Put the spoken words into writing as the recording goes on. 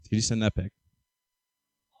Can you send that pic?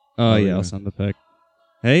 Oh, yeah, I'll send the pic.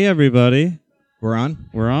 Hey, everybody. We're on?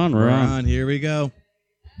 We're on. Here we go.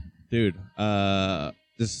 Dude,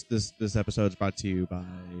 this episode's brought to you by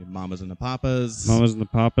Mamas and the Papas. Mamas and the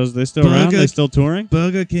Papas, they still around? They still touring?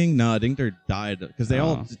 Burger King? No, I think they're died because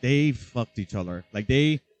they fucked each other. Like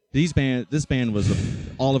this band was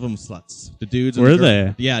all of them sluts. The dudes were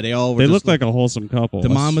they? Yeah, they all were. They looked like a wholesome couple. The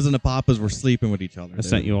Mamas and the Papas were sleeping with each other. I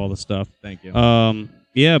sent you all the stuff. Thank you.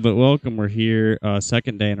 Yeah, but welcome. We're here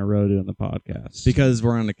second day in a row doing the podcast. Because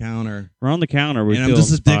we're on the counter. We're on the counter. And I'm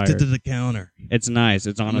just addicted to the counter. It's nice.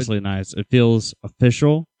 It's honestly nice. It feels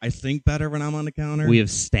official. I think better when I'm on the counter. We have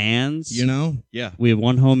stands. You know? Yeah. We have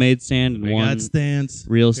one homemade stand and one stands.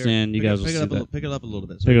 Real stand. You guys will see that. Pick it up a little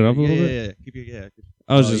bit. Pick it up a little bit? Yeah.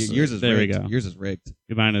 Yours is there rigged. We go. Yours is rigged.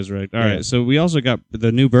 Mine is rigged. All right. So we also got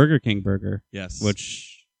the new Burger King burger. Yes.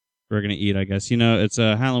 Which we're going to eat, I guess. You know, it's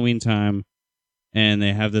Halloween time. And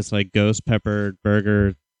they have this like ghost pepper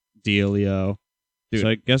burger dealio. Dude. So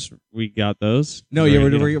I guess we got those. No, yeah,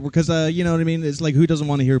 because you know what I mean. It's like who doesn't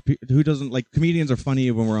want to hear? Who doesn't like? Comedians are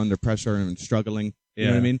funny when we're under pressure and struggling. You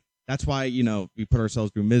know what I mean? That's why we put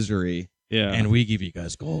ourselves through misery. Yeah, and we give you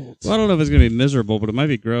guys gold. Well, I don't know if it's gonna be miserable, but it might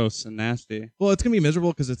be gross and nasty. Well, it's gonna be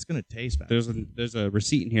miserable because it's gonna taste bad. There's a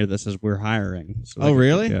receipt in here that says we're hiring. So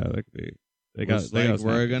really? Yeah, that could be. They got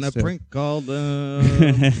we're gonna prank call them.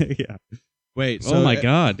 Yeah. Wait, oh my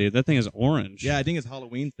god, dude, that thing is orange. Yeah, I think it's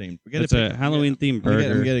Halloween themed. It's a Halloween themed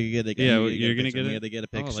burger. I'm gonna get it. Yeah, you're gonna get it. I'm gonna get a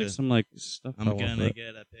picture. Oh, like some like stuff. I'm gonna get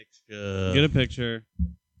a picture. Get a picture.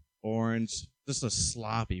 Orange. Just a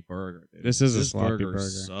sloppy burger, dude. This is a sloppy burger.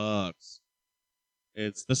 Sucks.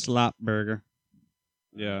 It's the slop burger.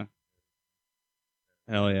 Yeah.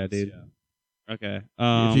 Hell yeah, dude. Yeah. Okay.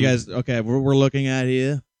 If you guys, what we're looking at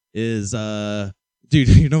here is dude,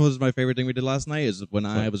 you know what was my favorite thing we did last night is when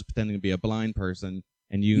I was pretending to be a blind person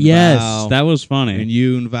and you and Val, that was funny. And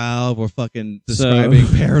you and Val were fucking describing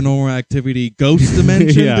Paranormal Activity Ghost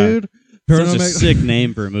Dimension, dude. Such a sick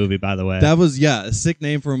name for a movie, by the way. That was a sick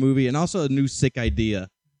name for a movie and also a new sick idea.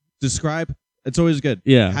 Describe. It's always good.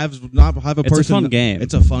 Yeah. Have a person. It's a fun game.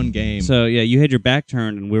 It's a fun game. So, yeah, you had your back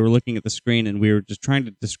turned, and we were looking at the screen, and we were just trying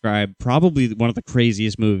to describe probably one of the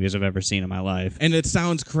craziest movies I've ever seen in my life. And it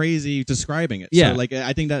sounds crazy describing it. Yeah. So,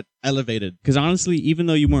 I think that elevated. Because honestly, even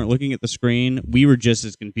though you weren't looking at the screen, we were just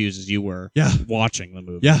as confused as you were watching the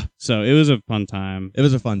movie. Yeah. So, it was a fun time. It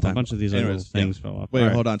was a fun time. A bunch of these little things fell off.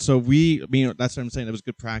 Wait, hold on. So, that's what I'm saying. It was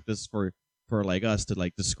good practice for us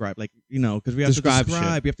to describe because we have to describe,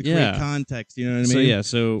 we have to create context, you know what I mean?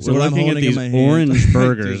 So we're looking at these orange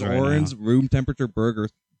burgers right orange now. Room temperature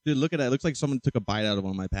burgers. Dude, look at that. It looks like someone took a bite out of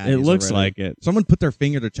one of my patties. It looks like it. Someone put their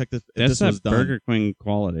finger to check if this was done. Burger King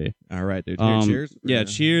quality. All right, dude. Cheers. Yeah,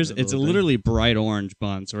 cheers. It's a literally bright orange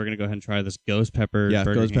bun, so we're going to go ahead and try this ghost pepper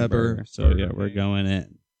Burger King burger. So, we're going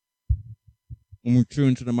in. And we're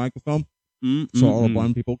chewing to the microphone so all the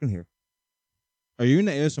blind people can hear. Are you in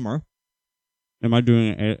the ASMR? Am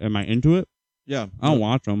I into it? Yeah. I don't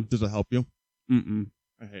watch them. Does it help you? Mm-mm.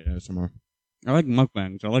 I hate ASMR. I like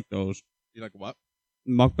mukbangs. I like those. You like what?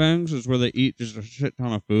 Mukbangs is where they eat just a shit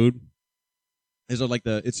ton of food. Is it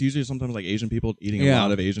it's usually sometimes like Asian people eating a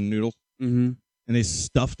lot of Asian noodles. Mm-hmm. And they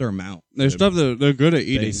stuff their mouth. They're good at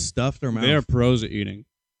eating. They stuff their mouth. They are pros at eating.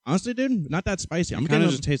 Honestly, dude, not that spicy. It kind of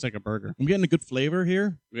just tastes like a burger. I'm getting a good flavor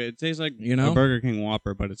here. It tastes like a Burger King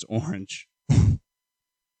Whopper, but it's orange.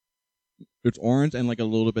 It's orange and a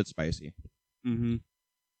little bit spicy. Mm-hmm.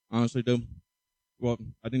 Honestly, dude. Well,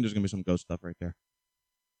 I think there's gonna be some ghost stuff right there.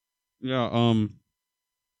 Yeah.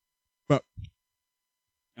 But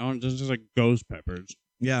this is like ghost peppers.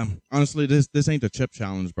 Yeah. Honestly, this ain't the chip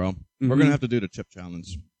challenge, bro. Mm-hmm. We're gonna have to do the chip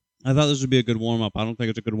challenge. I thought this would be a good warm up. I don't think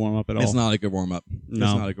it's a good warm up at all. It's not a good warm up. No.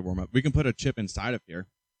 It's not a good warm up. We can put a chip inside of here.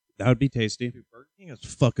 That would be tasty. Dude, Burger King has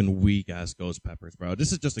fucking weak ass ghost peppers, bro.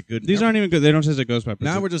 This is just a good. These aren't even good. They don't taste like ghost peppers.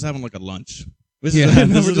 Now we're just having a lunch. This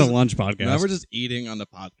is a lunch podcast. Now we're just eating on the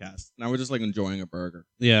podcast. Now we're just enjoying a burger.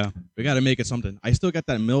 Yeah, we got to make it something. I still got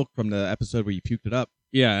that milk from the episode where you puked it up.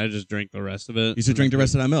 Yeah, I just drank the rest of it. You should drink the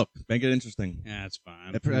rest of that milk. Make it interesting. Yeah, it's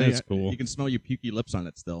fine. That's cool. You can smell your pukey lips on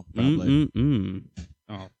it still. Probably.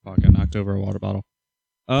 Oh fuck! I knocked over a water bottle.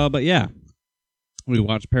 But yeah, we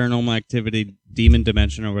watched Paranormal Activity, Demon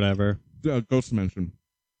Dimension, or whatever. Ghost Dimension.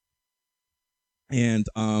 And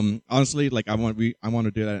honestly, I want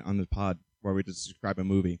to do that on the pod where we just describe a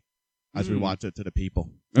movie as we watch it to the people.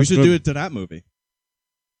 We should do it to that movie.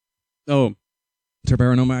 Oh, to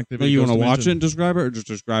Paranormal Activity. You want to watch it and describe it, or just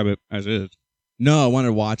describe it as is? No, I want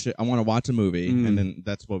to watch it. I want to watch a movie, and then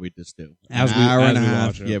that's what we just do. As An we hour and a watch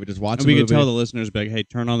half. it. Yeah, we just watch And a we movie. could tell the listeners, like, hey,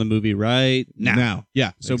 turn on the movie right now.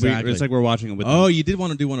 Yeah, So exactly. it's like we're watching it with Oh, them. you did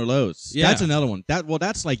want to do one of those. Yeah. That's another one.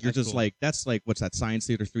 That's like you're That's just cool. like that's like what's that? Science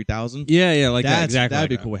Theater 3000. Yeah, like that. Exactly. That'd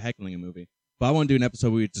like be cool with heckling a movie. But I want to do an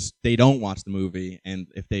episode where they don't watch the movie, and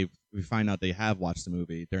if we find out they have watched the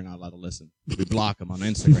movie, they're not allowed to listen. We block them on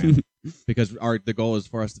Instagram because the goal is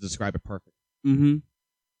for us to describe it perfect. Mm-hmm.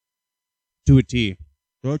 To a T.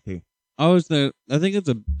 Okay. I think it's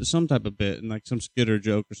some type of bit and like some skit or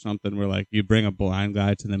joke or something where like you bring a blind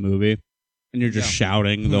guy to the movie and you're just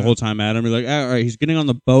shouting the whole time at him. You're like, all right, he's getting on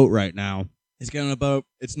the boat right now. He's getting on a boat.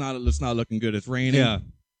 It's not looking good. It's raining. Yeah.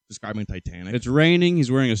 Describing Titanic. It's raining.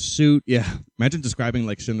 He's wearing a suit. Yeah. Imagine describing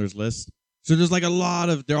like Schindler's List. So there's like a lot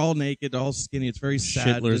of, they're all naked, they're all skinny. It's very sad.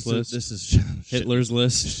 Hitler's List. This is Hitler's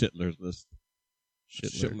List. Schindler's List.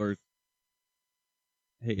 Schindler's.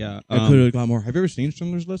 Hey, yeah. I could have got more. Have you ever seen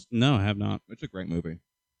Schindler's List? No, I have not. It's a great movie.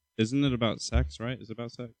 Isn't it about sex, right? Is it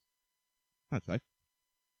about sex? Not sex.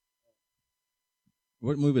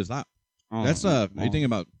 What movie is that? Oh, That's you think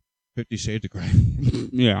about 50 Shades of Grey.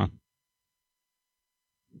 Yeah.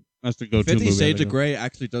 That's the go-to 50 movie. Shades of Grey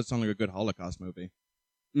actually does sound like a good Holocaust movie.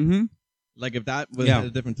 Mm-hmm. Like if that was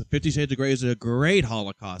a different, 50 Shades of Grey is a great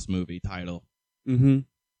Holocaust movie title. Mm-hmm.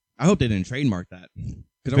 I hope they didn't trademark that.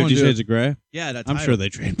 50 Shades of Grey? Yeah, that's. I'm sure they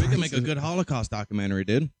trademarked it. We can make a good Holocaust documentary,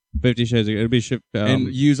 dude. 50 Shades of Grey. It'd be shipped.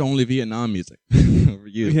 And use only Vietnam music.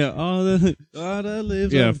 Yeah.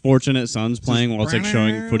 Yeah, Fortunate Sons playing while it's like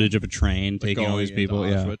showing footage of a train taking all these people.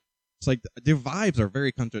 Yeah. Auschwitz. It's like their vibes are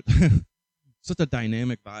very such a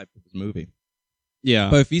dynamic vibe to this movie.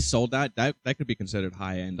 Yeah. But if he sold that could be considered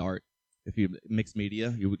high-end art. If you mix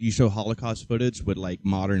media, you show Holocaust footage with like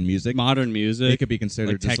modern music. It could be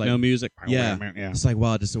considered like just techno music. Yeah. It's like,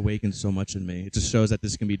 wow, this awakens so much in me. It just shows that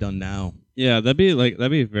this can be done now. Yeah, that'd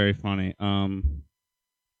be very funny.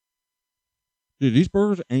 Dude, these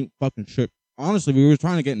burgers ain't fucking shit. Honestly, we were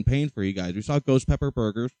trying to get in pain for you guys. We saw Ghost Pepper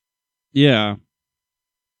Burgers. Yeah.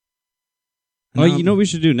 Oh, you know what we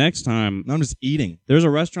should do next time? Now I'm just eating. There's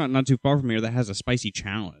a restaurant not too far from here that has a spicy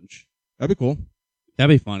challenge. That'd be cool.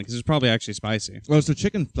 That'd be fun because it's probably actually spicy. Well, it's a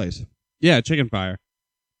chicken place. Yeah, chicken fire.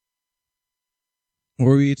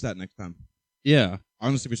 Or we eat that next time. Yeah.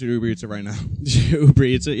 Honestly, we should Uber Eats it right now. Uber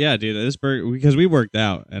Eats it. Yeah, dude. This burger, because we worked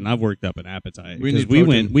out and I've worked up an appetite.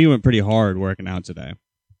 We went pretty hard working out today.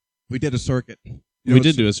 We did a circuit. We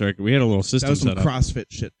did do a circuit. We had a little system set up. That was some CrossFit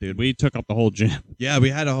shit, dude. We took up the whole gym. Yeah, we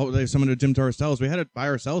had some of the gym to ourselves. We had it by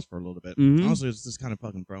ourselves for a little bit. Mm-hmm. Honestly, it's just kind of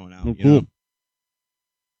fucking throwing out. Oh, you cool. know?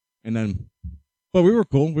 And then, but we were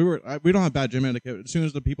cool. We don't have bad gym etiquette. As soon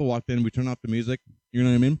as the people walked in, we turned off the music. You know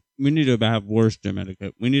what I mean? We need to have worse gym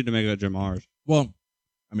etiquette. We need to make that gym ours. Well,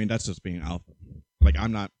 I mean, that's just being alpha. Like,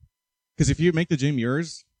 I'm not... Because if you make the gym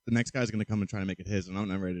yours, the next guy's going to come and try to make it his, and I'm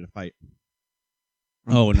not ready to fight.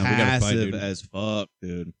 We gotta fight, passive dude. as fuck,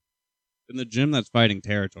 dude. In the gym, that's fighting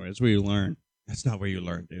territory. That's where you learn. That's not where you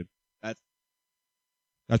learn, dude.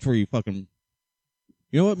 That's where you fucking...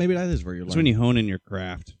 You know what? Maybe that is where you learn. That's when you hone in your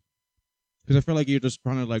craft. Because I feel like you're just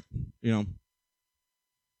trying to, like, you know...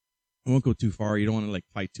 I won't go too far. You don't want to, like,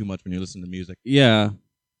 fight too much when you listen to music. Yeah.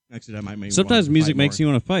 Actually, that might make Sometimes music makes you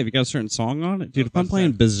want to fight. If you got a certain song on it, dude. If I'm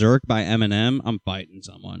playing Berserk by Eminem, I'm fighting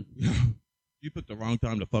someone. You picked the wrong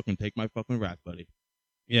time to fucking take my fucking rap, buddy.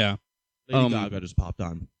 Yeah. Lady Gaga just popped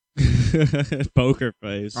on. Poker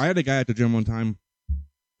face. I had a guy at the gym one time.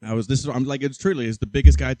 I'm like, it's the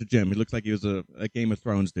biggest guy at the gym. He looks like he was a Game of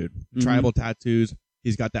Thrones dude. Mm-hmm. Tribal tattoos.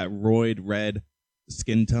 He's got that roid red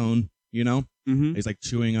skin tone, you know? Mm-hmm. He's like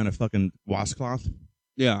chewing on a fucking washcloth.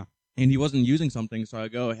 Yeah. And he wasn't using something, so I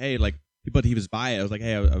go, hey, like, but he was by it. I was like,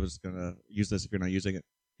 hey, I was going to use this if you're not using it.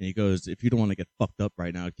 And he goes, if you don't want to get fucked up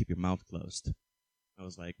right now, keep your mouth closed. I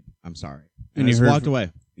was like, I'm sorry. And I just walked away.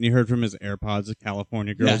 And you heard from his AirPods that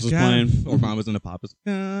California Girls was playing. Or Mom was in the Papa's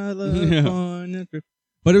California. Yeah.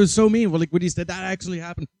 But it was so mean. Well, like, when he said that actually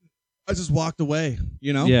happened, I just walked away,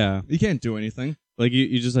 you know? Yeah. You can't do anything. Like,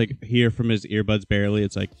 you just, like, hear from his earbuds barely.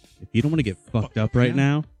 It's like, if you don't want to get fucked up right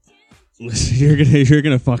now, listen, you're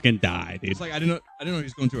gonna fucking die, dude. It's like, I didn't know he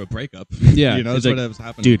was going through a breakup. Yeah. You know, that's like, what was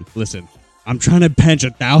happening. Dude, listen, I'm trying to bench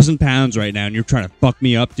 1,000 pounds right now, and you're trying to fuck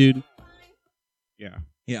me up, dude. Yeah.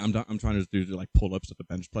 Yeah, I'm trying to do like pull-ups at the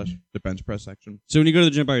bench press section. So when you go to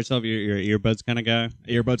the gym by yourself, you're an earbuds kind of guy?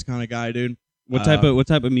 Earbuds kind of guy, dude. What type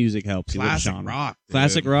of music helps you? Classic rock. Dude.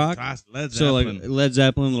 Classic rock? Led Zeppelin. So like Led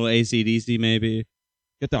Zeppelin, little AC/DC maybe.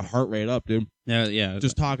 Get the heart rate up, dude. Yeah.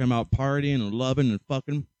 Just talking about partying and loving and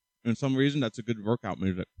fucking. And for some reason, that's a good workout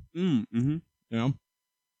music. Mm-hmm. You know?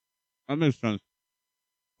 That makes sense.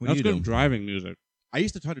 What That's are you good doing? driving music. I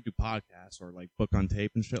used to try to do podcasts or like book on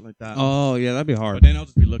tape and shit like that. Oh, yeah, that'd be hard. But then I'll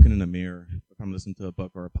just be looking in the mirror if I'm listening to a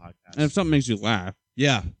book or a podcast. And if something makes you laugh.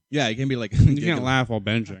 Yeah, it can be like... You can't laugh while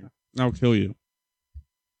benching. That'll kill you.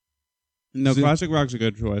 No, classic rock's a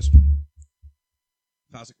good choice.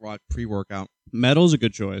 Classic rock, pre-workout. Metal's a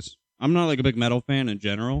good choice. I'm not like a big metal fan in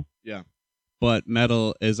general. Yeah. But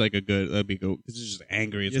metal is like that'd be good, because it's just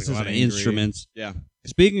angry. It's like a lot of instruments. Yeah.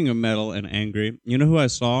 Speaking of metal and angry, you know who I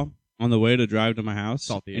saw on the way to drive to my house?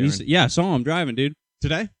 Salty Aaron. I saw him driving, dude.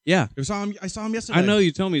 Today? Yeah. I saw him yesterday. I know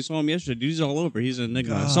you told me you saw him yesterday. Dude, he's all over. He's a nigga.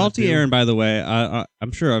 God, Salty dude. Aaron, by the way,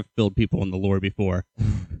 I'm sure I've filled people in the lore before.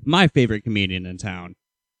 My favorite comedian in town.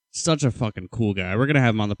 Such a fucking cool guy. We're going to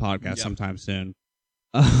have him on the podcast sometime soon.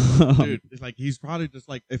 Dude, it's like he's probably just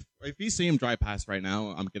like, if you see him drive past right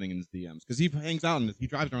now, I'm getting in his DMs because he hangs out and he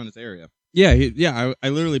drives around this area. Yeah, I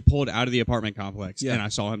literally pulled out of the apartment complex and I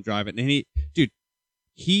saw him driving. And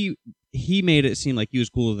he made it seem like he was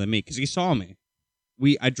cooler than me because he saw me.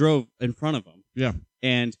 I drove in front of him. Yeah.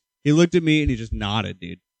 And he looked at me and he just nodded,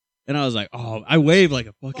 dude. And I was like, oh, I waved like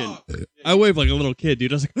a fucking, I waved like a little kid,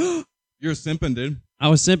 dude. I was like, oh. You're simping, dude. I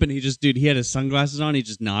was simping. He had his sunglasses on. He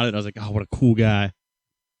just nodded. I was like, oh, what a cool guy.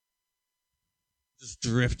 Just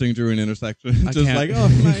drifting through an intersection. Just like, oh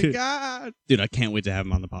my God. Dude, I can't wait to have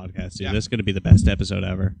him on the podcast, dude. Yeah. This is going to be the best episode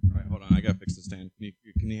ever. All right, hold on. I got to fix the stand.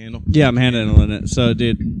 Can you handle? Yeah, I'm handling it. So,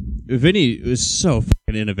 dude, Vinny was so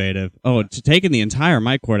fucking innovative. Oh, taking the entire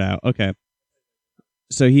mic cord out. Okay.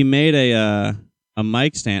 So he made a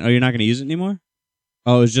mic stand. Oh, you're not going to use it anymore?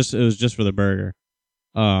 Oh, it was just for the burger.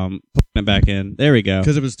 Putting it back in. There we go.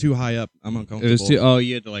 Because it was too high up. I'm uncomfortable. It was too. Oh,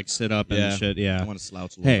 you had to like sit up and shit. Yeah. I want to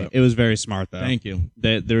slouch a little bit. Hey, it was very smart though. Thank you.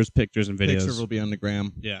 There's pictures and videos. Picture will be on the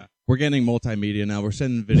gram. Yeah. We're getting multimedia now. We're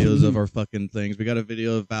sending videos of our fucking things. We got a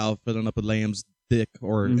video of Val filling up a lamb's dick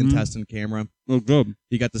or intestine camera. Oh, good.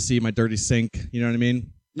 You got to see my dirty sink. You know what I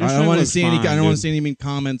mean? Your I don't sink want to looks see any. fine, I don't want dude. to see any mean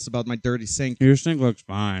comments about my dirty sink. Your sink looks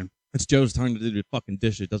fine. It's Joe's turn to do the fucking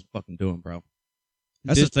dishes. Doesn't fucking do them, bro.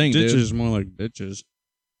 That's the thing, ditches dude. is more like bitches.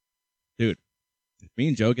 Dude, if me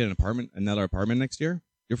and Joe get another apartment next year,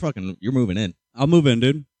 you're moving in. I'll move in,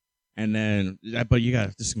 dude. And then, but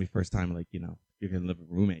this is gonna be the first time, like, you're gonna live with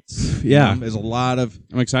roommates. Yeah. There's a lot of.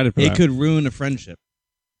 I'm excited for It that. could ruin a friendship.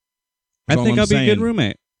 I That's think all I'll I'm be a good saying.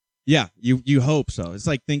 roommate. Yeah, you hope so. It's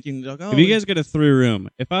like thinking, like, oh, If you guys get a 3-room,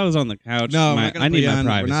 if I was on the couch, no, I need my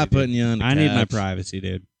privacy. We're not dude. putting you on the couch. I need my privacy,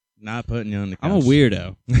 dude. Not putting you on the couch. I'm a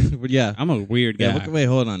weirdo. But yeah. I'm a weird guy. Yeah, wait,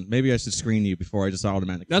 hold on. Maybe I should screen you before I just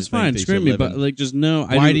automatically. That's think fine. that you Screen should me, live but in. like, just know.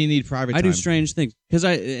 Why do you need private time? I do strange things because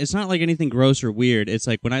it's not like anything gross or weird. It's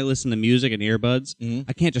like when I listen to music and earbuds,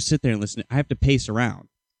 I can't just sit there and listen. I have to pace around.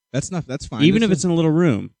 That's fine. Even if it's in a little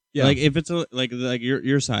room. Yeah. Like if it's like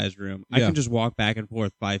your size room, I can just walk back and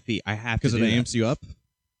forth 5 feet. I have to because it amps you up.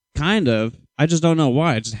 Kind of. I just don't know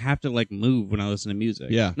why. I just have to like move when I listen to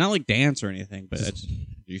music. Yeah. Not like dance or anything, but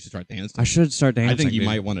You should start dancing. I should start dancing. I think you dude.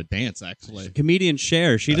 might want to dance, actually. Comedian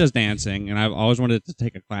Cher, she does dancing, and I've always wanted to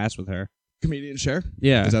take a class with her. Comedian Cher?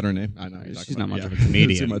 Yeah. Is that her name? I know. She's not much of a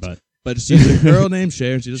comedian, but she's a girl named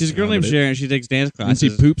Cher. And she's a girl named Cher, and she takes dance And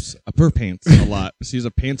classes. she poops her pants a lot. She's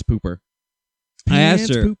a pants pooper. I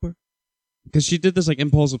asked her Pooper. because she did this like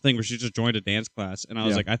impulsive thing where she just joined a dance class, and I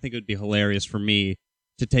was Yeah. like, I think it would be hilarious for me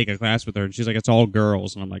to take a class with her. And she's like, it's all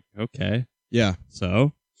girls, and I'm like, okay, Yeah.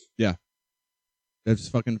 so That's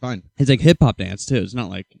fucking fine. it's like hip hop dance too. It's not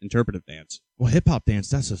like interpretive dance. Well, hip hop dance,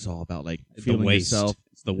 that's just all about, like, feeling the waist. yourself.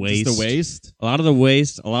 It's the waist. Just the waist? A lot of the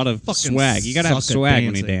waist, a lot of Fucking swag. You gotta have suck at swag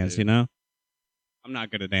when you dancing, dance, dude. you know? I'm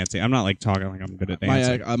not good at dancing. I'm not like talking like I'm good at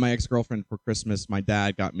dancing. My ex-girlfriend for Christmas, my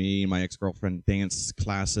dad got me and my ex-girlfriend dance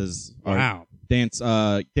classes. or Wow. Dance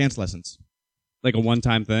lessons. Like a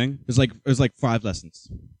one-time thing? It was like 5 lessons.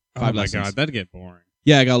 5 Oh my lessons. god, that'd get boring.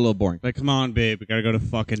 Yeah, it got a little boring. Like, come on, babe, we gotta go to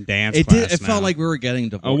fucking dance It class did. It now. felt like we were getting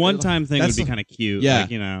divorced. a one-time thing would That's be kind of cute. yeah. Like,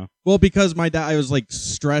 you know. Well, because my dad, I was like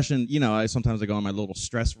stressing. Sometimes I go on my little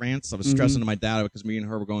stress rants. I was stressing to my dad because me and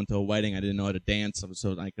her were going to a wedding. I didn't know how to dance. I was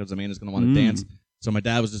so like, because Amanda's gonna want to dance. So my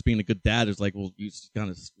dad was just being a good dad. He was like, well, you kind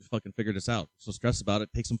of fucking figure this out. So stressed about it.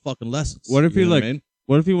 Take some fucking lessons. What if you you know like? what I mean?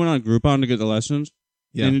 What if you went on Groupon to get the lessons?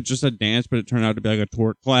 Yeah. And it just said dance, but it turned out to be like a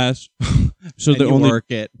twerk class. So And the you only work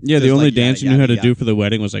it. yeah, the just only like, yada, dance you knew how to yada, do for the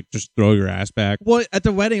wedding was like just throw your ass back. Well, at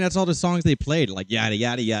the wedding, that's all the songs they played, like yada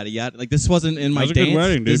yada yada yada. Like this wasn't in my That was a good dance.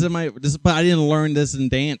 wedding, dude. But I didn't learn this in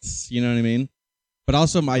dance. You know what I mean? But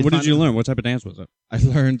also, What did you learn? What type of dance was it? I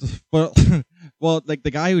learned well, like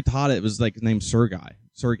the guy who taught it was like named Sergey.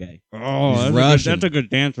 Oh, He's that's Russian. a good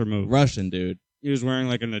dancer move. Russian dude. He was wearing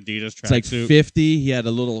like an Adidas It's like tracksuit. 50. He had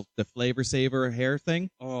the flavor saver hair thing.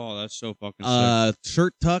 Oh, that's so fucking sick.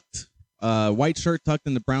 Shirt tucked. White shirt tucked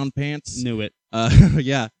in the brown pants. Knew it.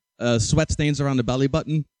 Yeah, sweat stains around the belly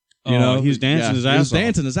button. You Oh, know, he was dancing his he ass was off.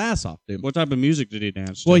 dancing his ass off, dude. What type of music did he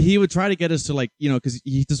dance to? Well, he would try to get us to like, because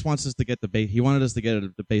he just wants us to get he wanted us to get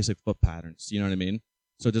the basic foot patterns. You know what I mean?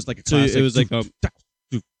 So just like a So classic. it was like a.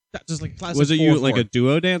 just like a classic. Was it you like 4/4. a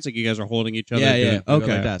duo dance? Like you guys are holding each other? Yeah, doing- yeah. We go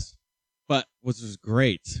Okay. like that. But which is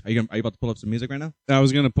great. Are you about to pull up some music right now? I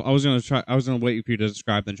was gonna wait for you to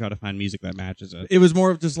describe, then try to find music that matches it. It was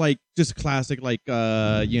more of just classic, like what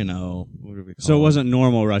do we call So it wasn't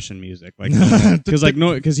normal Russian music, like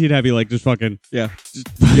because he'd have you like just fucking Yeah.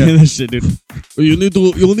 this shit, dude. You need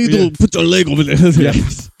to put your leg over there.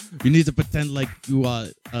 Yes. You need to pretend like you are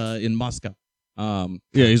in Moscow. Yeah,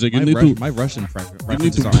 he's like, my Russian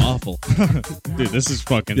references are awful. dude, this is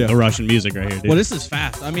fucking Yeah. the Russian music right here, dude. Well, this is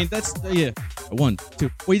fast. I mean, that's 1, 2.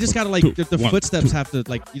 Well, you just gotta like the one, footsteps have to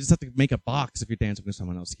like you just have to make a box if you're dancing with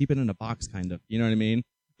someone else. Keep it in a box, kind of. You know what I mean?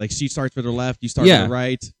 Like she starts with her left, you start with Yeah. the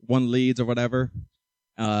right. One leads or whatever.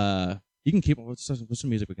 You can keep what's some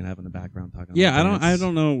music we can have in the background talking. Yeah, about I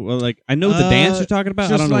don't know. Well, like I know the dance you're talking about. I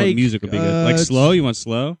just don't know what like, music would be good. Like slow? You want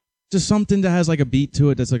slow? just something that has like a beat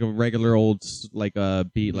to it. That's like a regular old like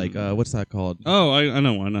beat. Like what's that called? Oh, I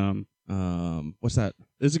know one. What's that?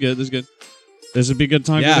 This is good. This is good. This would be a good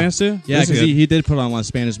time Yeah. to dance to. Yeah, This is because good. he did put on a lot of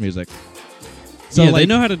Spanish music. So yeah, like, they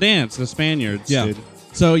know how to dance. The Spaniards. Yeah. Dude.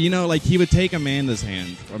 So like he would take Amanda's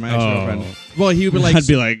hand or my ex-girlfriend. Oh. Well, he would be like, I'd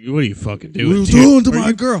be like, "What are you fucking doing? "What are you dude? doing to Are my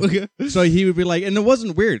you- girl?" So he would be like, and it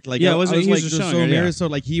wasn't weird. Like Yeah, it I wasn't- was he was like just just showing so her, weird. yeah. So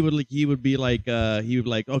like he would be like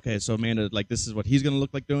okay, so Amanda, like this is what he's gonna look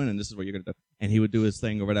like doing, and this is what you're gonna do, and he would do his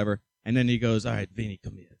thing or whatever, and then he goes, all right, Vinny,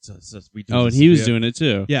 come here. So we do. Oh, this. and he was We- doing it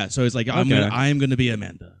too. Yeah, so it's like Okay. I'm gonna be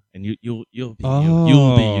Amanda, and you'll be you. Oh,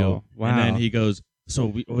 You'll be you. wow. And then he goes, so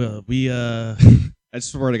we I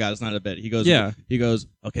swear to God, it's not a bit. He goes, Yeah. He goes,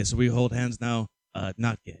 okay, so we hold hands now.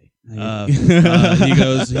 Not gay. He He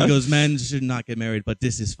goes, men should not get married, but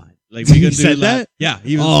this is fine. Like we He can do said that? Yeah,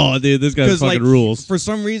 he was. Oh, dude, this guy's 'Cause, fucking like, rules. For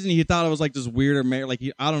some reason, he thought it was like this weirder marriage. Like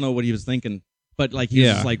I don't know what he was thinking, but like he was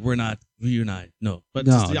Yeah. just like, we're not reunite. No, but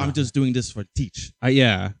No, just, no. I'm just doing this for teach.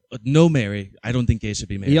 Yeah. No marry. I don't think gays should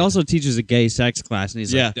be married. He also teaches a gay sex class, and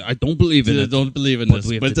he's Yeah. like, I don't believe in I it. don't believe in But this,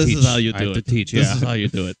 we have but to this teach. is how you I do have it. to teach, This yeah. is how you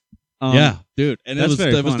do it. Um, Yeah, dude, and that's very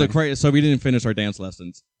it was the funny. crazy. So we didn't finish our dance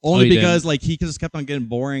lessons only Oh, you because like he just kept on getting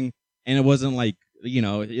boring, and it wasn't like it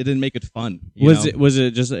didn't make it fun. Was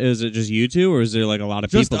it just you two, or is there like a lot of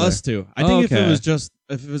just people? us two? I Oh, think if okay.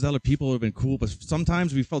 it was other people, it would have been cool. But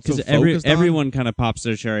sometimes we felt so Because focused on. everyone kind of pops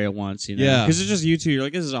their cherry at once, Yeah. Because it's just you two. You're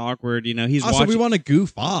like, this is awkward, He's Also, watching. we want to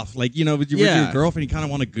goof off, like with Yeah. your girlfriend, you kind of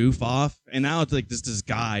want to goof off, and now it's like this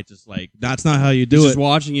guy just like that's not how you he's do just it.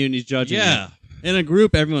 watching you and he's judging Yeah. you. In a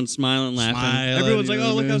group, everyone's smiling, laughing. Smiling, Everyone's like, you know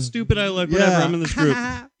oh, what I look how mean? stupid I look. Whatever, I'm in this group.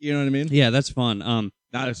 You know what I mean? Yeah, that's fun.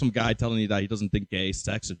 Not some guy telling you that he doesn't think gay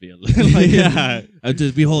sex would be a Yeah.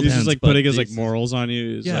 we hold He's hands. just like but putting his like these- morals on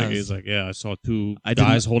you. Yes. He's like, yeah, I saw two I did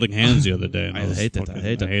guys not- holding hands the other day. And I was hate it. I fucking-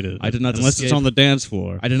 hate it. I hate it. I did not unless it's escape. on the dance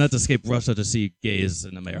floor. I did not escape Russia to see gays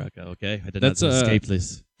in America. Okay, I did That's, not escape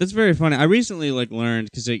this. That's very funny. I recently learned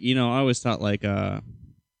because I always thought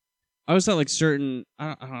certain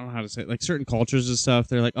I don't know how to say it, like certain cultures and stuff.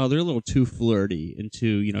 They're like, oh, they're a little too flirty and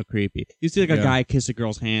too creepy. You see like a Yeah. guy kiss a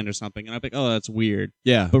girl's hand or something, and I'm like, oh, that's weird.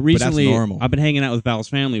 Yeah, But recently, that's normal. I've been hanging out with Val's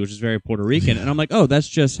family, which is very Puerto Rican, and I'm like, oh, that's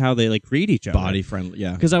just how they greet each other. Body friendly.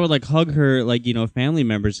 Yeah, Because I would hug her family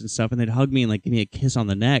members and stuff, and they'd hug me and give me a kiss on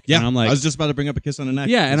the neck. yeah. And I'm like, I was just about to bring up a kiss on the neck.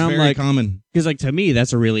 Yeah, and It's I'm very like- common because to me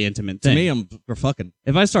that's a really intimate to thing. me. We're fucking.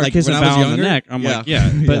 If I start Like, kissing when I was Val on the younger, neck, I'm yeah. like,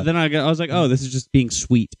 yeah. But Yeah. then I was like, oh, this is just being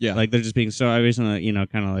sweet. Yeah. Like they're just being so. I recently,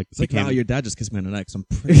 kind of It's like, became- wow, your dad just kissed me on the neck. So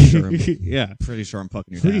I'm pretty sure. yeah. Pretty sure I'm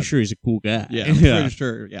fucking your Pretty dad. sure he's a cool guy. Yeah, I'm pretty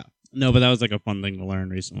sure. Yeah, No, but that was a fun thing to learn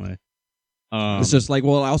recently. it's just like,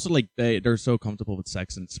 well, also they're so comfortable with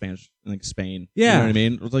sex in Spanish, in Spain. You Yeah. know what I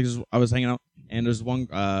mean? It was like I was hanging out, and there's one.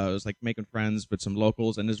 I was making friends with some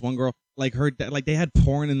locals, and there's one girl her they had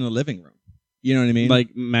porn in the living room. You know what I mean?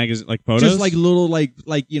 like magazine, like photos, just little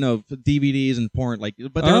DVDs and porn,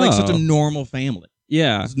 but they're like such a Oh. normal family.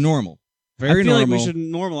 yeah. It's normal, I very feel normal. like we should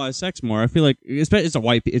normalize sex more. I feel like it's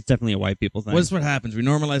definitely a white people thing. What's what happens? We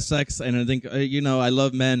normalize sex, and I think I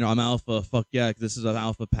love men. I'm alpha. Fuck yeah, this is an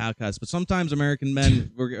alpha podcast. But sometimes American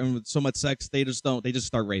men, with so much sex, they just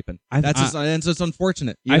start raping. and It's just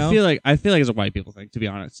unfortunate. I feel like it's a white people thing, to be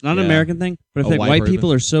honest. It's not an Yeah. American thing, but I A feel like white white person.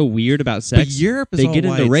 people are so weird about but sex. Europe is they all get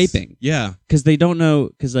into whites. raping. Yeah, Because they don't know,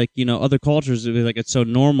 because other cultures, it'd be like it's so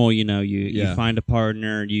normal. You Yeah. find a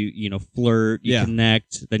partner, you flirt, you Yeah.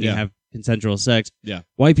 connect, then you Yeah. have consensual sex. Yeah.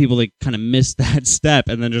 White people, they kind of miss that step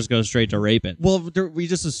and then just go straight to raping. Well, they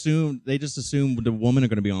just assume the women are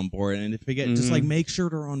going to be on board, and if they get just like make sure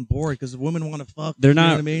they're on board because the women want to fuck. They're you know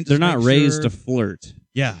not. what I mean? They're not raised sure. to flirt.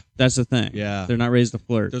 Yeah, that's the thing. Yeah, they're not raised to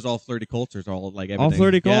flirt. There's all flirty cultures, all like everything. All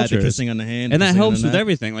flirty cultures. Yeah, the kissing on the hand, and that helps on the with neck.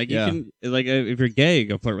 everything. Like you can, like if you're gay, you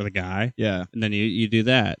go flirt with a guy. Yeah, and then you do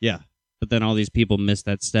that. Yeah. But then all these people miss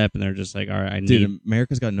that step, and they're just like, "All right,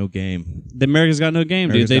 America's got no game. America's got no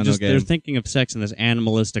game, dude. They're game. thinking of sex in this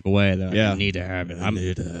animalistic way. That I need to have it.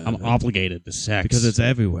 I'm obligated to sex because it's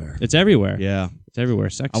everywhere. It's everywhere. Yeah, it's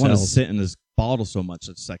everywhere. Sex. I want to sit in this bottle so much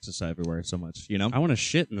that sex is everywhere so much. You know, I want to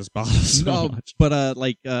shit in this bottle so much. But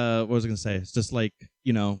what was I gonna say? It's just like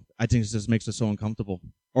I think it just makes it so uncomfortable.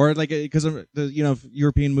 Or like because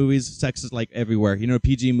European movies, sex is like everywhere. A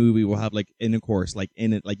PG movie will have like intercourse like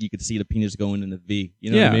in it, like you could see the penis going in the V.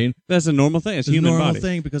 You know what I mean? That's a normal thing. It's a human normal body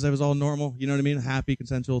thing because it was all normal. You know what I mean? Happy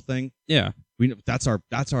consensual thing. Yeah. That's our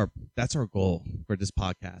goal for this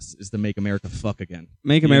podcast is to make America fuck again.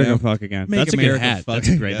 Make America fuck again. That's America a good hat. That's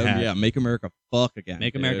a great hat. Yeah, make America fuck again.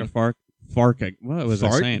 Make America fart again. What was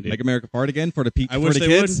I saying, dude? Make America fart again for the I wish they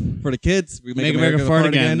kids. would. For the kids, we make America fart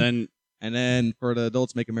again. And then for the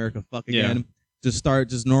adults, make America fuck again. Just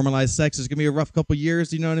normalize sex. It's gonna be a rough couple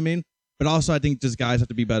years. You know what I mean? But also, I think just guys have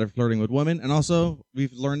to be better flirting with women. And also,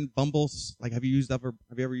 we've learned Bumbles. Like, have you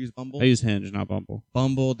ever used Bumble? I use Hinge, not Bumble.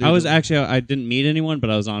 Bumble. Dude, I didn't meet anyone,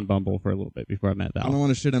 but I was on Bumble for a little bit before I met that. I don't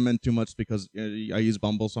want to shit on men too much because I use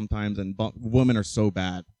Bumble sometimes, and women are so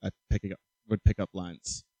bad at picking up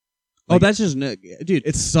lines. Like, that's just dude.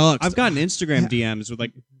 It sucks. I've gotten Instagram DMs with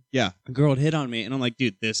like, a girl would hit on me, and I'm like,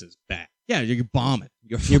 dude, this is bad. Yeah, you're bombing.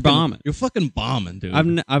 You're bombing. You're fucking bombing, dude.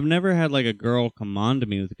 I've never had like a girl come on to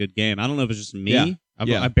me with a good game. I don't know if it's just me.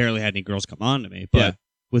 Yeah. I barely had any girls come on to me, but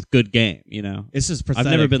with good game, It's just pathetic.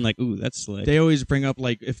 I've never been like, ooh, that's slick. They always bring up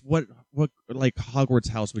like, what like Hogwarts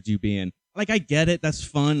house would you be in? Like, I get it, that's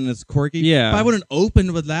fun and it's quirky. Yeah, but I wouldn't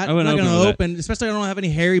open with that. I'm not going to open, especially I don't have any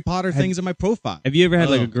Harry Potter things in my profile. Have you ever had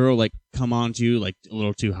like a girl like come on to you like a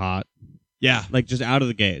little too hot? Yeah, like just out of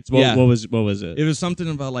the gates. What was it? It was something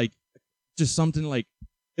about like. Just something like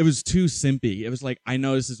it was too simpy. It was like, I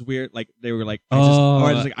know this is weird. Like they were like,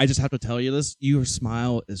 I just have to tell you this. Your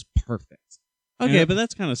smile is perfect. Okay, but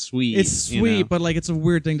that's kind of sweet. It's sweet, but like it's a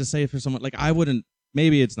weird thing to say for someone. Like I wouldn't.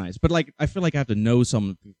 Maybe it's nice, but like I feel like I have to know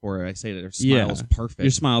someone before I say that their smile is perfect. Your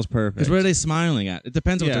smile's perfect. Because what are they smiling at? It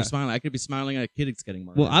depends on what they're smiling at. I could be smiling at a kid that's getting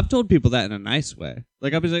murdered. Well, I've told people that in a nice way.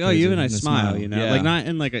 Like I'll be like, "Oh, you have a nice smile," you know, like not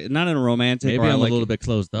in a romantic. Maybe I'm a little bit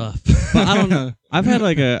closed off. But I don't know. I've had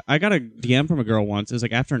I got a DM from a girl once. It was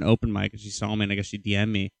like after an open mic, and she saw me, and I guess she DM'd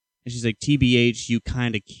me, and she's like, "TBH, you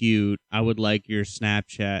kind of cute. I would like your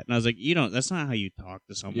Snapchat." And I was like, that's not how you talk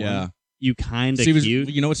to someone. Yeah, you kind of cute.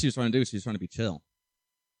 You know what she was trying to do? She was trying to be chill.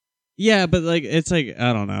 Yeah, but like it's like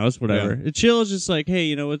I don't know, it's whatever. Yeah. Chill is just like,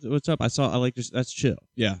 hey, what's up? I like this. That's chill.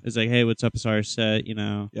 Yeah, it's like, hey, what's up? It's our set,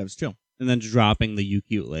 Yeah, it's chill. And then dropping the you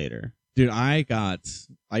cute later. Dude, that's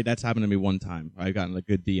happened to me one time. I got a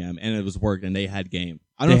good DM and it was work and they had game.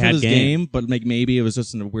 I don't know if it was game, but like maybe it was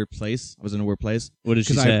just in a weird place. I was in a weird place. What did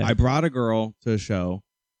she say? I brought a girl to a show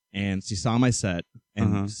and she saw my set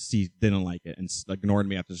and she didn't like it and ignored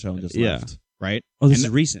me after the show and just left. Right? Oh, this is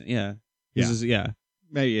recent. Yeah. Yeah.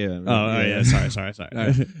 Yeah. Oh, yeah. Sorry.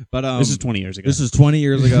 But this is 20 years ago. This is 20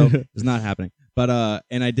 years ago. It's not happening. But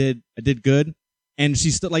and I did good. And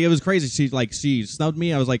she still like it was crazy. She snubbed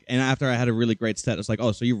me. I was like, and after I had a really great set, it's like,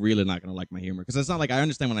 oh, so you're really not gonna like my humor because it's not like I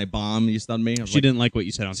understand when I bomb, you snubbed me. She didn't like what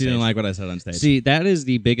you said on stage. She didn't like what I said on stage. See, that is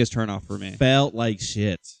the biggest turnoff for me. Felt like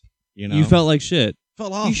shit. You felt like shit.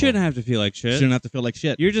 Felt awful. You shouldn't have to feel like shit. Shouldn't have to feel like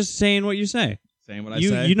shit. You're just saying what you say. Saying what I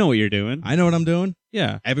say. You know what you're doing. I know what I'm doing.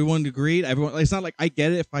 Yeah. Everyone agreed. It's not like I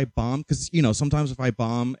get it if I bomb because sometimes if I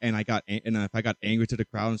bomb and if I got angry to the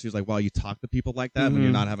crowd and she was like, "Well, you talk to people like that when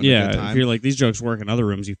you're not having a good time." If you're like these jokes work in other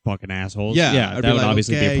rooms, you fucking assholes. Yeah, that would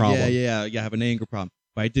obviously be a problem. Yeah, have an anger problem.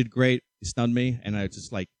 But I did great. She stunned me, and I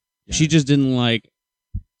just like. Yeah. She just didn't like.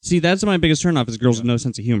 See, that's my biggest turnoff is girls with no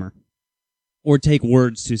sense of humor, or take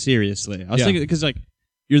words too seriously. I was thinking because like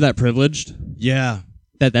you're that privileged. Yeah.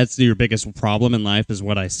 That's your biggest problem in life is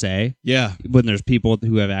what I say. Yeah. When there's people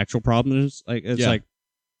who have actual problems, like it's like,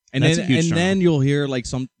 and then you'll hear like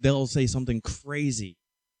they'll say something crazy.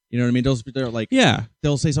 You know what I mean? They're like,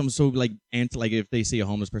 they'll say something so like like if they see a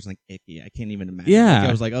homeless person like icky, I can't even imagine. Yeah. Like,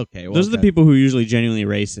 I was like, okay, well, those are the people who are usually genuinely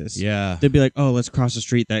racist. Yeah. They'd be like, oh, let's cross the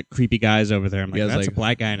street. That creepy guy's over there. I'm like, that's a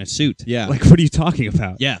black guy in a suit. Yeah. Like, what are you talking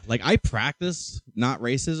about? Yeah. Like I practice not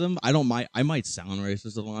racism. I might sound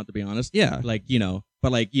racist a lot to be honest. Yeah. Like,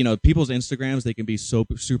 but like, people's Instagrams, they can be so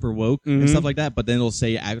super woke and stuff like that, but then they'll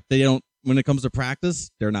say, they don't when it comes to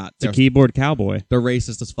practice, they're not. It's a keyboard cowboy. They're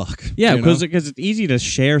racist as fuck. Yeah, you know? because it's easy to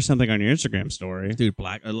share something on your Instagram story. Dude,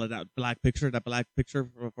 that black picture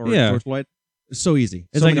for Yeah. George Floyd. It's so easy.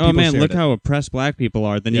 It's so like, many oh people man, shared look it. how oppressed black people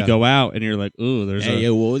are. Then you Yeah. go out and you're like, ooh, there's Yeah,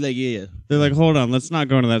 yeah. They're like, hold on, let's not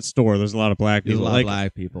go into that store. There's a lot of black There's a people. lot Like, of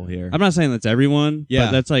black people here. I'm not saying that's everyone, Yeah.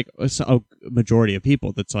 but that's like a majority of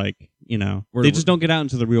people. That's like, you know, they just don't get out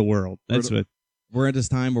into the real world. That's what. We're at this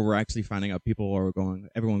time where we're actually finding out people are going.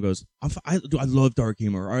 Everyone goes, I love dark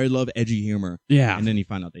humor, or I love edgy humor, Yeah. and then you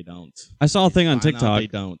find out they don't. I saw a thing on Find out TikTok they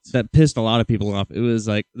don't. that pissed a lot of people off. It was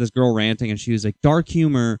like this girl ranting, and she was like, dark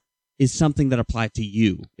humor is something that applied to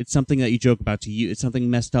you. It's something that you joke about to you. It's something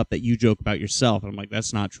messed up that you joke about yourself. And I'm like,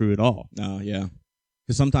 that's not true at all. No, yeah,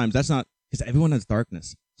 because sometimes that's not because everyone has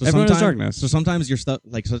darkness. So Everyone has sometimes- darkness. So sometimes you're stuck.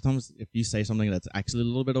 Like sometimes if you say something that's actually a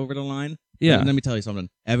little bit over the line, Yeah. Let me tell you something.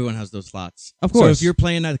 Everyone has those thoughts. Of So course. if you're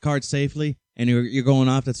playing that card safely and you're going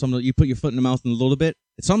off that something, you put your foot in the mouth in a little bit.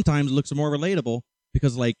 It sometimes looks more relatable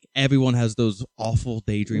because like everyone has those awful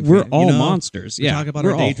daydreams. We're you all know? monsters. We Yeah. talk about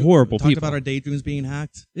We're our all daydream- horrible talk people. about our daydreams being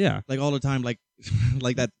hacked Yeah. like all the time. Like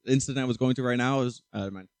like that incident I was going through right now is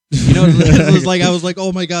you know it was like I was like,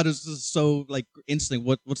 oh my god, it's just so like instant.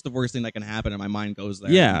 What's the worst thing that can happen? And my mind goes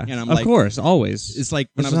there. Yeah. and I'm of like, course. Always. it's like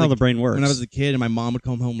This is how the brain works. when I was a kid and my mom would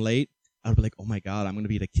come home late, I would be like, oh my god, I'm gonna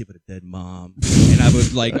be the kid with a dead mom, and I would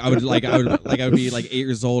be like 8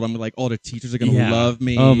 years old. I'm like, all the teachers are gonna Yeah. love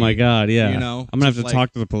me. Oh my god, yeah. You know, I'm gonna have to Just,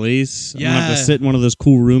 talk to the police. I'm gonna have to Yeah. sit in one of those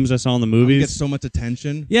cool rooms I saw in the I'm gonna movies. get so much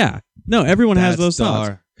attention. Yeah. No, everyone has That's those thoughts.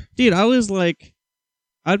 dark. Dude, I was like,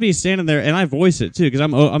 I'd be standing there and I voice it too because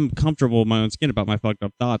I'm comfortable in my own skin about my fucked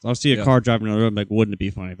up thoughts. I'll see a Yeah. car driving down the road. I'm like, wouldn't it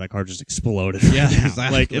be funny if that car just exploded? Yeah, right now?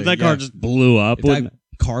 exactly, Like if that car yeah. just blew up, If wouldn't that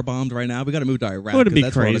car bombed right now, we got to move to Iraq. Wouldn't it 'cause be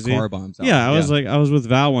that's where all crazy? the car bombs are. Yeah, I was with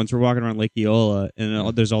Val once. We're walking around Lake Eola,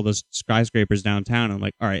 and there's all those skyscrapers downtown. I'm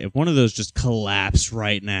like, all right, if one of those just collapsed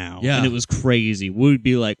right now, Yeah. and it was crazy, we'd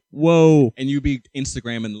be like, whoa. and you be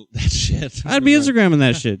Instagramming that shit. I'd be Instagramming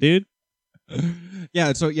that shit, dude.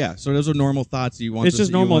 So those are normal thoughts you want. It's just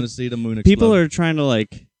you normal. want to see the moon explode. People are trying to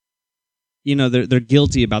like, you know, they're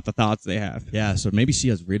guilty about the thoughts they have. Yeah, so maybe she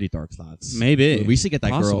has really dark thoughts. Maybe. We should get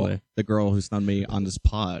that Possibly. girl, the girl who snubbed me on this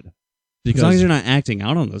pod. As long as you're not acting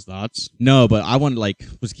out on those thoughts. No, but I want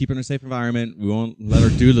was keep her in a safe environment. We won't let her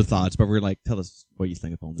do the thoughts, but we're like, tell us what you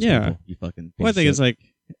think of homeless Yeah. people. You fucking. Well, I piece think of it's like,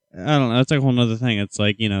 I don't know. It's like a whole nother thing. It's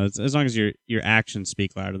like, you know, it's, as long as your actions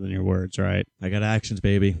speak louder than your words, right? I got actions,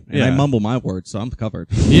 baby, and Yeah. I mumble my words, so I'm covered.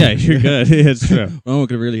 Yeah, you're good. It's true. No one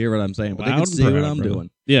could really hear what I'm saying, but they Loud can and see what proud, I'm brother. doing.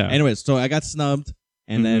 Yeah. Anyways, so I got snubbed,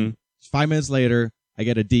 and then 5 minutes later, I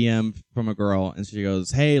get a DM from a girl, and she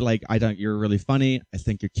goes, "Hey, like you're really funny. I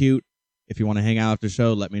think you're cute. If you want to hang out after the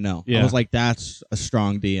show, let me know." Yeah. I was like, "That's a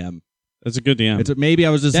strong DM." That's a good DM. Maybe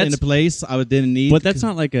I was just in That's- a place I didn't need. But that's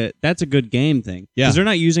not like that's a good game thing. Yeah. Because they're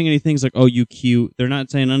not using any things like, oh, you cute. They're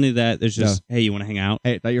not saying any of that. There's just, hey, you want to hang out?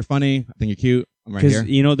 Hey, that you're funny. I think you're cute. I'm right Because here.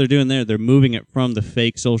 you know what they're doing there? They're moving it from the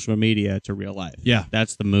fake social media to real life. Yeah.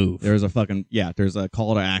 That's the move. There's there's a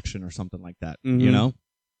call to action or something like that. Mhm. You know?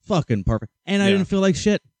 Fucking perfect. And I Yeah. didn't feel like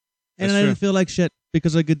shit. And That's I true. didn't feel like shit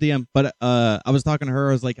because of a good DM. But I was talking to her.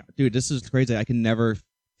 I was like, dude, this is crazy. I can never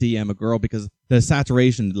DM a girl because the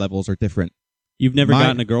saturation levels are different. You've never My-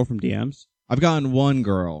 gotten a girl from DMs? I've gotten one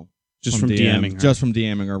girl Just from DMing her. Just from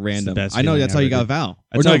DMing her random. best I know feeling that's how you ever, got Val. Or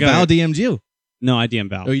That's no, how I got Val her. DM'd you. No, I DM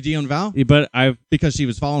Val. Oh, you DM'd Val? But I've... Because she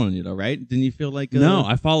was following you, though, right? Didn't you feel like... No,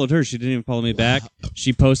 I followed her. She didn't even follow me back.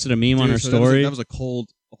 She posted a meme on Dude, her so story. That was a cold...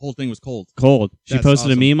 The whole thing was cold. Cold. She That's posted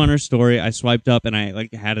awesome. a meme on her story. I swiped up and I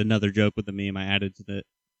like had another joke with the meme. I added to the,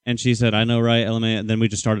 and she said, "I know, right, LMA?" And then we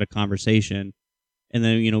just started a conversation. And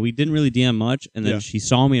then we didn't really DM much. And then Yeah. she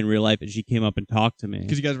saw me in real life and she came up and talked to me.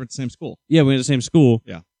 Because you guys were at the same school. Yeah, we went to the same school.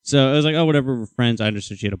 Yeah. So I was like, oh, whatever, we're friends. I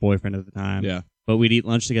understood she had a boyfriend at the time. Yeah. But we'd eat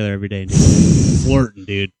lunch together every day. Flirting,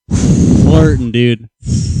 dude. Flirting, dude.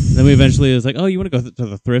 Then we eventually was like, oh, you want to go to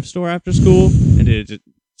the thrift store after school? And it just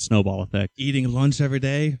snowball effect. Eating lunch every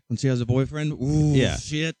day when she has a boyfriend. Ooh, Yeah.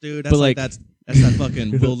 shit, dude. That's But, like- that's that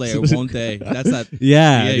fucking will they or won't they. That's that.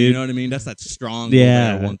 Yeah, Yeah, dude. you know what I mean. That's that strong.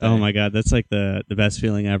 Yeah. Will they or won't they. Oh my god, that's like the best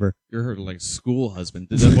feeling ever. You're her like school husband.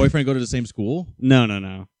 Did the boyfriend go to the same school?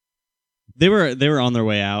 No. They were on their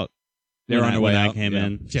way out. They were when on I- their way when out. I came Yeah.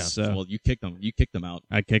 in. Yeah. So Well, you kicked them. You kicked them out.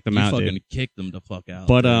 I kicked them You out, fucking dude. kicked them the fuck out.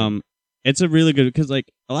 But dude. it's a really good because like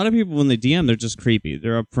a lot of people when they DM they're just creepy.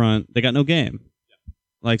 They're upfront. They got no game.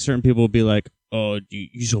 Like certain people will be like, "Oh,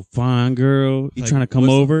 you so fine, girl. You Like, trying to come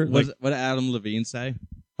what's- over?" What Like, did Adam Levine say?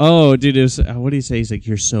 oh, dude, it was, what do you say? He's like,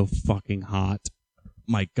 "You're so fucking hot."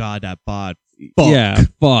 My God, that bod. Yeah,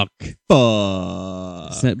 fuck.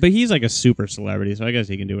 Fuck. But he's like a super celebrity, so I guess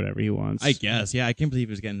he can do whatever he wants. I guess. Yeah, I can't believe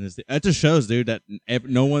he was getting this. That just shows, dude, that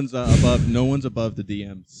no one's above. No one's above the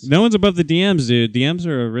DMs. No one's above the DMs, dude. DMs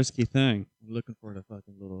are a risky thing. I'm looking for the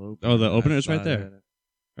fucking little opener. Oh, the opener is right there.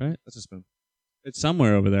 Right? That's a spoon. It's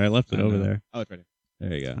somewhere over there. I left it over there. Oh, it's right here.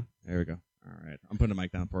 There you go. There we go. All right. I'm putting the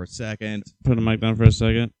mic down for a second. Put the mic down for a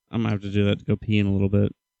second. I'm gonna have to do that to go pee in a little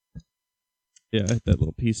bit. Yeah, hit that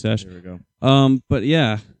little pee sesh. There we go. But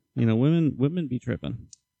yeah, women be tripping.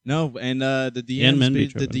 No, and the DMs, And men be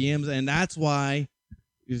the DMs, and that's why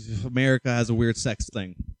America has a weird sex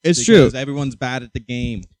thing. It's true. Because everyone's bad at the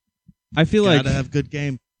game. I feel Gotta like have good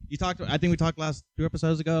game. You talked. I think we talked last 2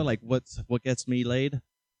 episodes ago. Like, what gets me laid,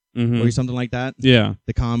 Mhm. or something like that. Yeah.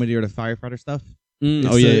 The comedy or the firefighter stuff. It's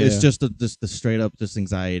It's just the straight up just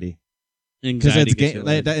anxiety. Because anxiety it's gets you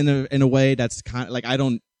laid. in a way that's kind of like I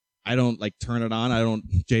don't like turn it on. I don't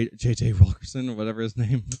JJ Wilkerson or whatever his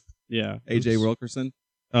name. Yeah. AJ Wilkerson.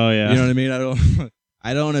 Oh yeah. You know what I mean?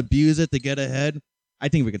 I don't abuse it to get ahead. I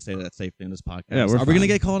think we can say that safely in this podcast. Yeah, Are we gonna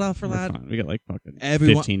get called out for We're that? fine. We got like fucking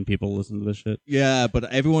Everyone- 15 people listen to this shit. Yeah, but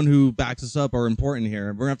everyone who backs us up are important here.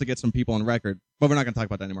 We're gonna have to get some people on record, but we're not gonna talk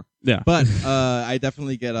about that anymore. Yeah. But I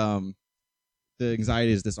definitely get the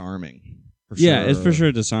anxiety is disarming. For Yeah, sure. it's for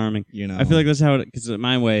sure disarming. You know, I feel like that's how it, because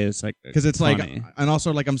my way is like, because it's funny. like, and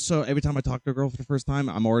also like I'm so every time I talk to a girl for the first time,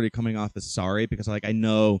 I'm already coming off as sorry because like I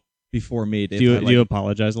know before me. Do you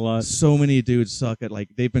apologize a lot? So many dudes suck at like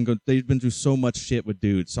they've been through so much shit with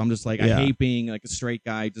dudes. So I'm just like Yeah. I hate being like a straight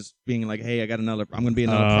guy, just being like, hey, I'm gonna be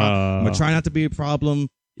another problem. I'm gonna try not to be a problem.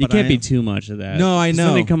 You but can't I be am. too much of that. No, I 'Cause know.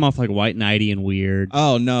 Then they come off like white knighty and weird.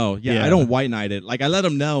 Oh no, yeah, Yeah. I don't white knight it. Like I let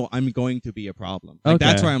them know I'm going to be a problem. Like Okay,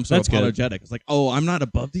 that's why I'm so that's good. apologetic. It's like, oh, I'm not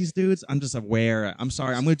above these dudes. I'm just aware. I'm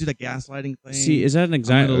sorry. I'm gonna do the gaslighting thing. See, is that an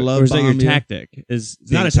anxiety, gonna love or is that your bomb you. tactic? Is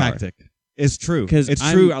it's not being a sorry? tactic. It's true. 'Cause It's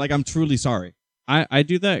I'm- true. Like I'm truly sorry. I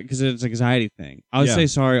do that because it's an anxiety thing. I would Yeah. say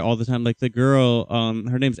sorry all the time. Like the girl,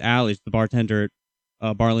 her name's Allie, she's the bartender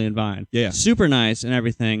at Barley and Vine. Yeah. Super nice and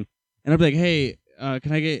everything. And I'd be like, hey,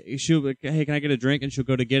 can I get a drink? And she'll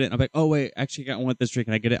go to get it. And I'm like, oh wait, actually I want this drink.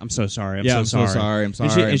 Can I get it? I'm so sorry. I'm so sorry. I'm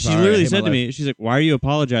sorry. And she literally said to me, she's like, why are you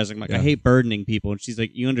apologizing? I'm like, Yeah. I hate burdening people. And she's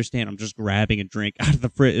like, you understand, I'm just grabbing a drink out of the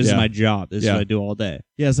fridge. This is Yeah. my job. This is Yeah. what I do all day.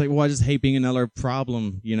 Yeah, it's like, well, I just hate being another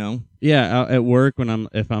problem. You know? Yeah, at work when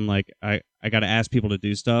if I'm like I got to ask people to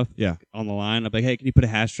do stuff. Yeah. On the line, I'm like, hey, can you put a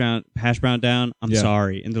hash brown down? I'm Yeah.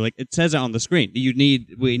 sorry, and they're like, it says it on the screen.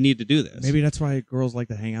 We need to do this. Maybe that's why girls like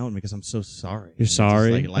to hang out with me because I'm so sorry. You're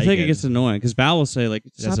sorry. Just, like, I think it it gets annoying because Val will say like,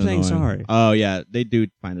 stop That's saying annoying. sorry. Oh yeah, they do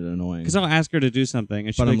find it annoying. Because I'll ask her to do something,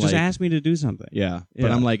 and she's But like, I'm just like- ask me to do something. Yeah, but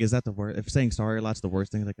Yeah. I'm like, is that the worst? If saying sorry a lot's the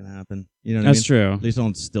worst thing that can happen. You know what That's I mean? true. At least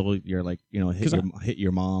don't still you're like hit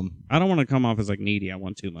your mom. I don't want to come off as like needy. I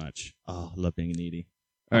want too much. Oh, I love being needy.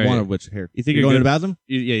 All I right. wanted which here. You think you're you're going to good? the bathroom?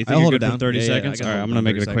 You I'll think you're hold good it for down. 30 Yeah, yeah, I seconds? can All right, hold I'm it gonna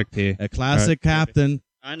down make it a 30 quick pee. A classic captain.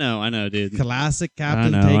 I know, dude. Classic I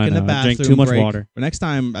captain know, taking the I bathroom drink too much break. water. But next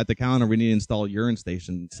time at the counter, we need to install urine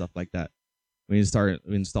stations and stuff like that. We need to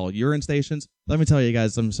install urine stations. Let me tell you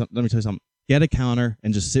guys. Let me tell you something. Get a counter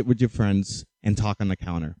and just sit with your friends and talk on the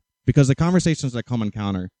counter because the conversations that come on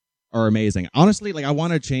counter are amazing. Honestly, like I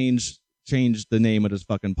want to change the name of this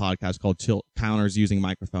fucking podcast called Counters Using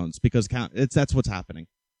Microphones because that's what's happening.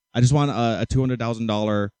 I just want a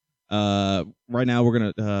 $200,000. Right now we're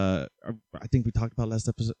gonna. I think we talked about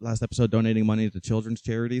last episode donating money to children's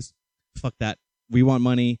charities. Fuck that. We want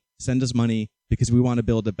money. Send us money because we want to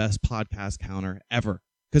build the best podcast counter ever.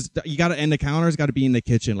 Because you got to end the counters. Got to be in the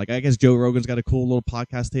kitchen. Like I guess Joe Rogan's got a cool little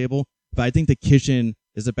podcast table, but I think the kitchen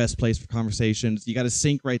is the best place for conversations. You got a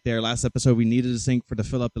sink right there. Last episode we needed a sink to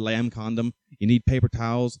fill up the lamb condom. You need paper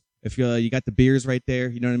towels. If you got the beers right there,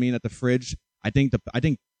 you know what I mean, at the fridge. I think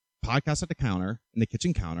podcast at the counter and the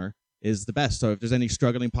kitchen counter is the best. So if there's any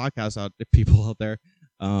struggling people out there,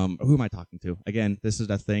 who am I talking to? Again, this is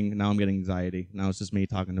that thing. Now I'm getting anxiety. Now it's just me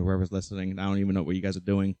talking to whoever's listening. And I don't even know what you guys are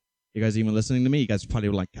doing. You guys even listening to me? You guys probably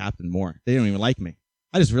would like Captain more. They don't even like me.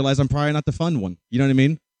 I just realized I'm probably not the fun one. You know what I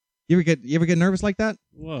mean? You ever get nervous like that?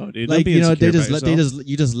 Whoa, dude! Like, don't be you know, insecure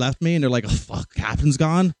you just left me and they're like, oh fuck, Captain's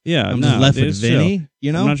gone. yeah, I'm no, just left dude, with it's chill. Vinny.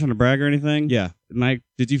 You know? I'm not trying to brag or anything. Yeah. My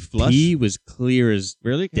Did you flush? pee was clear as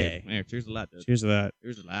Really? day. Here, cheers to that, dude. Cheers to that.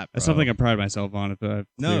 Cheers to that. That's bro. something I pride myself on. If I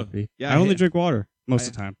No. pee. Yeah, I only I- drink water most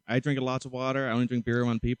of the time. I drink lots of water. I only drink beer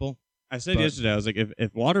around people. I said But- yesterday, I was like,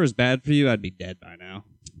 if water is bad for you, I'd be dead by now.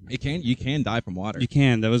 You can die from water. You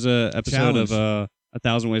can. There was a episode Challenge. of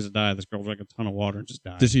 1,000 Ways to Die. This girl drank a ton of water and just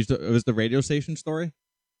died. It was the radio station story?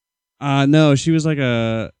 No, she was like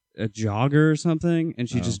a jogger or something, and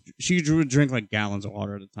Oh. she would drink like gallons of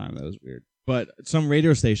water at a time. That was weird. But some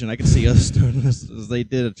radio station, I could see us doing this. They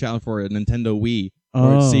did a challenge for a Nintendo Wii.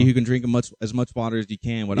 Or see who can drink as much water as you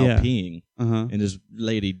can without peeing. And this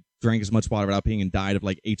lady drank as much water without peeing and died of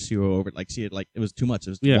like H2O over. Like, see it, like it was too much.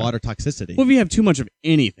 It was water toxicity. Well, if you have too much of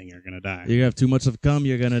anything, you're gonna die. You have too much of cum,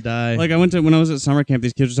 you're gonna die. Like when I was at summer camp,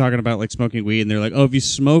 these kids were talking about like smoking weed, and they're like, "Oh, if you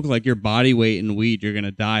smoke like your body weight in weed, you're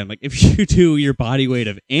gonna die." I'm like, if you do your body weight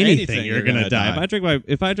of anything you're gonna die.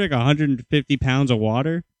 If I drink 150 pounds of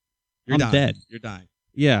water, I'm dead. You're dying.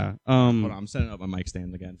 Yeah. Hold on, I'm setting up my mic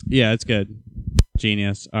stand again. Yeah, it's good.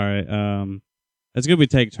 Genius. All right. It's good we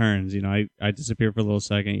take turns. You know, I disappear for a little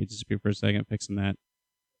second. You disappear for a second, fixing that.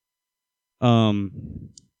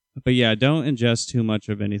 But yeah, don't ingest too much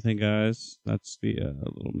of anything, guys. That's the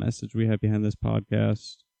little message we have behind this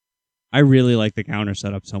podcast. I really like the counter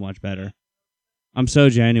setup so much better. I'm so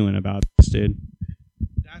genuine about this, dude.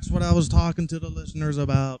 That's what I was talking to the listeners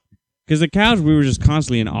about. Because the couch, we were just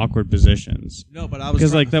constantly in awkward positions. No, but I was...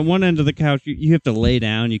 Because, like, that one end of the couch, you have to lay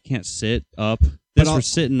down. You can't sit up. We're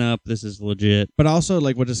sitting up. This is legit. But also,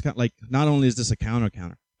 like, we're just like, not only is this a counter,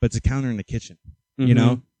 but it's a counter in the kitchen, you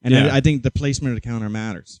know? And I think the placement of the counter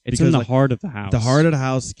matters. It's in the heart of the house. The heart of the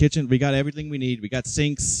house, the kitchen. We got everything we need. We got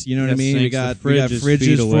sinks, you know what I mean? We got fridges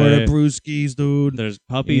for the brewskis, dude. There's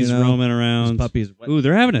puppies roaming around. Puppies. Ooh,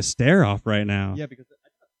 they're having a stare-off right now. Yeah, because,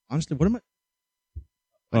 honestly, what am I...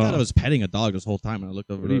 I thought I was petting a dog this whole time, and I looked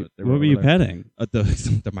over. What were you petting?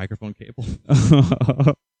 The microphone cable.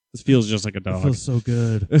 This feels just like a dog. It feels so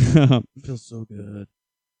good. It feels so good.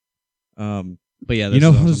 But yeah, you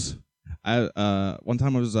know, awesome. One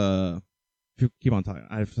time I was keep on talking.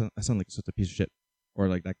 I sound like such a piece of shit, or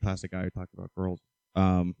like that classic guy who talked about girls.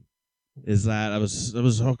 Is that I was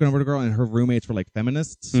hooking over to a girl, and her roommates were like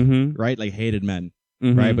feminists, right? Like hated men,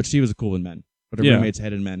 right? But she was cool with men, but her roommates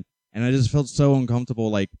hated men. And I just felt so uncomfortable,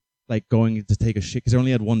 like going to take a shit, because they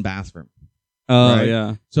only had one bathroom. Oh, right?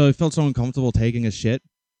 yeah. So it felt so uncomfortable taking a shit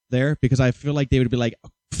there, because I feel like they would be like,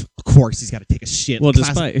 of course he's got to take a shit. Well,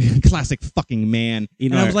 classic fucking man.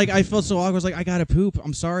 And I was like, I felt so awkward. I was like, I gotta poop.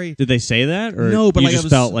 I'm sorry. Did they say that? Or no, but you like, just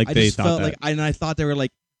felt like they thought that? Like, and I thought they were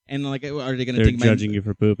like, and like, are they going to think judging you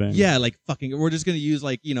for pooping? Yeah, like fucking. We're just going to use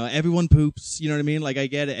like, you know, everyone poops. You know what I mean? Like, I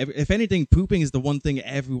get it. If anything, pooping is the one thing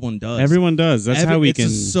everyone does. Everyone does. That's how we can.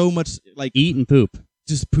 It's just so much like eat and poop.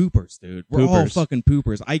 Just poopers, dude. We're all fucking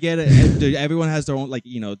poopers. I get it. Dude, everyone has their own, like,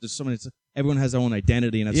 you know, there's someone. Everyone has their own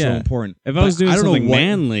identity, and it's so important. If I was doing something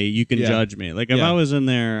manly, you can judge me. Like if I was in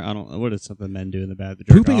there, I don't. What is something men do in the bathroom?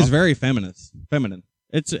 Pooping is very feminine.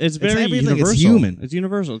 It's very universal. It's human. It's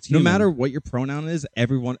universal. It's human. No matter what your pronoun is,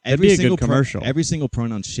 every single commercial. Every single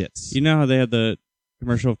pronoun shits. You know how they had the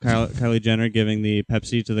commercial of Kylie Jenner giving the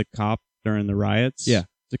Pepsi to the cop during the riots? Yeah.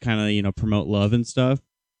 To kind of, you know, promote love and stuff.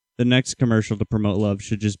 The next commercial to promote love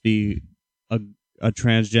should just be a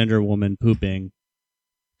transgender woman pooping.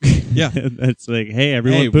 Yeah. It's like, hey,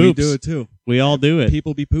 everyone poops. We do it too. We all do it.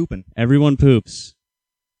 People be pooping. Everyone poops.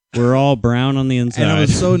 We're all brown on the inside. And I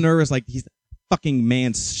was so nervous, like, he's fucking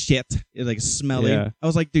man's shit. It's like smelly. Yeah. I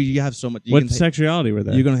was like, dude, you have so much. What sexuality were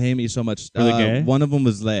they? You're gonna hate me so much. Were they gay? One of them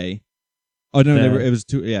was lay. Oh no, it was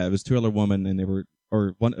two. Yeah, it was two other women, and they were,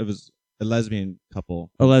 or one. It was a lesbian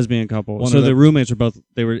couple. A lesbian couple. So the roommates were both.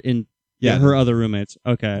 They were in. Yeah, her other roommates.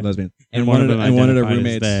 Okay, lesbian. And one of them identified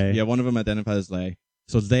roommates. as they. Yeah, one of them identified as lay.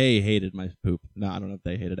 So they hated my poop. No, I don't know if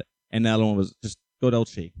they hated it. And the other one was just good old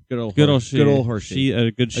she. Good old Hershey.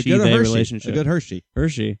 A good she-they relationship. A good Hershey.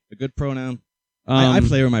 A good pronoun. I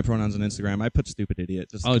play with my pronouns on Instagram. I put stupid idiot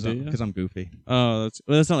just because I'm goofy. Oh,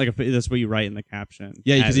 that's not like that's what you write in the caption.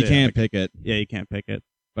 Yeah, because you can't pick it. Yeah, you can't pick it.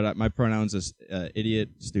 But my pronouns is idiot,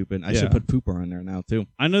 stupid. I should put pooper on there now too.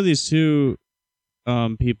 I know these two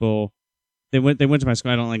people. They went to my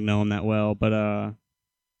school. I don't like know them that well, but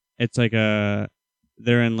it's like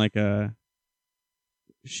they're in like a.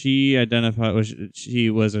 She identified she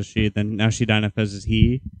was a she. Then now she identifies as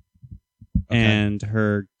he. Okay. And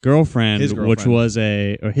her girlfriend, which was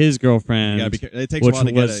his girlfriend, it takes a while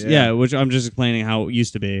to get it. Yeah, which I'm just explaining how it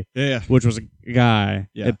used to be. Yeah. Which was a guy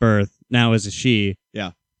at birth, now is a she.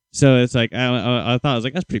 Yeah. So it's like I thought, I was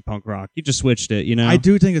like, that's pretty punk rock. You just switched it, you know. I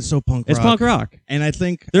do think it's so punk rock. It's punk rock, and I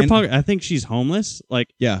think I think she's homeless.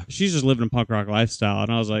 Like, yeah, she's just living a punk rock lifestyle,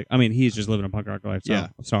 and I was like, I mean, he's just living a punk rock lifestyle. Yeah.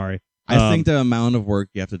 I'm sorry. I think the amount of work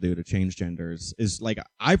you have to do to change genders is like,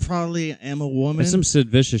 I probably am a woman. It's some Sid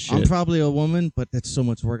Vicious shit. I'm probably a woman, but that's so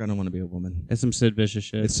much work. I don't want to be a woman. It's some Sid Vicious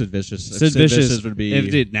shit. It's Sid Vicious. Sid Vicious would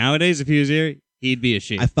be. Nowadays, if he was here, he'd be a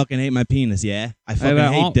she. I fucking hate my penis, yeah? I fucking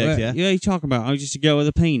hate dicks, yeah? Yeah, you talking about, I just go with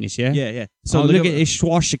a penis, yeah? Yeah. So look at this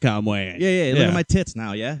swastika I'm wearing. Yeah, look at my tits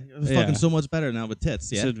now, yeah? It's fucking so much better now with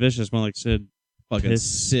tits, yeah? Sid Vicious, more like Sid fucking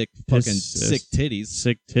sick titties.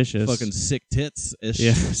 Sick titious. Fucking sick tits ish.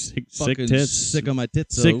 Yeah, sick tits. Sick on my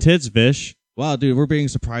tits. Sick tits, Vish. Wow, dude, we're being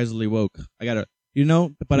surprisingly woke. I gotta,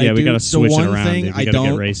 but yeah, I we gotta switch the one it around. thing Dude. We I gotta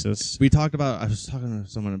don't. get racist. We talked about. I was talking to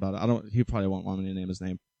someone about it. He probably won't want me to name his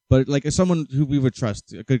name, but like someone who we would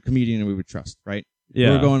trust, a good comedian we would trust, right? Yeah,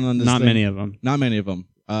 we were going on this. Not thing. many of them. Not many of them.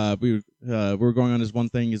 We were going on this one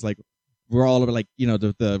thing. He's like, we're all over like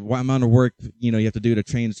the amount of work you have to do to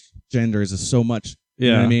change genders is so much.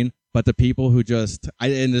 You know what I mean? But the people who just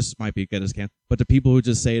and this might be good as can, but the people who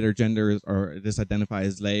just say their gender or just identify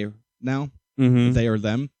as they now, they or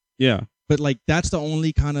them. Yeah. But like that's the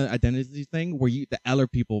only kind of identity thing where the other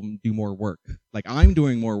people do more work. Like I'm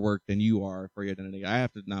doing more work than you are for your identity. I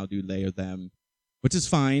have to now do they or them, which is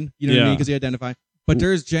fine. You know what I mean? Because you identify. But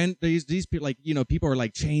there's these people like people are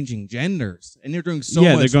like changing genders and they're doing so much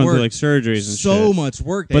work. Yeah, they're going through like surgeries and so much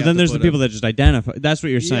work. But then there's the people that just identify. That's what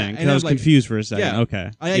you're saying. And I was like, confused for a second. Yeah,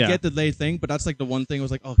 okay. I get the they thing, but that's like the one thing I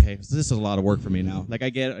was like, okay, so this is a lot of work for me now. Like I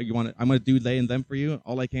get I'm gonna do they and them for you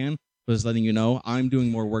all I can, but just letting you know I'm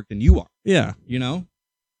doing more work than you are. Yeah.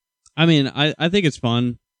 I mean, I think it's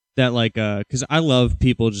fun that like because I love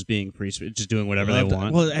people just being free, just doing whatever they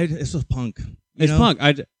want. Well, it's just punk. It's punk.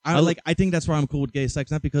 I think that's why I'm cool with gay sex,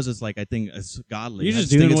 not because it's like I think it's godly. You're just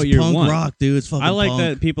doing what you punk want. Rock, dude. It's fucking. I like punk.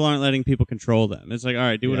 that people aren't letting people control them. It's like, all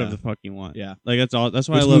right, do whatever the fuck you want. Yeah, like that's all. That's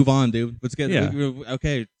why Let's I love. Move on, dude. Let's get. Yeah.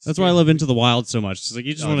 Okay. That's why I love Into the Wild so much. It's like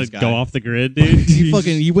you just want to go off the grid, dude.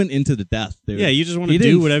 He went into the death, dude. Yeah, you just want to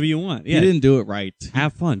do whatever you want. Yeah, he didn't do it right.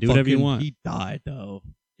 Have fun. Do whatever you want. He died though.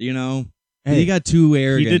 Hey, he got too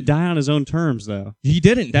arrogant. He did die on his own terms, though. He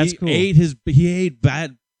didn't. That's cool. He ate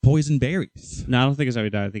bad poison berries. No, I don't think it's how he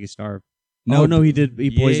died. I think he starved. No, he did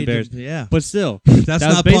eat poison berries. Yeah, but still, that's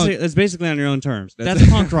not punk. That's basically on your own terms. That's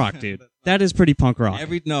punk rock, dude. That is pretty punk rock. I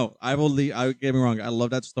will. Get me wrong. I love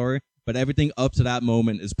that story, but everything up to that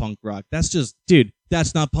moment is punk rock. That's just, dude.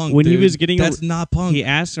 That's not punk. When dude. he was getting, that's not punk. He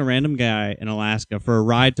asked a random guy in Alaska for a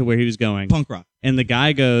ride to where he was going. Punk rock. And the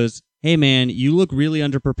guy goes, "Hey man, you look really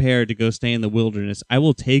underprepared to go stay in the wilderness. I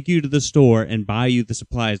will take you to the store and buy you the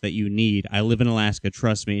supplies that you need. I live in Alaska,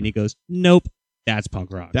 trust me." And he goes, "Nope, that's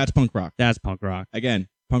punk rock. That's punk rock. That's punk rock." Again,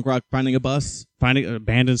 punk rock. Finding a bus, finding an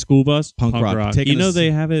abandoned school bus. Punk rock.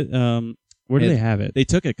 They have it. Where do they have it? They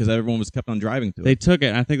took it because everyone was kept on driving to it. They took it.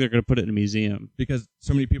 And I think they're going to put it in a museum because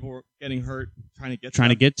so many people were getting hurt trying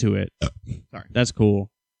to get to it. Sorry, that's cool.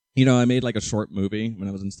 I made like a short movie when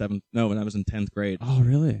I was in 10th grade. Oh,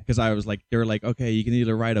 really? Because I was like, they were like, okay, you can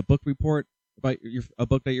either write a book report about a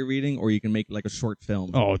book that you're reading, or you can make like a short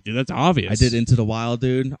film. Oh, dude, that's obvious. I did Into the Wild,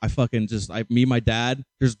 dude. I fucking me and my dad.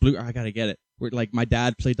 There's I gotta get it. Where like my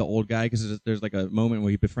dad played the old guy because there's like a moment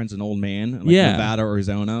where he befriends an old man, in like Nevada or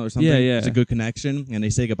Arizona or something. Yeah. It's a good connection, and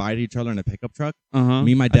they say goodbye to each other in a pickup truck. Me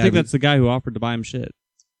and my I dad. think that's the guy who offered to buy him shit.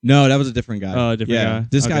 No, that was a different guy. Oh, a different guy.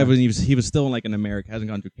 This guy he was still like in America,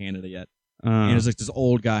 hasn't gone through Canada yet. And it was like this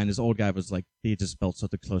old guy, and this old guy was like, he just built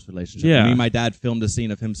such a close relationship. Yeah. And me and my dad filmed a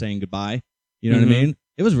scene of him saying goodbye. You know what I mean?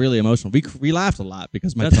 It was really emotional. We laughed a lot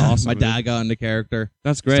because my dad got into character.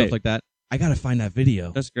 That's great. Stuff like that. I gotta find that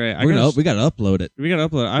video. That's great. We gotta upload it. We gotta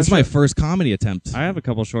upload it. It's my first comedy attempt. I have a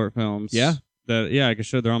couple short films. Yeah? I can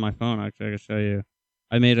show. They're on my phone. Actually, I can show you.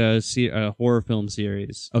 I made a horror film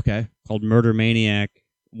series. Okay. Called Murder Maniac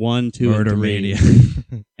 1, 2, Murder and 3.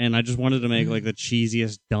 Maniac. And I just wanted to make like the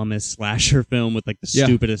cheesiest, dummest slasher film with like the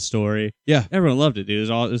stupidest story. Yeah. Everyone loved it, dude.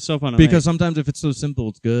 It was so fun to because make. sometimes if it's so simple,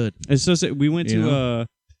 it's good. It's so we went to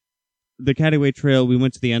the Caddy Trail. We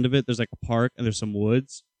went to the end of it. There's like a park and there's some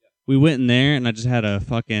woods. We went in there and I just had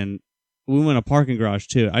we went a parking garage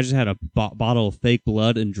too. I just had a bottle of fake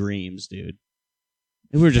blood and dreams, dude.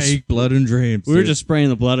 And we were just fake blood and dreams. We were just spraying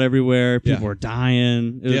the blood everywhere. People were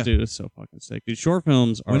dying. Dude, it was so fucking sick. Dude, short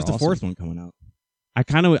films are When's the awesome. fourth one coming out?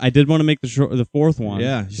 I did want to make the fourth one.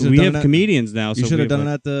 Yeah. We have comedians now. You should have done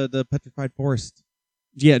it at the Petrified Forest.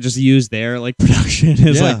 Yeah, just use their like production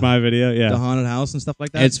as like my video. Yeah. The haunted house and stuff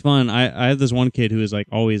like that. It's fun. I had this one kid who was like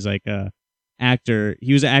always like actor.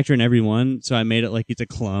 He was an actor in every one, so I made it like he's a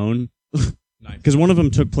clone. Nice. Because one of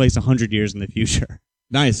them took place 100 years in the future.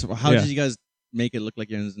 Nice. Well, how did you guys make it look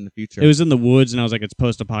like it was in the future? It was in the woods, and I was like, it's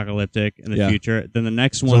post-apocalyptic in the future. Then the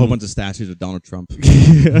next one, a whole bunch of statues of Donald Trump.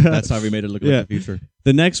 That's how we made it look like the future.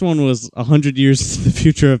 The next one was 100 years in the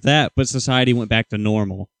future of that, but society went back to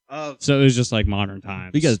normal. So it was just like modern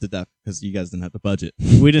times. You guys did that because you guys didn't have the budget.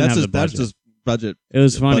 We didn't have the budget. That's just budget. It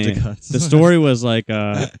was funny. The story was like,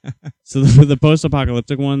 so the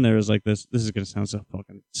post-apocalyptic one, there was like this. This is gonna sound so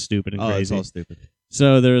fucking stupid and crazy. It's all stupid.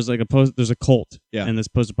 So there's like there's a cult Yeah. in this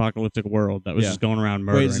post-apocalyptic world that was just going around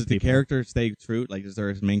murdering Wait, does the people. character stay true? Like, is there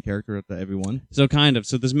a main character at every one? So kind of.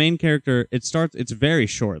 So this main character, it's very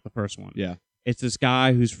short, the first one. Yeah. It's this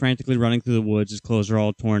guy who's frantically running through the woods. His clothes are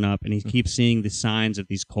all torn up, and he keeps seeing the signs of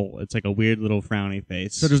these cult. It's like a weird little frowny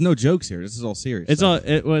face. So there's no jokes here. This is all serious. It's stuff.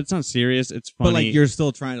 well, it's not serious. It's funny. But like you're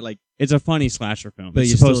still trying to like. It's a funny slasher film. But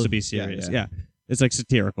It's you're supposed still- to be serious. yeah. Yeah. It's like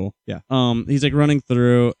satirical. Yeah. He's like running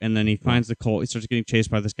through, and then he finds the cult. He starts getting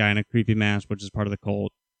chased by this guy in a creepy mask, which is part of the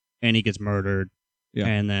cult, and he gets murdered. Yeah.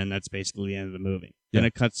 And then that's basically the end of the movie. Yeah. Then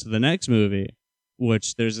it cuts to the next movie,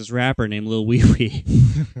 which there's this rapper named Lil Wee Wee,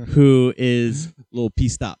 who is little P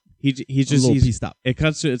stop. he's A just little P stop. it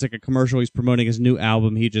cuts to it's like a commercial. He's promoting his new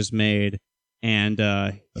album he just made, and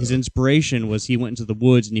his inspiration was he went into the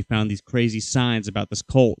woods and he found these crazy signs about this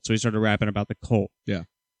cult. So he started rapping about the cult. Yeah.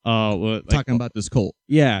 Like, Talking about this cult.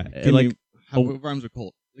 yeah, Can like you, how what rhymes with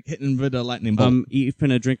cult? Like hitting with a lightning bolt. you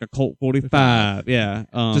finna drink a Colt 45. Yeah.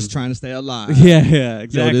 Just trying to stay alive. Yeah,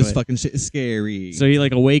 exactly. Yo, this fucking shit is scary. So he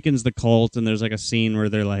like awakens the cult, and there's like a scene where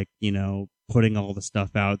they're like, putting all the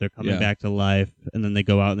stuff out. They're coming Yeah. back to life, and then they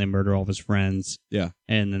go out and they murder all of his friends. Yeah.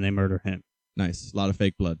 And then they murder him. Nice. A lot of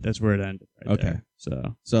fake blood. That's where it ended. Right Okay. there.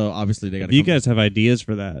 So So obviously they got if you guys have ideas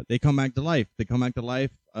for that, they come back to life. They come back to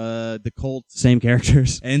life. The cult same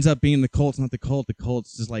characters. ends up being the cult, not the cult. The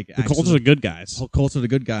cult's just like The cults are the good guys. cults are the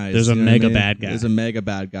good guys. There's a you know what mega I mean? bad guy. There's a mega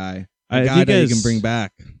bad guy. A If guy you that you guys- can bring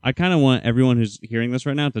back. I kind of want everyone who's hearing this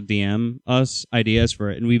right now to DM us ideas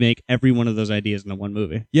for it, and we make every one of those ideas into one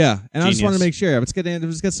movie. Yeah, and I just want to Genius. make sure. Let's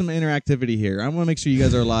get some interactivity here. I want to make sure you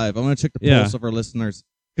guys are live. I want to check the Yeah. pulse of our listeners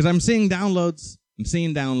because I'm seeing downloads.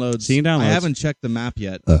 Seeing I downloads. haven't checked the map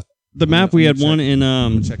yet. The map we I'm had gonna one in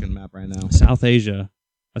I'm checking the map right now. South Asia.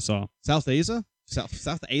 I saw. South Asia,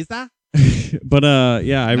 South Asia. But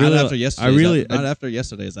yeah, I Not really after yesterday's. I really not after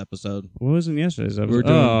yesterday's episode. what was in yesterday's episode? We were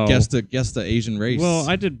doing Oh. guess the Asian race. Well,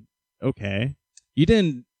 I did okay. you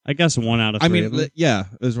didn't. I guess 1 out of 3. I mean, of them. yeah,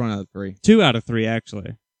 it was 1 out of 3. 2 out of 3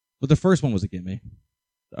 actually. But the first one was a gimme.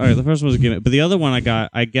 All right, the first one was a gimme, but the other one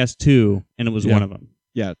I guessed 2, and it was Yeah. one of them.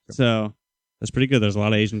 Yeah, So that's pretty good. There's a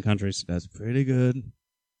lot of Asian countries. that's pretty good.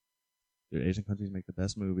 Dude, Asian countries make the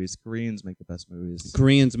best movies. Koreans make the best movies.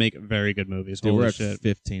 Koreans make very good movies. Dude, Holy we're at shit!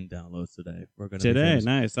 15 downloads today. We're gonna be Today, famous.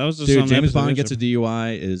 nice. That was just Dude, on the James episode Bond we gets a should-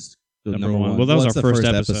 DUI is the number number one. one. Well, that was it's our the first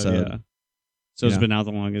episode. Yeah. So it's Yeah. been out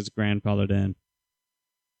the longest. Grandfathered in.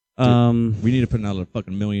 Dude, we need to put another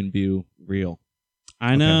fucking million view reel.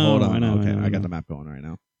 I know. Okay, hold on. I know. Okay, I know. I got the map going right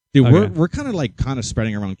now. Dude, Okay. we're kind of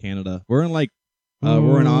spreading around Canada. We're in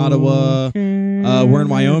we're in Ottawa. We're in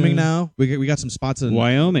Wyoming now. We got some spots in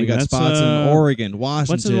Wyoming. We got that's, spots in Oregon,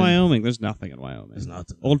 Washington. What's in Wyoming? There's nothing in Wyoming. There's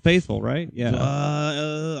nothing. Old Faithful, right? Yeah.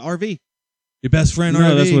 RV. Your best friend no,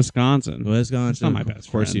 RV. that's Wisconsin. Wisconsin. It's not my best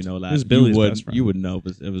Of course friend. you know that. It's Billy's you would, best friend. You would know,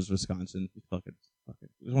 but it was Wisconsin. Fucking.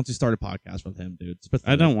 Once you start a podcast with him, dude, it's pathetic.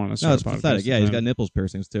 I don't want to No, start it's a podcast pathetic. Yeah, with he's him. got nipples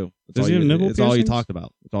piercings too. That's Does all he have nipple It's all you piercings? talked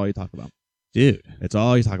about. It's all you talk about. Dude. It's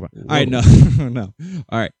all you talk about. Whoa. All right, no, no.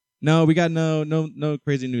 All right, no. We got no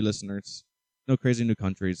crazy new listeners. No crazy new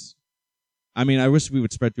countries. I mean, I wish we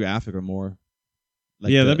would spread through Africa more.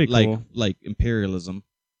 Yeah, that'd be cool. Like imperialism.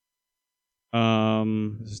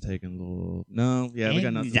 Um. This is taking a little. No, yeah, we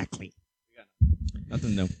got nothing. Exactly.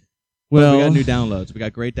 Nothing new. Well, But we got new downloads. We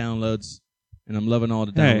got great downloads, and I'm loving all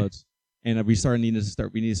the Hey. downloads. And we need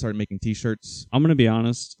to start making T-shirts. I'm gonna be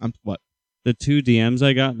honest. What? The 2 DMs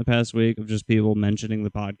I got in the past week of just people mentioning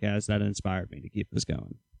the podcast that inspired me to keep this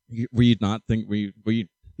going. Were you not think we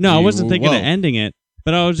No, I You- wasn't thinking whoa. of ending it,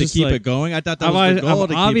 but I was to just keep like, it going? I thought that I've, was the goal. I've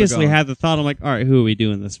to obviously keep it going. had the thought. I'm like, all right, who are we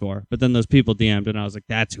doing this for? But then those people DM'd, and I was like,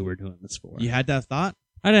 that's who we're doing this for. You had that thought.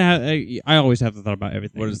 I didn't have. I always have the thought about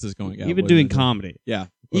everything. What is this going? Yeah, Even what doing is it? comedy. Yeah.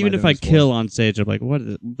 What Even am if doing I this for? kill on stage, I'm like, what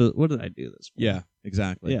did I do this for? Yeah,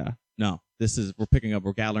 exactly. Yeah. No,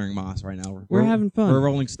 we're gathering moss right now. We're having fun. We're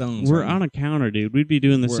Rolling Stones. We're right now. on a counter, dude. We'd be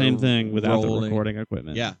doing the We're same thing without the rolling. recording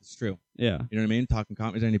equipment. Yeah, it's true. Yeah. You know what I mean? Talking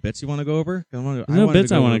comedy. Is there any bits you want to go over? There's no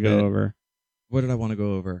bits I want to go over. What did I want to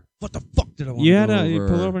go over? What the fuck did I want You to had go over? you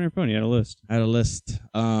pull it up on your phone. You had a list. I had a list.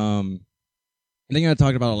 I think I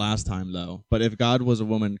talked about it last time though. But if God was a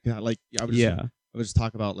woman, I would just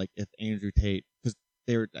talk about like if Andrew Tate, because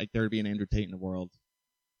there would be an Andrew Tate in the world.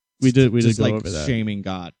 We did just go like over that. shaming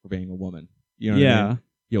God for being a woman. You know what I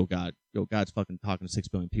Yeah. mean? God's fucking talking to 6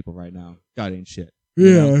 billion people right now. God ain't shit.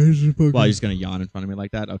 Yeah. Well, you're just gonna yawn in front of me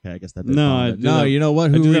like that? Okay, I guess that. No, I do no. that- You know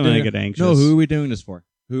what? I Who do are we that when I doing? get anxious. No, who are we doing this for?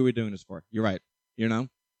 Who are we doing this for? You're right. You know,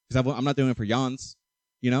 because I'm not doing it for yawns.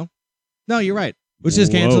 You know? No, you're right. Which is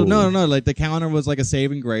canceled. Whoa. No. Like the counter was like a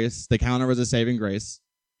saving grace. The counter was a saving grace.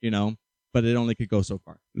 You know, but it only could go so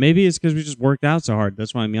far. Maybe it's because we just worked out so hard.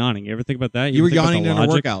 That's why I'm yawning. You ever think about that? You were ever think about yawning the during a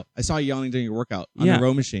logic? workout. I saw you yawning during your workout on Yeah. the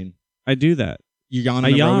row machine. I do that. You yawn I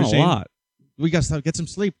on the row yawn a machine? lot. We got to get some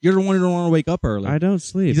sleep. You're the one who don't want to wake up early. I don't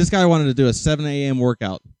sleep. This guy wanted to do a 7 a.m.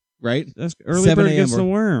 workout, right? That's early 7 bird a.m. gets the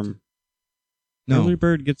worm. No. Early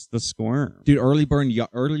bird gets the squirm. Dude, early bird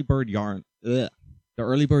yarn. Ugh. The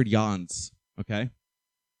early bird yawns. Okay.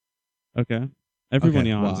 Okay. Everyone Okay,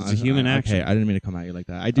 yawns. well, It's a human action. Okay, I didn't mean to come at you like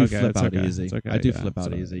that. I do Okay, flip it's out okay. easy. It's okay, I do yeah, flip it's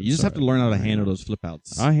out alright. easy. It's You just have to alright. learn how to handle those flip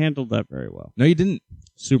outs. I handled that very well. No, you didn't.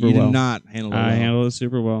 Super You well. did not handle it well. I handled it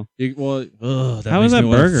super well. That How makes was that me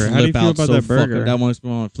wanna burger? How do you flip feel out about so that burger? Fucking, that makes me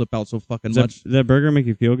want to flip out so fucking Does much. that burger make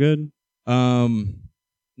you feel good?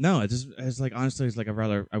 No, it's like honestly, it's like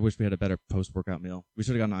I wish we had a better post workout meal. We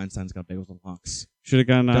should have gotten Einstein's got bagels and lox. Should have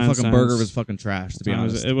gotten That fucking Einstein's. burger was fucking trash. To be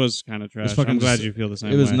honest, It was kind of trash. fucking I'm glad just- you feel the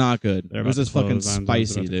same it was way. not good. They're It was about just to fucking close. Einstein's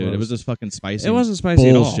spicy, about to dude. It close. was just fucking spicy. It wasn't spicy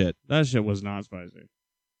at all. Bullshit. That shit was not spicy.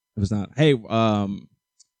 It was not. Hey,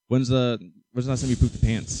 when's the last time you pooped your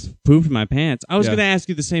pants? Pooped my pants. I was Yeah. gonna ask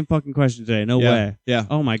you the same fucking question today. No Yeah. way. Yeah,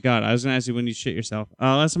 Oh my god. I was gonna ask you when you shit yourself.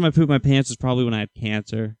 Last time I pooped my pants was probably when I had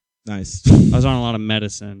cancer. nice. I was on a lot of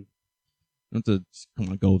medicine. Don't have to come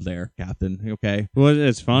on, go there, Captain. You okay? Well,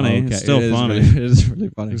 it's funny. Okay. It's still It is funny. really- it is really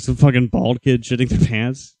funny. There's some fucking bald kid shitting their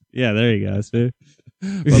pants. Yeah, there you go, see?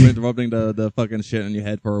 rubbing the fucking shit on your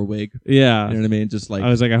head for a wig. Yeah. You know what I mean? Just like I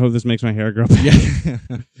was like, I hope this makes my hair grow back.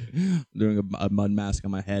 yeah, doing a mud mask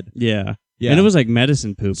on my head. Yeah. Yeah, And it was like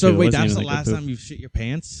medicine poop. so. too. It Wait, wasn't that's even the like last good time you shit your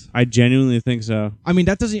pants? I genuinely think so. I mean,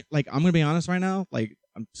 that doesn't like. I'm gonna be honest right now. Like,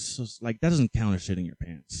 I'm so like that doesn't count as shitting your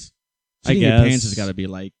pants. I Shitting your guess. pants has got to be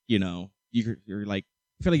like you're like.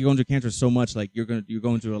 I feel like you're going through cancer so much, like you're going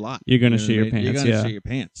through a lot. You're gonna You know shit what I your mean? You're pants, gonna yeah. shit your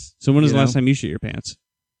pants. So when was You the last know? time you shit your pants?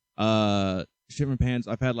 Shit my pants.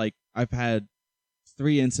 I've had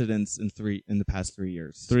 3 incidents in the past 3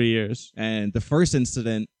 years. 3 years. And the first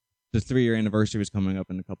incident, the 3-year anniversary was coming up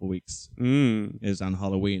in a couple weeks. Is on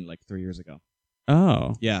Halloween, like 3 years ago.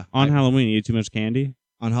 Oh. Yeah. On Halloween, you ate too much candy?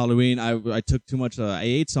 On Halloween, I took too much. I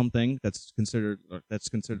ate something that's considered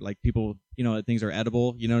like people, things are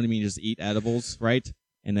edible. You know what I mean? Just eat edibles, right?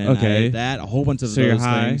 And then I ate that, a whole bunch of So those you're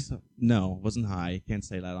high? things. No, wasn't high. Can't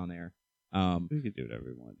say that on air. We could do whatever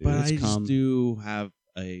we want, dude. But It's I calm. just do have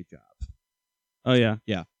a job. Oh, yeah.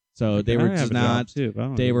 So they were I have just a job, not. too, but I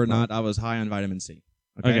don't They give a were fuck. not. I was high on vitamin C.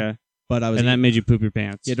 Okay. Okay. But I was. And that made you poop your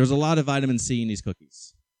pants. Yeah, there was a lot of vitamin C in these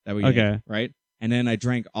cookies that we Okay. ate, right? And then I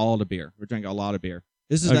drank all the beer. We drank a lot of beer.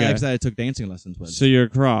 This is Okay. the ex that I took dancing lessons with. So you're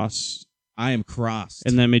cross, I am crossed.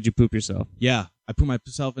 and that made you poop yourself. Yeah, I put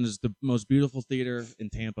myself in the most beautiful theater in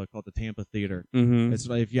Tampa called the Tampa Theater. Mm-hmm. It's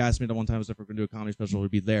like if you asked me the one time if we're gonna do a comedy special,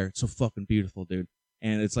 we'd be there. It's so fucking beautiful, dude.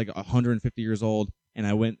 And it's like 150 years old. And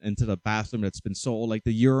I went into the bathroom that's been so old. Like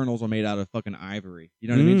the urinals are made out of fucking ivory. You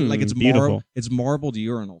know what I mean? Like it's beautiful. It's marbled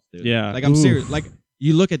urinals, dude. Yeah. Like I'm Oof. serious. Like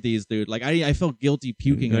you look at these, dude. Like I felt guilty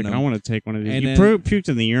puking in Like, them. I want to take one of these. And You then- puked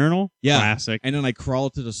in the urinal? Yeah. Classic. And then I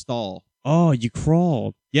crawled to the stall. Oh, you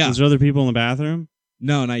crawled. Yeah. Was there other people in the bathroom?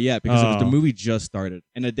 No, not yet, because the Oh. movie just started.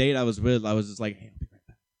 And the date I was with, I was just like, hey, I'll be right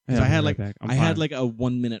back. Because Yeah, I had I'll be like right back. I'm I had fine. like a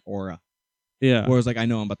 1 minute aura Yeah. where I was like, I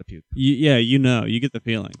know I'm about to puke. Yeah, you know. You get the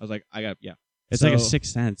feeling. I was like, yeah. It's like a So-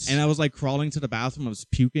 sixth sense. And I was like crawling to the bathroom. I was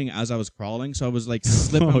puking as I was crawling, so I was like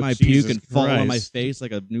slipping Oh, my Jesus puke and falling on my Christ. face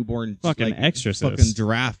like a newborn Fucking like, exorcist. fucking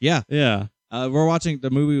giraffe. Yeah, yeah. we're watching the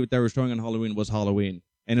movie that they were showing on Halloween was Halloween,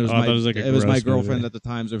 and it was Oh, I my thought it was like a it was my gross girlfriend movie. at the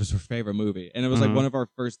time. So it was her favorite movie, and it was like Uh-huh. one of our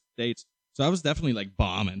first dates. So I was definitely like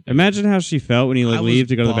bombing. dude. Imagine how she felt when you I like was leave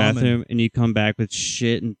to go to the bombing. bathroom and you come back with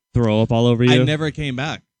shit and throw up all over you. I never came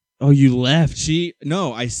back. Oh, you left.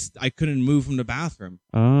 I couldn't move from the bathroom.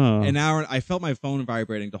 Oh. An hour. I felt my phone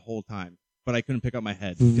vibrating the whole time, but I couldn't pick up my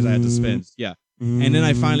head because I had to spin. Yeah. And then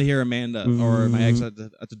I finally hear Amanda or my ex at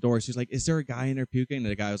the door. She's like, "Is there a guy in there puking?" And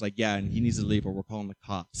the guy was like, "Yeah, and he needs to leave, or we're calling the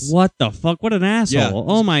cops." What the fuck? What an asshole! Yeah.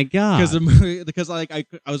 Oh my god! Because like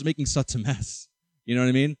I was making such a mess. You know what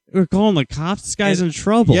I mean? We're calling the cops. This guy's And- in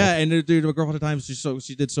trouble. Yeah. And dude, my girlfriend at the time,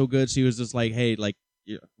 she did so good. She was just like, "Hey, like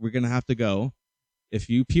we're gonna have to go. If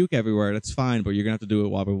you puke everywhere, that's fine, but you're gonna have to do it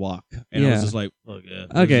while we walk." And I Yeah. was just like, "Fuck yeah."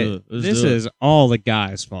 Okay. This is all the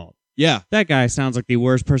guy's fault. Yeah. That guy sounds like the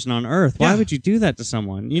worst person on earth. Why Yeah. would you do that to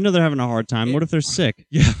someone? You know they're having a hard time. What if they're sick?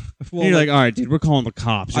 Yeah. And you're like, all right, dude, we're calling the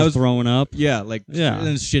cops. I You're was- throwing up. Yeah, like Yeah. and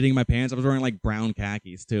then shitting my pants. I was wearing like brown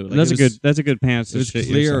khakis too. Like, That's it a was- good. That's a good pants. It To was shit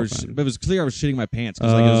clear. yourself in. It was clear I was shitting my pants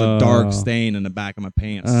because like it was a dark Oh. stain in the back of my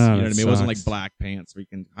pants. Oh, You know what I that mean? It wasn't like sucks. black pants where you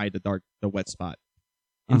can hide the wet spot.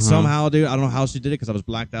 And Uh-huh. somehow, dude, I don't know how she did it because I was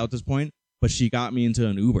blacked out at this point. But she got me into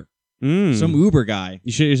an Uber. Mm. Some Uber guy.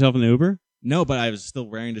 You shit yourself in the Uber? No, but I was still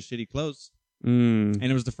wearing the shitty clothes. Mm. And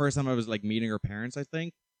it was the first time I was like meeting her parents, I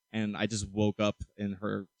think. and I just woke up in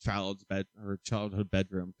her childhood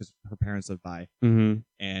bedroom because her parents lived by, Mm-hmm.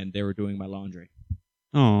 and they were doing my laundry.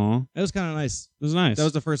 Aw. It was kind of nice. It was nice. That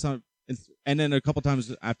was the first time, and then a couple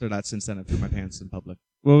times after that. Since then, I pooped my pants in public.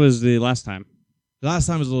 What was the last time? The last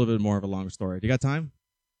time was a little bit more of a longer story. Do you got time?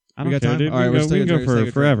 I We don't got care, time? dude. All right, we let's can go take a for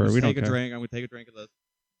drink. forever. Let's We don't take a care. drink. I'm gonna take a drink of this.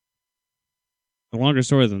 A longer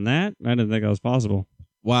story than that? I didn't think that was possible.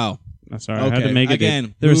 Wow. I'm sorry. I had to Okay, make it.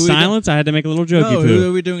 again, There was who we silence. I had to make a little jokey No, who poo.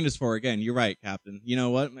 are we doing this for? Again, you're right, Captain. You know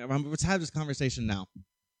what? Let's have this conversation now.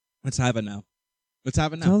 Let's have it now. Let's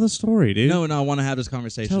have it now. Tell the story, dude. No, I want to have this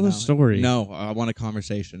conversation. Tell the now. story. No, I want a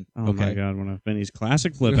conversation. Oh okay. my god, one of Vinny's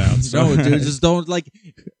classic flip outs. No, dude, just don't like.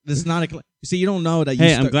 This is not a. See, you don't know that. You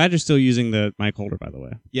Hey, I'm glad you're still using the mic holder, by the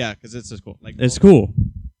way. Yeah, because it's just cool. Like It's cool.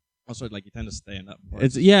 Also, like you tend to stand up. More.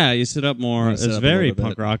 It's you sit up more. You It's sit up a very little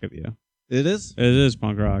punk bit. rock of you. It is. It is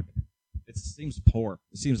punk rock. It seems poor.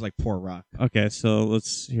 It seems like poor rock. Okay, so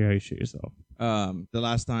let's hear how you shoot yourself. The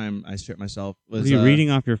last time I shit myself was. What are you reading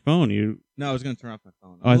off your phone? No, I was gonna turn off my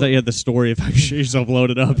phone. Oh, I thought you had the story of how you shoot yourself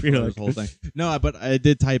loaded up. You're like, this whole thing. No, but I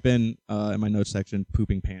did type in my notes section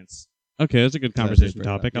pooping pants. okay, that's a good So I conversation did bring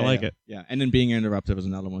it up. topic. I Yeah, like yeah. it. Yeah, and then being interrupted was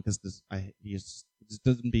another one because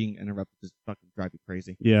doesn't being interrupted just fucking drive you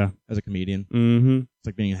crazy Yeah. as a comedian. Mm-hmm. It's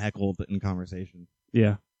like being heckled in conversation.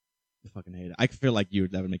 Yeah. I fucking hate it. I feel like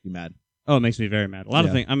that would make you mad. Oh, it makes me very mad. A lot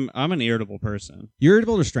of Yeah. things. I'm an irritable person. You're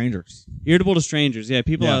irritable to strangers. Irritable to strangers. Yeah,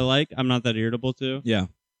 people Yeah. I like, I'm not that irritable to. Yeah.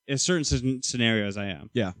 In certain scenarios, I am.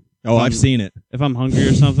 Oh, I'm- I've seen it. If I'm hungry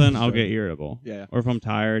or something, I'll get irritable. Yeah. Or if I'm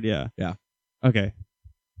tired, yeah. Yeah. Okay.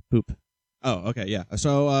 Poop. Oh, okay, yeah.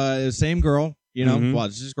 So, same girl. You know, Mhm. well,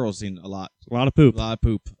 this girl's seen a lot. A lot of poop. A lot of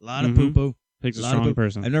poop. A lot of Mhm. poo-poo. Takes a lot of strong poop.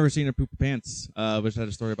 person. I've never seen her poop her pants. Which had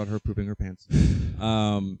a story about her pooping her pants.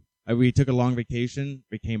 We took a long vacation.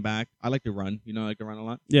 We came back. I like to run. You know, I like to run a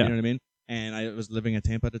lot. Yeah. You know what I mean? And I was living in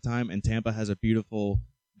Tampa at the time, and Tampa has a beautiful,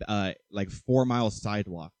 4-mile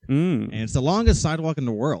sidewalk. And it's the longest sidewalk in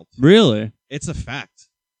the world. Really? It's a fact.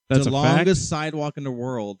 That's the a fact? longest sidewalk in the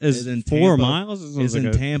world Is in 4 Tampa. miles? That Is sounds in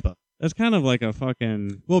like Tampa. that's kind of like a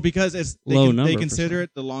fucking Well, because it's Low number they for consider some. it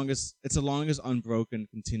the longest. It's the longest unbroken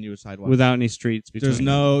continuous sidewalk. without any streets between. There's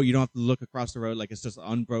you don't have to look across the road. Like it's just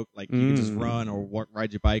unbroke. Like you can just run or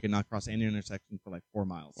ride your bike and not cross any intersection for like 4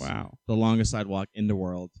 miles. Wow. The longest sidewalk in the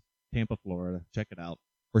world, Tampa, Florida. Check it out.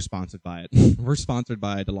 We're sponsored by it. We're sponsored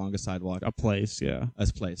by the longest sidewalk A place, yeah.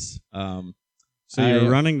 as place. So you're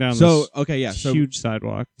running down So this okay, yeah. So huge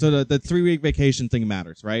sidewalk. so the 3-week vacation thing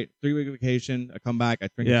matters, right? 3-week vacation. I come back. I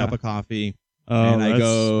drink a Yeah. cup of coffee. Oh, And I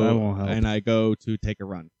that won't help. I go to take a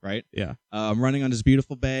run, right? Yeah. I'm running on this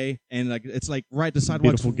beautiful bay, and like it's like right the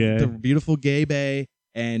sidewalk, Beautiful gay. the beautiful gay bay,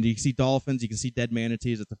 and you can see dolphins, you can see dead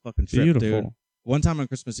manatees. It's a fucking trip, Beautiful. dude. One time on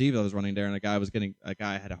Christmas Eve, I was running there, and a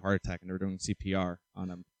guy had a heart attack, and they were doing CPR on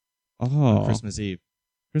him Oh, on Christmas Eve.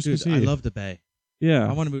 Christmas Dude, Eve. I love the bay. Yeah.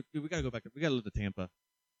 I want to move. Dude, we gotta go back. We gotta live to Tampa.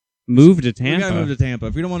 Move to We Tampa. gotta move to Tampa.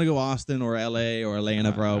 If we don't want to go Austin or LA or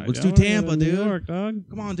Atlanta, bro, let's I do wanna go to Tampa, New dude. York, dog.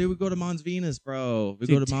 Come on, dude. We go to Mons Venus, bro. We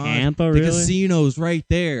To go to Mons. Tampa, The really? casino's right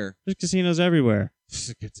there. There's casinos everywhere. It's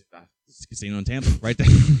a casino in Tampa, right there.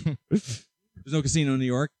 There's no casino in New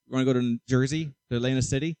York. You want to go to Jersey, to Atlantic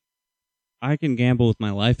City? I can gamble with my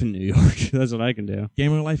life in New York. That's what I can do.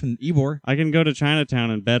 Gambling life in Ybor. I can go to Chinatown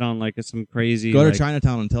and bet on like some crazy. Go to like,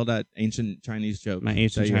 Chinatown and tell that ancient Chinese joke. My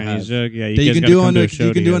ancient that you Chinese have. joke. Yeah, you That you guys can gotta do come on to a the show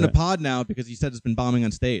you can do on the together. pod now because you said it's been bombing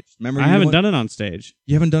on stage. Remember? I haven't done it on stage.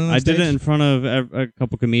 You haven't done it on I stage? did it in front of a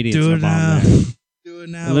couple comedians. Do in it the bomb now. there. Do it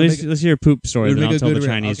now. Let's hear a poop story, then I'll tell the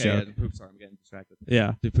Chinese okay, joke. Yeah, the poop story. I'm getting distracted.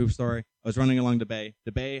 Yeah. The poop story. I was running along the bay.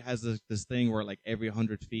 The bay has this thing where like every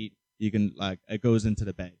 100 feet you can like it goes into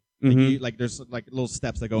the bay. Like, Mhm. there's like little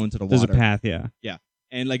steps that go into the There's water. a path, yeah.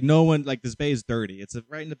 And like no one like this bay is dirty. It's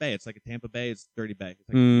right in the bay. It's like a Tampa Bay. It's a dirty bay. It's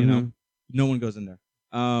like, you know, Mhm. no one goes in there.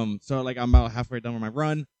 So like I'm about halfway done with my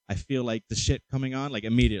run. I feel like the shit coming on like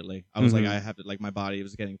immediately. I was Mhm. like I have to like my body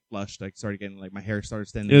was getting flushed. Like started getting like my hair started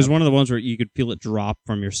standing. It was up. one of the ones where you could feel it drop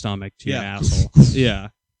from your stomach to your Yeah. asshole. Yeah.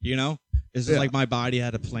 You know, it's just like my body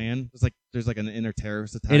had a plan. It's like there's like an inner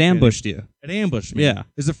terrorist attack. It ambushed you. It ambushed me. Yeah.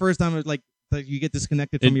 It's the first time it like that you get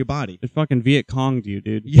disconnected from your body. It fucking Viet Cong'd you,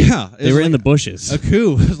 dude. Yeah, They were in the bushes. a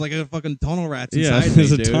coup. It was like a fucking tunnel rats Yeah, inside there's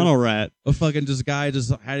me, a dude. tunnel rat. A fucking just guy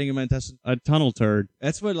just hiding in my intestine. A tunnel turd.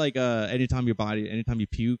 That's what like anytime you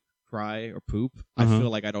puke, cry, or poop, I Uh-huh. feel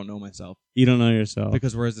like I don't know myself You don't know yourself.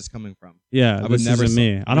 because where is this coming from? Yeah, I would this never isn't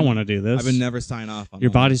si- me. I don't want to do this. I would never sign off on Your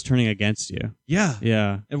all body's turning against you. that. Yeah.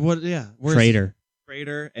 Yeah. And what? Yeah. Where's Traitor.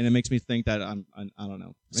 Traitor, and it makes me think that I don't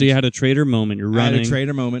know. So you had a traitor moment. You're I had running, a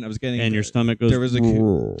traitor moment. I was getting and your stomach goes. there was a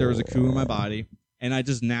coup in my body, and I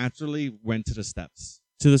just naturally went to the steps.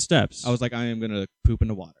 to the steps. I was like, I am gonna poop in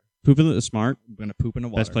the water. Poop in the smart. I'm gonna poop in the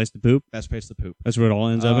water. Best place to poop. Best place to poop. That's where it all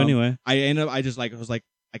ends up anyway. I was like,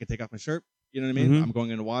 I could take off my shirt. You know what I mean? Mhm. I'm going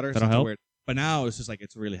in the water. That'll so it's help. weird. But now it's just like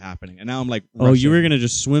it's really happening, and now I'm like, Oh, you rushing were gonna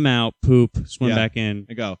just swim out, poop, swim back in.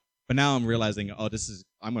 and go. But now I'm realizing, I'm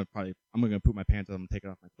gonna poop my pants and I'm gonna take it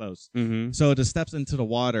off my clothes. Mm-hmm. So the steps into the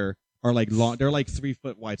water are like long. They're like 3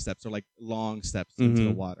 foot wide steps. They're like long steps into the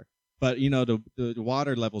Mhm. water. But the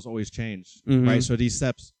water levels always change, Mhm. right? So these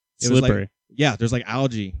steps, it was Slippery. like, there's like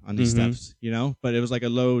algae on these Mhm. steps, but it was like a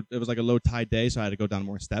low tide day, so I had to go down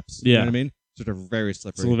more steps. Yeah. You know what I mean? So they're very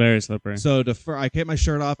slippery. It's very slippery. So I kept my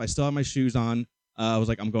shirt off. I still have my shoes on. I was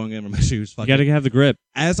like, I'm going in with my shoes. Fuck You got it. to have the grip.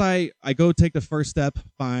 As I go take the first step,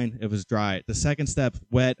 fine, it was dry. The second step,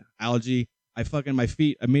 wet, algae. My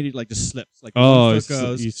feet immediately like just slips. Like one foot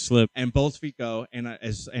goes, you slip. and both feet go, and I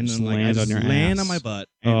Just land land on your land ass. on my butt.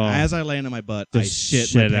 And Oh. as I land on my butt, I Just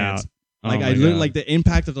shit my shit pants. out. Like Oh I my literally God. like the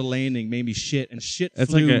impact of the landing made me shit, and shit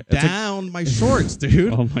It's flew like down my shorts,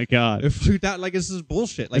 dude. Oh my god! It flew down like this is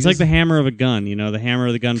bullshit. It's like the hammer of a gun. You know, the hammer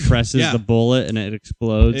of the gun presses Yeah. the bullet and it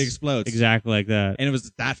explodes. it explodes Exactly like that. and it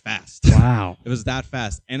was that fast. Wow. It was that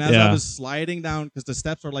fast. And as Yeah. I was sliding down, because the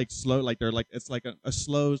steps are like slow, like they're like it's like a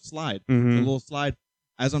slow slide, a Mhm. little slide.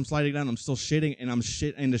 As I'm sliding down, I'm still shitting, and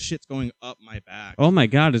and the shit's going up my back Oh my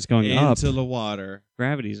god! It's going up. into the water.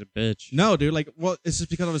 Gravity's a bitch. No, dude, like, well, it's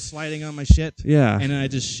just because I was sliding on my shit, Yeah. and then I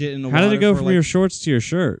just shit in the How water. did it go for, from like, your shorts to your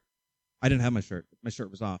shirt? I didn't have my shirt. My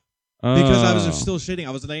shirt was off Oh. because I was just still shitting.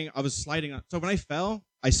 I was sliding on. So when I fell,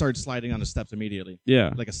 I started sliding on the steps immediately,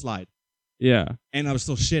 Yeah. like a slide, Yeah. and I was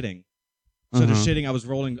still shitting. So the Uh-huh. shitting, I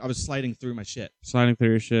was sliding through my shit. Sliding through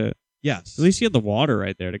your shit. Yes, At least you had the water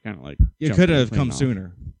right there to kind of like. it jump could in and have clean come off.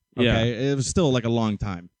 sooner. Yeah. Okay, it was still like a long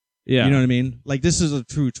time. Yeah. You know what I mean? Like this is a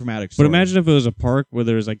true traumatic But story. imagine if it was a park where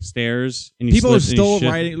there was like stairs and you people are slipped and you still shit.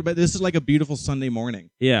 riding, but this is like a beautiful Sunday morning.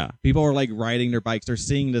 Yeah. People are like riding their bikes. They're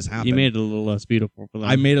seeing this happen. You made it a little less beautiful for them.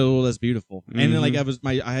 I made it a little less beautiful, and then like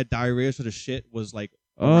Mhm. I had diarrhea, so the shit was like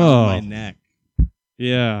Oh. around my neck.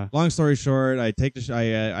 Yeah. Long story short, I take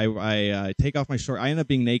I take off my short. I ended up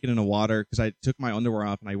being naked in the water because I took my underwear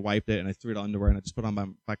off and I wiped it and I threw the underwear and I just put on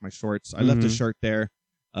my shorts. I left the Mhm. shirt there.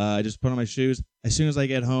 I just put on my shoes. As soon as I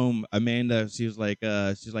get home, Amanda, she's like,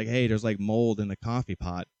 hey, there's like mold in the coffee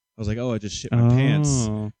pot. I was like, oh, I just shit my pants,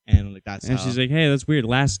 Oh. and like that's And how. she's like, hey, that's weird.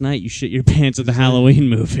 Last night you shit your pants at the Halloween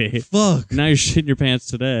movie. fuck. Now you're shitting your pants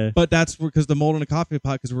today. But that's because the mold in the coffee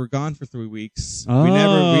pot, because we were gone for 3 weeks. Oh, we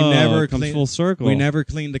never comes cleaned, full circle. we never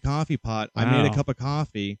cleaned the coffee pot. I made a Wow. cup of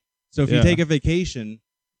coffee. So if you Yeah. take a vacation,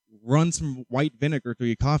 run some white vinegar through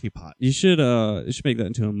your coffee pot. You should make that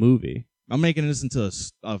into a movie. I'm making this into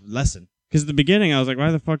a lesson. Because at the beginning I was like,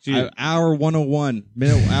 why the fuck do you? Hour 101,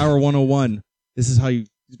 hour 101. This is how you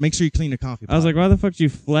make sure you clean the coffee pot. I was like, why the fuck do you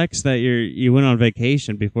flex that you went on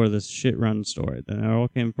vacation before this shit run story? Then it all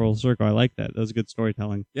came full circle. I like that. That was good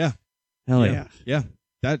storytelling. Yeah. Hell yeah. Yeah,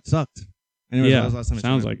 that sucked. Anyways, Yeah, that was the last time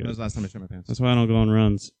sounds I like it. That was the last time I shit my pants. That's why I don't go on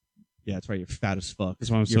runs. Yeah, that's right. You're fat as fuck. That's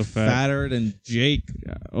why I'm You're so fat. fatter than Jake.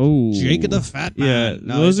 Yeah. Oh, Jake the fat Yeah, man.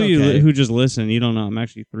 No, those it's of you okay. who just listen, you don't know. I'm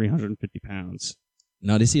actually 350 pounds.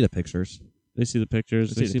 No, they see the pictures. They see the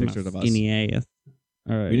pictures. They see the pictures my of us. skinny ass.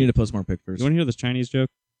 All right. We need to post more pictures. You want to hear this Chinese joke?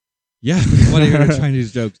 Yeah, I want to hear the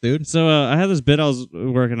Chinese jokes, dude. So I had this bit I was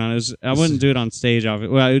working on. I wouldn't do it on stage.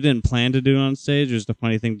 Well, I didn't plan to do it on stage. It was a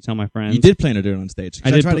funny thing to tell my friends. You did plan to do it on stage.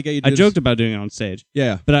 'Cause I tried to get you to I do joked this. about doing it on stage.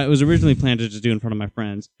 Yeah. But I was originally planned to just do it in front of my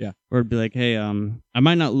friends. Yeah. Or it'd be like, hey, I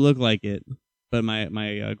might not look like it, but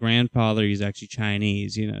my grandfather, he's actually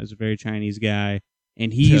Chinese. You know, he's a very Chinese guy.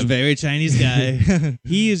 And he's a very Chinese guy.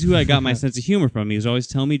 he is who I got my sense of humor from. He was always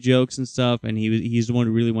telling me jokes and stuff, and he's the one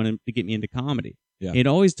who really wanted to get me into comedy. Yeah. He'd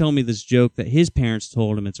always tell me this joke that his parents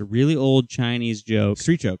told him. It's a really old Chinese joke.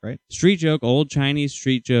 Street joke, right? Street joke, old Chinese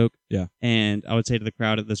street joke. Yeah. And I would say to the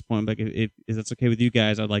crowd at this point, like, if that's okay with you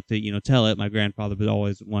guys, I'd like to, tell it. My grandfather would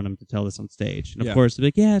always want him to tell this on stage. And of course, they'd be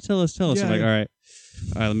like, yeah, tell us. Yeah, I'm like, yeah. all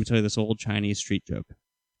right, let me tell you this old Chinese street joke.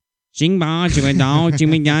 金毛金尾刀金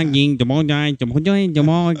尾刀银怎么在怎么对怎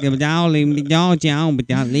么怎么刀零刀讲不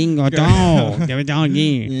掉零个刀怎么刀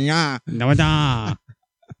银 Yeah. 怎么刀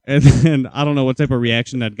And then I don't know what type of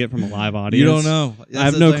reaction I'd get from a live audience. You don't know. I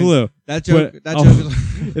have no clue. That joke. But- That oh. joke.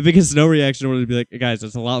 Is, If it gets no reaction, I would be like, guys,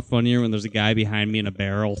 it's a lot funnier when there's a guy behind me in a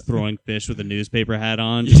barrel throwing fish with a newspaper hat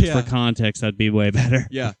on. Just Yeah. for context, that'd be way better.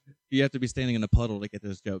 yeah. You have to be standing in a puddle to get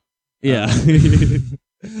this joke. Yeah.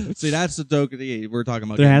 See, that's the joke that we're talking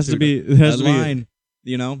about. There getting has to to be the- there has a to be line.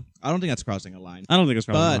 You know, I don't think that's crossing a line. I don't think it's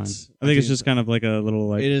probably But mine. I think it's think just kind of like a little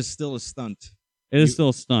like It is still a stunt. it is still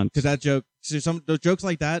a stunt. Because that joke, see, those jokes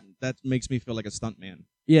like that makes me feel like a stunt man.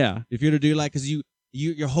 Yeah. If you're to do like, because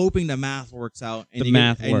you're hoping the math works out, and The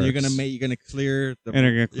math and works. you're gonna clear the And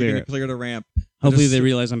you're gonna clear the ramp. Hopefully Just- they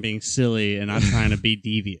realize I'm being silly and not trying to be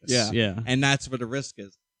devious. Yeah. Yeah. and that's where the risk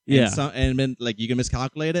is. Yeah. And then like you can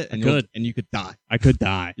miscalculate it, and you could die. I could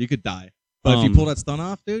die. You could die. But if you pull that stunt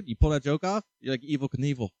off, dude, you pull that joke off, you're like Evil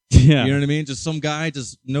Knievel. Yeah. You know what I mean? Just some guy,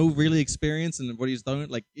 just no really experience in what he's done.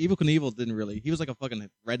 Like Evil Knievel didn't really. He was like a fucking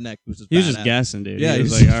redneck who's just He was just badass. guessing, dude. Yeah, he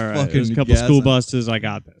was he was like, all right, fucking there's a couple guessing. school buses. I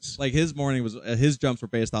got this. Like his morning was his jumps were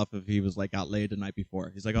based off of he was like out late the night before.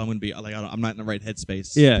 He's like, oh, I'm gonna be like I'm not in the right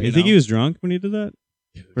headspace. Yeah. You think know? he was drunk when he did that?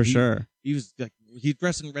 For sure. He was like he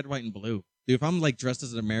dressed in red, white, and blue. Dude, if I'm like dressed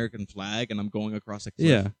as an American flag and I'm going across a cliff,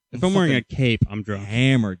 Yeah. If I'm wearing a cape, I'm drunk.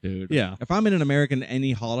 hammered, dude. Yeah. If I'm in an American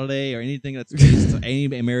any holiday or anything that's based any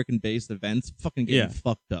American based events, fucking getting Yeah.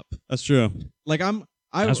 fucked up. That's true. Like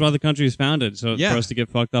That's why the country is founded, so Yeah. for us to get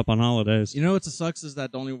fucked up on holidays. You know what sucks is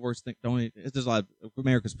that the only worst thing. There's a lot.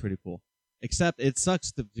 America's pretty cool, except it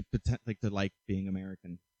sucks to like being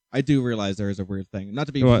American. I do realize there is a weird thing. Not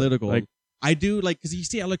to be What? political. Like- I do like because you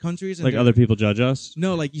see other countries and Like other people judge us?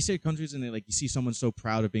 No, like you see countries and you see someone so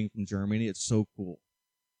proud of being from Germany. It's so cool,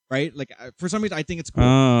 right? Like for some reason, I think it's cool.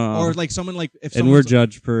 Or like someone like if and we're someone's-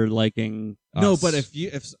 judged for liking No, us. but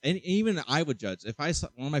and even I would judge if I saw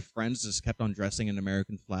one of my friends just kept on dressing an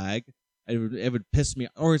American flag, it would piss me,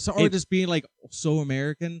 or just being like so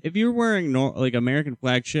American. If you're wearing like American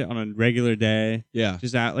flag shit on a regular day, Yeah,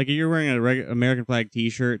 just that, like if you're wearing a American flag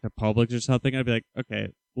T-shirt to Publix or something, I'd be like, okay,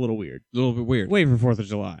 a little weird. a little bit weird. Wait for 4th of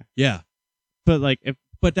July. Yeah, But like if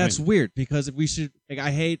but that's weird because if we should, like,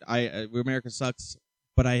 I hate America sucks,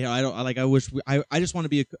 but I don't I wish I just want to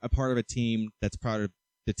be a part of a team that's proud of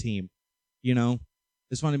the team, you know.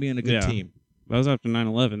 Just want to be in a good Yeah. team. that was after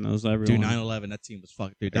 9/11, that was everyone. Dude, 9/11, that team was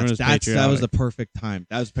fucked. Dude, Everyone was that was patriotic. the perfect time.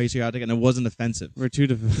 That was patriotic and it wasn't offensive. We're too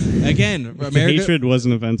Again, America, hatred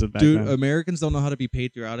wasn't offensive back dude, then. Americans don't know how to be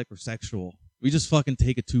patriotic or sexual. We just fucking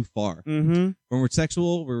take it too far. Mm-hmm. When we're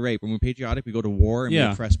sexual, we're rape. When we're patriotic, we go to war and we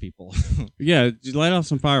Yeah. oppress people. Yeah, just light off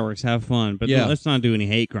some fireworks, have fun, but Yeah. let's not do any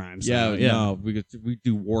hate crimes. though. No, we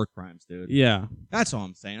do war crimes, dude. Yeah. That's all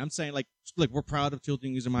I'm saying. I'm saying like, look, we're proud of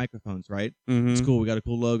children using microphones, right? Mm-hmm. It's cool. We got a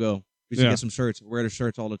cool logo. We should Yeah. get some shirts. We wear the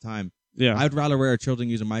shirts all the time. Yeah. I'd rather wear a children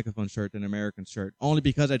use a microphone shirt than an American shirt, only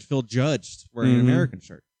because I'd feel judged wearing an Mhm. American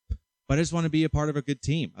shirt. But I just want to be a part of a good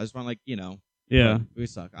team. I just want Yeah. but we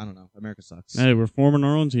suck. I don't know. America sucks. Hey, we're forming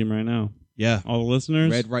our own team right now. Yeah. All the listeners,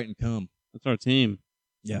 Red, right, and come. that's our team.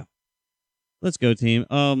 Yeah. Let's go, team.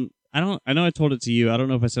 I know I told it to you. I don't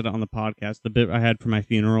know if I said it on the podcast. The bit I had for my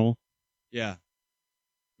funeral. Yeah.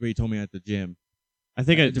 Where you told me at the gym. I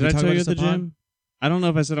think Did did we I talk tell about you at this the on the pod? gym? I don't know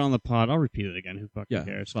if I said it on the pod. I'll repeat it again. Who fucking Yeah.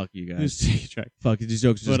 cares? Fuck you Who's guys. taking track? Fuck, these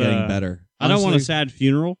jokes are just But, getting better. I don't want a Honestly- sad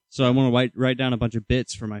funeral, so I want to write down a bunch of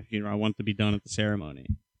bits for my funeral. I want it to be done at the ceremony.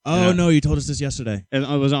 Oh, Yeah. no, you told us this yesterday. And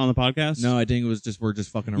was it on the podcast? No, I think it was just, we're just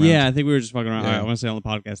fucking around. Yeah, I think we were just fucking around. Yeah. All right, I want to say on the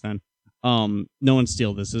podcast then. No one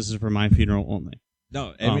steal this. This is for my funeral only.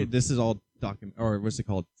 No, I mean, this is all document, or what's it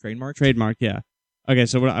called? Trademark? Trademark, yeah. Okay,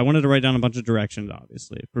 so I wanted to write down a bunch of directions,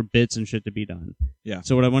 obviously, for bits and shit to be done. Yeah.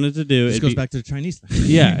 So what I wanted to do This is goes back to the Chinese thing.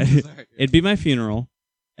 Yeah. Sorry. it'd be my funeral.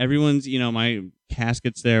 Everyone's, my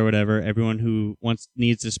casket's there, whatever. Everyone who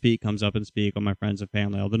needs to speak comes up and speak. All my friends and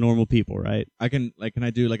family, all the normal people, right? Can I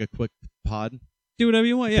do like a quick pod? Do whatever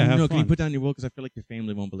you want. Yeah, have Can fun. you put down your will? Because I feel like your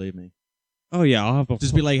family won't believe me. Oh yeah, I'll have a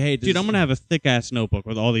Just be like, hey, dude, I'm gonna have a thick ass notebook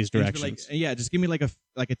with all these just be directions. like, yeah, just give me like a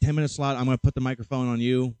 10-minute slot. I'm gonna put the microphone on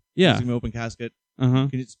you. Yeah. It's gonna be open casket. Uh huh.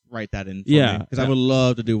 Can you just write that in? Yeah. Because I would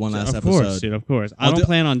love to do one last Of episode. course, dude. Of course. I I'll don't do-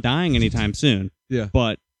 plan on dying anytime soon. Yeah.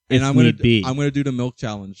 But And if I'm gonna need be, I'm gonna do the milk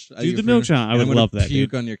challenge. do the milk challenge. I would love that,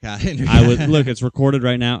 Puke dude. on your cat. I would look. It's recorded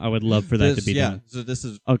right now. I would love for that to be done. So this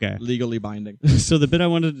is Okay. legally binding. So the bit I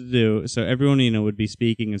wanted to do, so everyone would be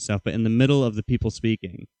speaking and stuff, but in the middle of the people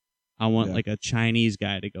speaking, I want Yeah. like a Chinese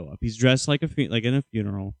guy to go up. He's dressed like like in a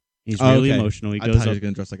funeral. He's Oh, really okay. emotional. He I goes thought he up. was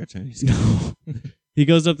gonna dress like a Chinese guy. No. He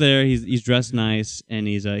goes up there. He's dressed nice, and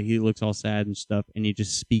he looks all sad and stuff, and he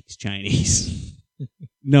just speaks Chinese.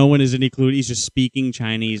 No one is any clue. He's just speaking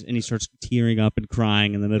Chinese, and he starts tearing up and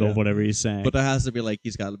crying in the middle of whatever he's saying. But that has to be like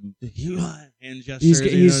he's got hand gestures. He's you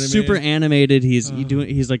know what I super mean? animated. He's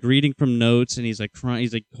like reading from notes, and he's like crying.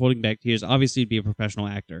 He's like holding back tears. Obviously, he'd be a professional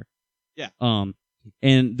actor. Yeah.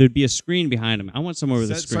 And thered be a screen behind him. I want somewhere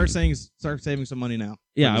with a screen. Start saving some money now.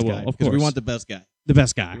 Yeah, for this I will, guy, of 'cause we course. want the best guy. The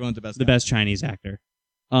best guy. We want the best. The guy. best Chinese actor.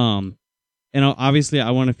 And obviously,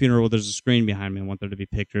 I want a funeral where there's a screen behind me. I want there to be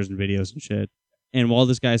pictures and videos and shit. And while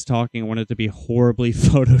this guy's talking, I want it to be horribly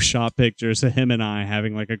Photoshop pictures of him and I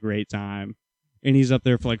having like a great time. And he's up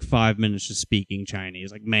there for like 5 minutes just speaking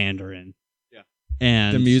Chinese, like Mandarin. Yeah.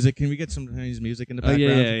 And the music. Can we get some Chinese music in the Oh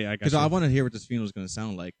background? yeah. I got Because you. I want to hear what this funeral is going to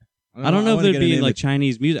sound like. I don't know if wanna there'd get an be like image.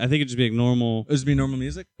 Chinese music. I think it'd just be like normal. It would be normal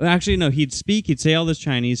music. Well, actually, no. He'd speak. He'd say all this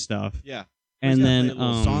Chinese stuff. Yeah. And He's gotta then play a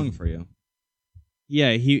little song for you.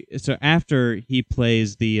 Yeah, so after he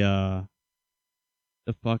plays the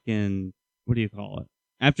fucking, what do you call it?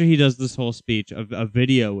 After he does this whole speech, a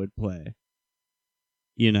video would play.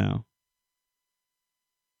 You know.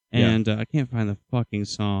 And I can't find the fucking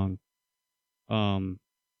song.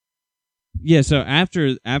 Yeah, so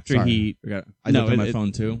after Sorry, he I No, looked at my it-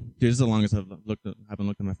 phone too. Dude, this is the longest I haven't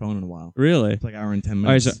looked at my phone in a while. really. It's like an hour and 10 All right,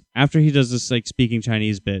 minutes. so after he does this like speaking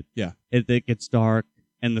Chinese bit, Yeah. it gets dark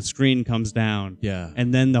and the screen comes down. Yeah.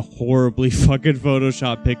 And then the horribly fucking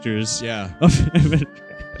Photoshop pictures Yeah. of him.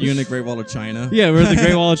 You in the Great Wall of China? Yeah, we're at the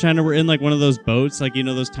Great Wall of China. We're in like one of those boats, like you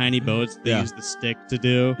know those tiny boats they Yeah. use the stick to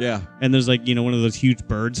do. Yeah. And there's like one of those huge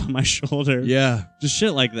birds on my shoulder. Yeah. Just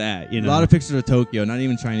shit like that. A lot of pictures of Tokyo, not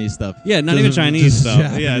even Chinese stuff. yeah, not Just- even Chinese just stuff.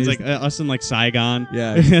 Yeah, Japanese. it's like us in like Saigon.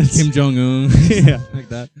 Yeah. It's- Kim Jong Un. Yeah. Like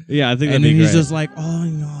that. Yeah, I think And that'd then be he's great. just like, oh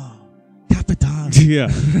no, Capitan. yeah,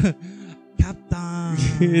 Captain.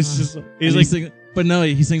 it's just He's he's like, like but no,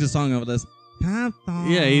 he sings a song over this.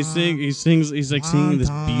 Captain. yeah, he sings he's like singing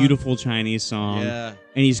this Wonton. beautiful Chinese song. Yeah.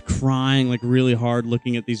 And he's crying like really hard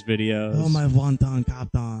looking at these videos. Oh my wonton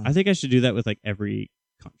Captain. I think I should do that with like every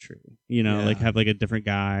country. Yeah. Like have like a different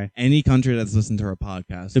guy. Any country that's listened to our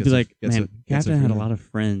podcast. It'd be like, gets man, gets Captain had a funeral. lot of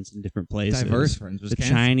friends in different places. diverse friends. Was The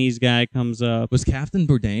Captain, Chinese guy comes up. was Captain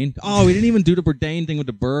Bourdain? Oh, we didn't even do the Bourdain thing with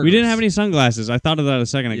the burgers. We didn't have any sunglasses. I thought of that a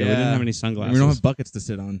second ago. We didn't Yeah. have any sunglasses. We don't have buckets to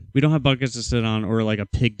sit on. buckets to sit on or like a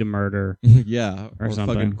pig to murder. Yeah, Or or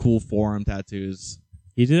something. fucking cool forearm tattoos.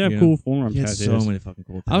 He did have Yeah. cool forearm He had tattoos. so many fucking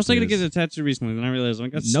cool tattoos. I was thinking to get a tattoo recently, then I realized I'm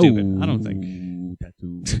like, that's no stupid. I don't think.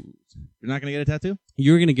 tattoos. You're not gonna get a tattoo?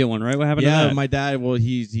 You were gonna get one, right? What happened to Yeah, that? my dad. Well,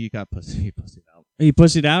 he got pussy. He pussied out. He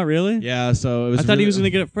pussied out, really? Yeah, so it was. I thought he really- was gonna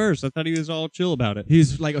get it first. I thought he was all chill about it.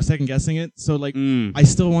 He's like second guessing it. So like, Mm. I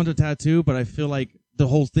still want a tattoo, but I feel like the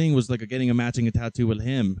whole thing was like getting a matching tattoo with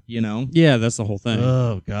him. You know? Yeah, that's the whole thing.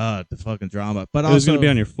 Oh god, the fucking drama. But It also, was going to be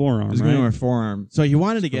on your forearm, it was going to be right? on my forearm. So he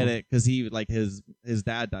wanted to get Cool. it because he like his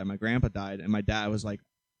dad died. My grandpa died, and my dad was like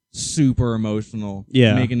super emotional.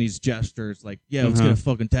 Yeah. making these gestures like, yeah, let's Uh-huh. get a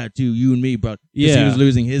fucking tattoo, you and me, bro. Because Yeah. he was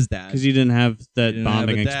losing his dad. Because you didn't have that He didn't have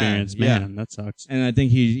bonding a dad. experience. Yeah. Man, that sucks. And I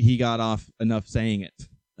think he got off enough saying it.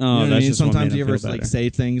 Oh, You know what I that's mean? just what Sometimes made you him ever feel like better. say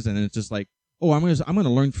things and it's just like, oh, I'm gonna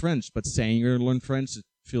learn French, but saying you're gonna learn French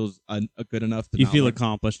feels good enough to You not feel learn.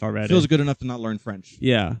 accomplished already. Feels good enough to not learn French.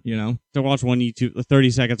 Yeah. You know, To watch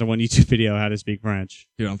 30 seconds of one YouTube video how to speak French.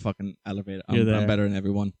 dude, I'm fucking elevated. You're I'm there. better than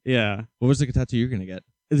everyone. Yeah. What was the tattoo you're gonna get?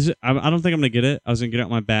 I don't think I'm going to get it. I was going to get it on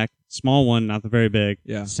my back. Small one, not the very big.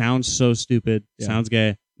 Yeah. Sounds so stupid. Yeah. Sounds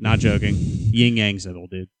gay. Not joking. Yin Yang symbol,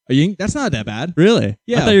 dude. That's not that bad. Really?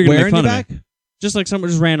 Yeah, I thought you were going where to make in fun your of me. back? Just like somewhere,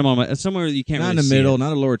 just random on my, somewhere you can't Not really in the see middle, it.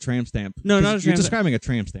 not a lower tram stamp. No, not a 'Cause tram You're stamp. describing a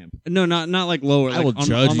tram stamp. No, not like lower. I Like will on,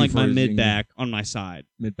 judge on you like for my using mid back, on my side.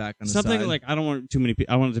 Mid back on the Something side. like I don't want too many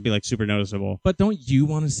people. I want it to be like super noticeable. But don't you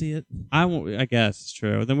want to see it? I won't. I guess it's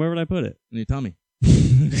true. Then where would I put it? Can you tell me?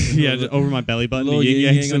 Yeah, just over my belly button. little the yin yin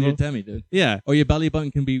yang yang on symbol. your tummy, dude. Yeah, Or your belly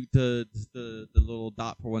button can be the little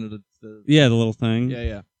dot for one of the yeah, the little thing.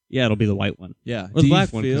 yeah. Yeah, it'll be the white one Yeah. or Do the you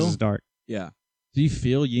black one because feel- it's dark. Yeah. Do you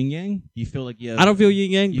feel yin yang? Do you feel like you have, I don't feel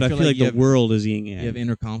yin yang, you but I feel feel like like you the have- world is yin you have yang.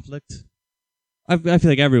 inner conflict? I feel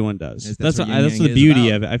like everyone does. Yes, That's that's what what, that's yin the yang is beauty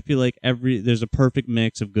about. of it. I feel like there's a perfect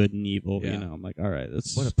mix of good and evil. Yeah. You know, I'm like, all right,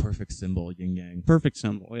 that's What a perfect symbol, yin yang. perfect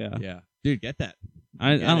symbol. Yeah, Yeah. Dude, get that.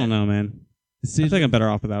 I Get don't it. know, man. See, I think I'm better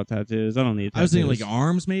off without tattoos. I don't need tattoos. I was thinking like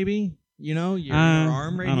arms, maybe. You know, your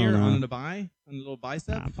arm right I don't here know. on the little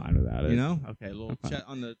bicep. I'm fine without it. You know, okay, a little I'm fine. chest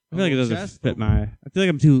on the. I feel like it doesn't chest. fit my. I feel like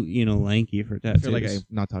I'm too, lanky for I tattoos. feel like I'm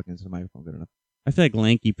not talking to the microphone good enough. I feel like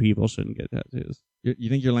lanky people shouldn't get tattoos. You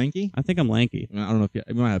think you're lanky? I think I'm lanky. I don't know if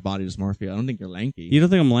you might have body dysmorphia. I don't think you're lanky. You don't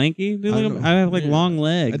think I'm lanky? Do you I think don't I'm, know. I have like Yeah. long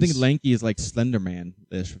legs. I think lanky is like Slender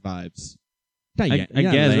Man-ish vibes. I You're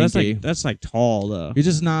not guess lanky. that's like tall though. You're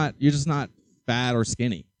just not fat or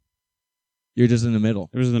skinny. You're just in the middle.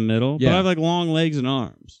 It was in the middle, but Yeah. I have like long legs and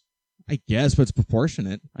arms. I guess, but it's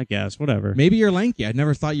proportionate. I guess whatever. Maybe you're lanky. I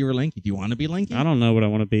never thought you were lanky. Do you want to be lanky? I don't know what I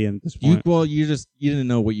want to be at this You point. you didn't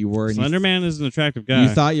know what you were. And Slender Man is an attractive guy. You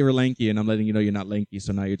thought you were lanky, and I'm letting you know you're not lanky.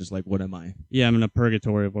 So now you're just like, what am I? Yeah, I'm in a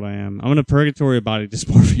purgatory of what I am. I'm in a purgatory of body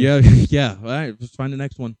dysmorphia. Yeah, yeah. All right, let's find the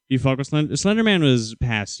next one. You fuck with Slender Man was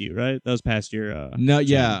past you, right? That was past your. No,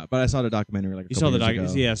 yeah, but I saw the documentary like a You couple saw the years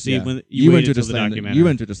docu. ago. Yeah, see when you went waited through the till documentary. You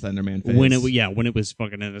went through the Slender Man phase. when it was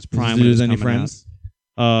fucking in its prime. Did when you it was lose any coming friends? out.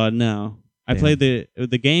 No. I Damn. played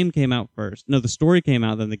the game came out first. No, the story came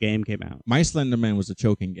out, then the game came out. My Slender Man was a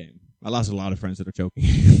choking game. I lost a lot of friends that are choking.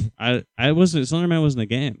 I wasn't. Slenderman wasn't a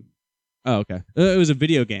game. Oh, okay. It was a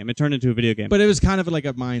video game. It turned into a video game. But it was kind of like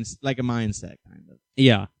a mindset, kind of.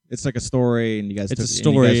 Yeah. It's like a story, and you guys. It's took, a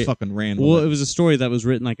story. And you guys fucking ran. Well, with it was a story that was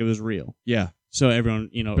written like it was real. Yeah. So everyone,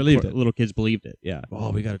 believed it. Little kids believed it. Yeah.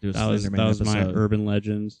 Oh, we got to do a That was Slenderman my episode. urban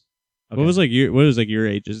legends. Okay. What was your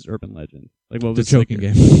age's urban legend? Like what The was choking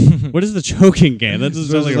like, game. What is the choking game? That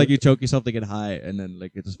just sounds like you choke yourself to get high, and then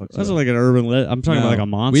like it just fucks. That's you up. like an urban legend. I'm talking about like a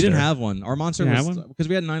monster. We didn't have one. Our monster You was have one? because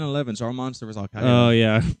we had 9/11, so our monster was Al Qaeda. Oh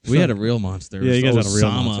yeah, We had a real monster. Yeah, you guys had a real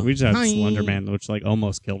Osama. monster. We just had Hi. Slenderman, which like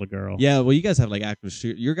almost killed a girl. Yeah, well, you guys have like active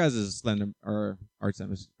shoot. Your guys is Slender or arts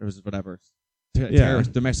was whatever. Yeah.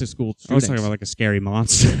 Terrorist, domestic school. I was shootings. talking about like a scary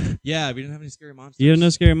monster. Yeah, we didn't have any scary monsters. You have no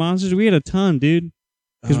scary monsters? We had a ton, dude.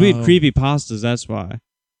 Because we had Oh. creepypastas. That's why.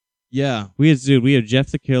 Yeah, We have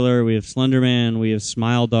Jeff the Killer, we have Slenderman, we have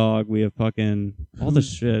Smile Dog, we have fucking all this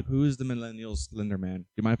shit. Who is the millennial Slender Man? Do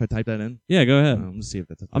you mind if I type that in? Yeah, go ahead. Let's see if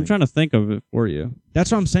that's a thing. I'm trying to think of it for you. That's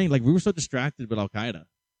what I'm saying. Like we were so distracted with Al Qaeda.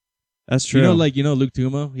 That's true. You know Luke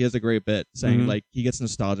Tumo. He has a great bit saying Mhm. like he gets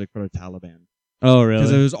nostalgic for the Taliban Oh, because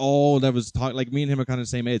it really? was all that was talk. Like me and him are kind of the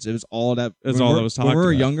same age. It was all that. That's when all we're- that was When talked we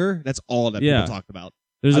were about. younger, that's all that Yeah. people talked about.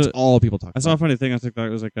 There's That's a, all people talked I saw a about. funny thing on TikTok.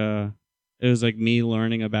 It was like it was like me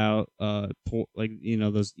learning about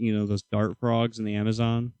those dart frogs in the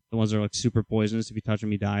Amazon, the ones that are like super poisonous. If you touch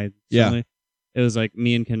them, you die. Yeah. Instantly. It was like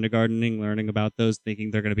me in kindergartening learning about those,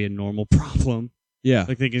 thinking they're going to be a normal problem, Yeah,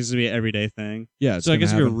 like thinking this is going to be an everyday thing. yeah. it's So I gonna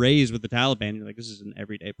guess if you're happen. raised with the Taliban, you're like, this is an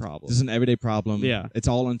everyday problem. This is an everyday problem. Yeah. It's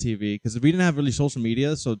all on TV because we didn't have really social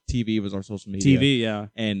media, so TV was our social media. TV, yeah.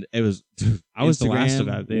 And it was. I was the last of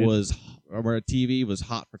Instagram that, dude. Where TV was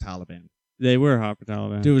hot for Taliban. They were hot for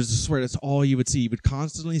Taliban. Dude, I swear that's all you would see. You would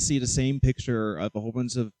constantly see the same picture of a whole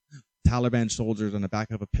bunch of Taliban soldiers on the back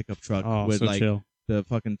of a pickup truck Oh, with so like chill. the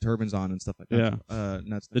fucking turbans on and stuff like that. Yeah.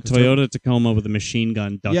 Nuts. The Toyota Tacoma with a machine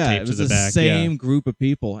gun duct Yeah, taped it to was the the back. same group of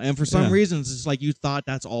people, and for some Yeah. reasons, it's like you thought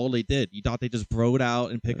that's all they did. You thought they just rode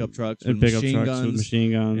out in pickup trucks And with pickup machine trucks guns, with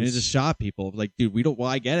machine guns. and it just shot people. Like, dude, we don't. Well,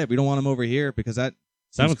 I get it. We don't want them over here because that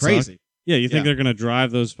That sounds would suck. crazy. Yeah, you think Yeah. they're gonna drive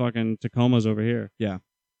those fucking Tacomas over here?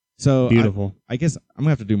 So Beautiful. I guess I'm gonna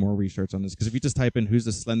have to do more research on this because if you just type in "who's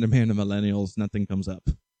the Slender Man of millennials," nothing comes up.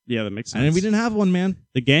 Yeah, that makes sense. And we didn't have one, man.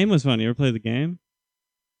 The game was fun. You ever play the game?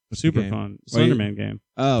 What's the Super game? fun. Well, you- Slenderman game.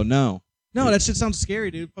 Oh no, that shit sounds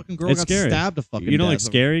scary, dude. Fucking girl It's got scary. stabbed to fucking. You don't like death.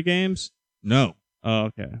 scary games? No. Oh,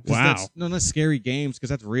 okay. 'Cause Wow. No, not scary games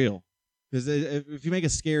because that's real. Because if you make a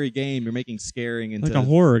scary game, you're making scaring into Like a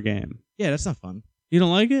horror game. Yeah, that's not fun. You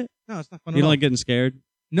don't like it? No, it's not fun. You at don't all. like getting scared?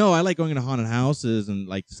 No, I like going into haunted houses and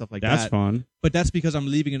like stuff like That's that. fun. But that's because I'm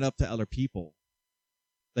leaving it up to other people.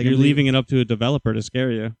 Like You're I'm leaving it up to a developer to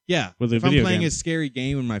scare you. Yeah. with a if I'm video playing game. a scary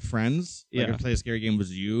game with my friends, like Yeah. I play a scary game with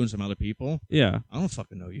you and some other people. Yeah. I don't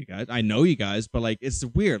fucking know you guys. I know you guys, but like it's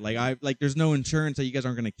weird. Like there's no insurance that you guys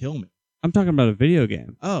aren't gonna kill me. I'm talking about a video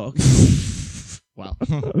game. Oh, okay. Wow.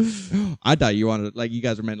 I thought you wanted like you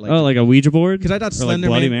guys were meant like Like a Ouija board? because I thought Or like Slender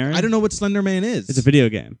Bloody Man. Mary? I don't know what Slender Man is. It's a video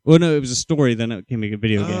game. Well, no, it was a story, then it became a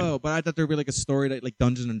video game. Oh, but I thought there would be like a story like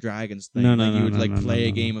Dungeons and Dragons thing. No, like no, you would no, like no, play no, a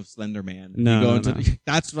no. game of Slender Man. No, you go no, into no.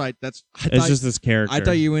 That's right. That's It's just this character. I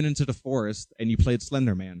thought you went into the forest and you played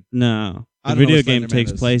Slender Man. No. I The don't know video what game Slenderman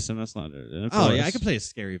takes is. place in a Slender. Oh yeah, I could play a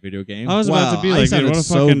scary video game. I was about to be Wow, I like, dude, sounded what a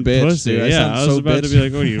so fucking bitch, pussy. dude. Yeah, I was sound so about to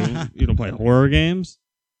bitch. be like, you don't play horror games?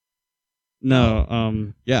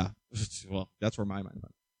 No, Yeah. Well, that's where my mind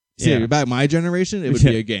went. Yeah. See, back my generation, it would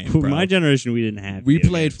be a game. Bro. My generation, we didn't have we video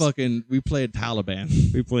played games. we played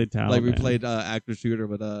Taliban. We played Taliban. Like we played active shooter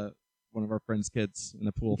with one of our friends' kids in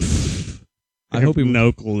the pool. I hope have we-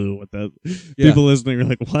 no clue what that. Yeah. People listening are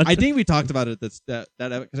like, what? I think we talked about it because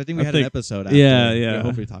I think we I had an think- episode. After. yeah, yeah. I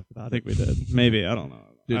hope we talked about I it. think we did. Maybe. I don't know.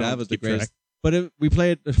 Dude, I that don't was the keep track. greatest. But we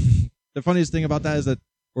played. The funniest thing about that is that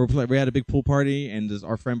we had a big pool party, and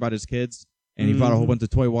our friend brought his kids, and he brought a whole Mhm. bunch of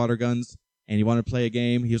toy water guns, and he wanted to play a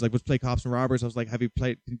game. He was like, "Let's play cops and robbers." I was like, "Have you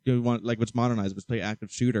played? Do you want like let's modernize? Let's play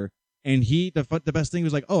active shooter." And the best thing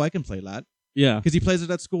was like, "Oh, I can play that." Yeah. Because he plays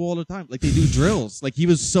it at school all the time. Like, they do drills. Like, he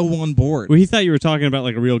was so on board. Well, he thought you were talking about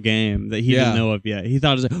like a real game that he Yeah. didn't know of yet. He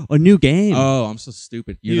thought it was like, a new game. Oh, I'm so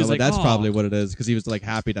stupid. He You know, was but like, that's "Oh." probably what it is. Because he was, like,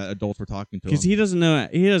 happy that adults were talking to him. Because he doesn't know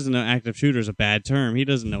active shooter is a bad term. He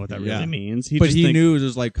doesn't know what that Yeah. really means. But just he think- knew it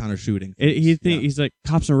was, like, kind of shooting. things. He's like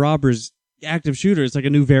cops and robbers, active shooter. It's like a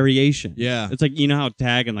new variation. Yeah. It's like, you know how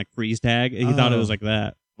tag and like freeze tag. He thought it was Oh. like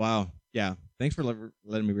that. Wow. Yeah. Thanks for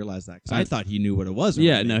letting me realize that. Because I- I thought he knew what it was.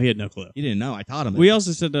 Yeah, already. no, he had no clue. He didn't know. I taught him. We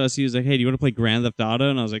also said to us, he was like, "Hey, do you want to play Grand Theft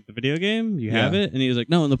Auto?" And I was like, "The video game? You have Yeah. it?" And he was like,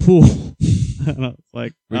 "No, in the pool." And I was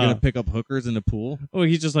like, We're going to pick up hookers in the pool. oh,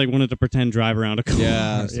 he just like wanted to pretend drive around a car.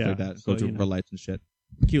 Yeah. Stuff yeah. like that. So, Go to you know. red lights and shit.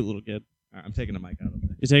 Cute little kid. All right, I'm taking the mic out of it.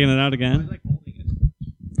 You taking it out I again? like holding it.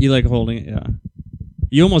 You like holding it? Yeah.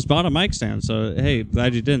 You almost bought a mic stand, so hey,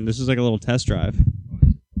 glad you didn't. This is like a little test drive.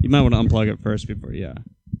 You might want to unplug it first before, yeah.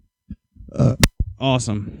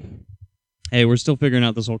 Awesome. Hey, we're still figuring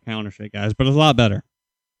out this whole counter shit, guys, but it's a lot better.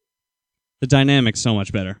 The dynamic's so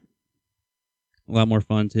much better. A lot more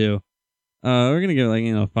fun, too. We're gonna give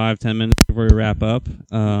it 5-10 minutes before we wrap up.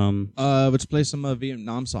 Let's play some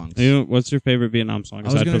Vietnam songs. What's your favorite Vietnam song?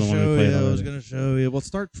 I was gonna show you. Well,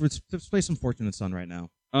 let's play some Fortunate Son right now.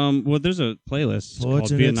 Well, there's a playlist called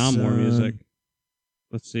Vietnam War music.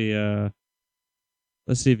 Let's see.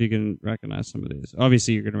 Let's see if you can recognize some of these.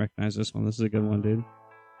 Obviously, you're gonna recognize this one. This is a good one, dude.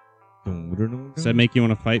 Does that make you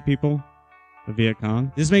want to fight people? The Viet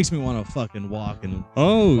Cong? This makes me want to fucking walk and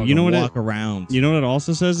you know what? Walk around. You know what it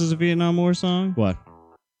also says is a Vietnam War song? What?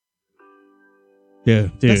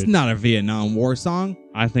 Dude, that's not a Vietnam War song.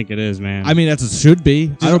 I think it is, man. I mean, it should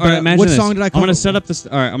be. Imagine what this. song did I? I'm gonna set up this.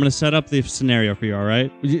 All right, I'm gonna set up the scenario for you. All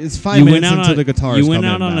right. It's 5 minutes into the guitars. You went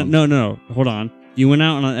out on no. Hold on. You went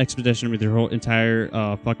out on an expedition with your whole entire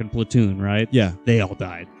fucking platoon, right? Yeah. They all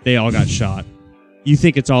died. They all got shot. You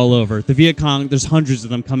think it's all over. The Viet Cong, there's hundreds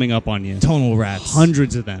of them coming up on you. Tonal rats.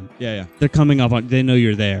 Hundreds of them. Yeah. They're coming up on. They know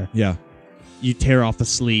you're there. Yeah. You tear off the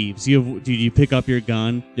sleeves. You pick up your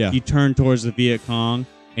gun. Yeah. You turn towards the Viet Cong.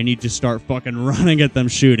 And you just start fucking running at them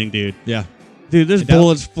shooting, dude. Yeah. Dude, there's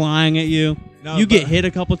bullets flying at you. No, you get hit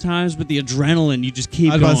a couple times, but the adrenaline, you just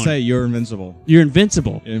keep going. I was about to say, you're invincible. You're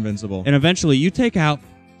invincible. You're invincible. And eventually, you take out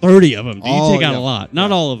 30 of them. You take out a lot.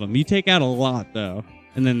 Not Yeah. all of them. You take out a lot, though.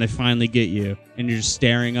 And then they finally get you. And you're just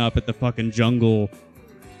staring up at the fucking jungle.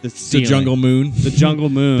 The jungle moon. The jungle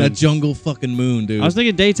moon. That jungle fucking moon, dude. I was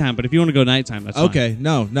thinking daytime, but if you want to go nighttime, that's fine. Okay.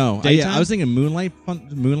 No. Daytime? I was thinking moonlight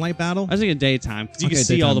battle. I was thinking daytime, because you can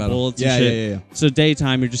see daytime all the battle. bullets and shit. Yeah. So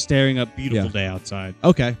daytime, you're just staring up beautiful day outside.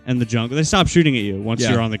 Okay. And the jungle. They stop shooting at you once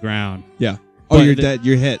you're on the ground. Yeah. Oh, But you're dead.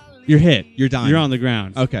 You're hit. You're hit. You're dying. You're on the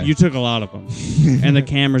ground. Okay. You took a lot of them. And the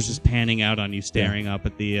camera's just panning out on you, staring up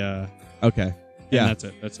at the... Okay. Yeah. That's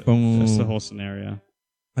it. That's Boom. That's the whole scenario.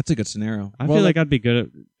 That's a good scenario. I feel like I'd be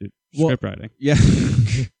good at script writing. Yeah.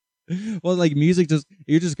 Well, like music,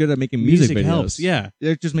 you're just good at making music videos. Helps, yeah.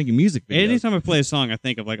 They're just making music videos. Anytime I play a song, I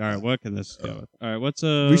think of all right, what can this go with? All right, what's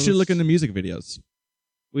we should look into music videos.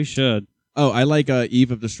 We should. Oh, I like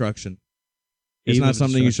Eve of Destruction. It's not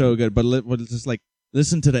something you show good, but just like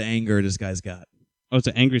listen to the anger this guy's got. Oh, it's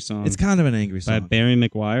an angry song. It's kind of an angry song by Barry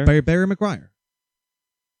McGuire. By Barry McGuire.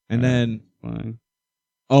 And then fine.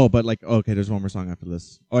 Oh, but okay, there's one more song after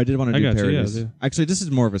this. Oh, I did want to do parodies. Yeah. Actually, this is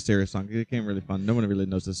more of a serious song. It came really fun. No one really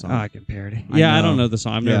knows this song. I can parody. I don't know the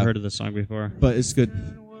song. I've never heard of this song before. But it's good.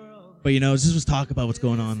 But this was talk about what's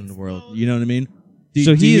going on in the world. You know what I mean?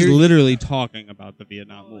 So he is literally talking about the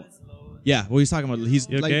Vietnam War. Yeah, well, he's talking about. He's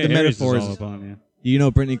okay, like the metaphors. All upon you. You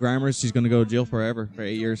know, Brittany Griner, she's going to go to jail forever for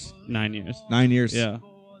 8 years. 9 years. 9 years. Yeah.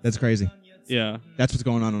 That's crazy. Yeah. That's what's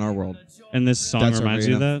going on in our world. And this song reminds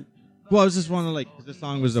you of that? Well, I was just wondering, because this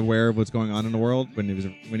song was aware of what's going on in the world when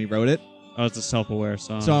he wrote it. Oh, it's a self-aware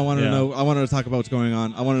song. So I wanted to know. I wanted to talk about what's going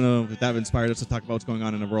on. I want to know if that inspired us to talk about what's going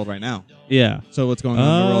on in the world right now. Yeah. So what's going on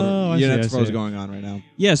in the world? That's what's going on right now.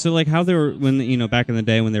 Yeah. So like how they were back in the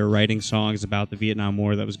day when they were writing songs about the Vietnam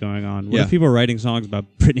War that was going on. What if people were writing songs about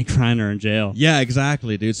Brittany Griner in jail? Yeah,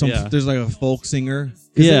 exactly, dude. There's like a folk singer.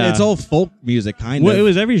 Yeah. It's all folk music, kind of. Well, it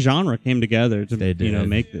was every genre came together to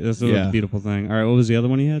make this. That's a beautiful thing. All right, what was the other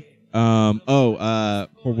one you had? For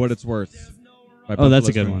What It's Worth. That's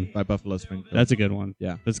a good one. By Buffalo Springfield. That's a good one.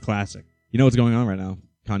 Yeah. That's classic. You know what's going on right now?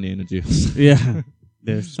 Kanye and the Jews. Yeah.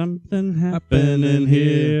 There's something happening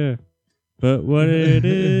here, but what it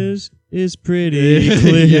is pretty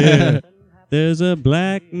clear. Yeah. There's a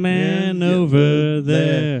black man over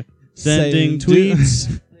there sending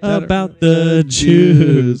tweets about the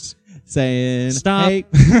Jews. Saying, stop,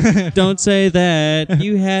 hey. Don't say that.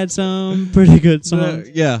 You had some pretty good songs.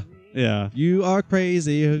 Yeah. You are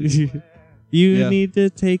crazy. You need to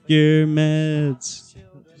take your meds.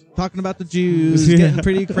 Talking about the Jews, getting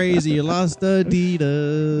pretty crazy. You lost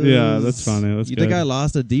Adidas. Yeah, that's funny. That's you good. think I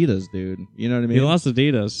lost Adidas, dude? You know what I mean? He lost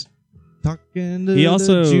Adidas. Talking to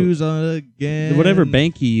the Jews again. Whatever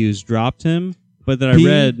bank he used dropped him. But then I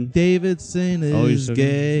read Davidson is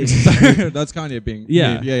gay. That's Kanye being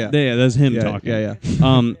yeah. That's him talking.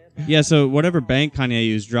 Yeah. So whatever bank Kanye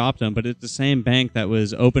used dropped him, but it's the same bank that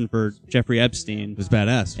was open for Jeffrey Epstein. It was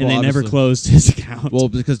badass, and they never closed his account. Well,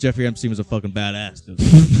 because Jeffrey Epstein was a fucking badass.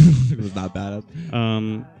 It was not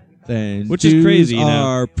badass. Which is crazy.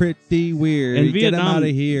 Are pretty weird. In Get him out of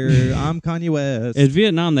here. I'm Kanye West. In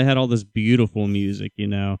Vietnam, they had all this beautiful music,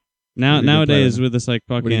 Nowadays with this like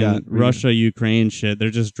What do you got? fucking Russia Ukraine shit, they're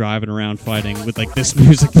just driving around fighting with like this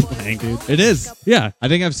music playing, dude. It is. Yeah. I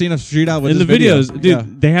think I've seen a shootout with In the this video. videos, dude, Yeah.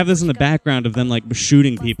 they have this in the background of them like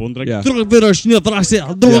shooting people, and they're like, Yeah.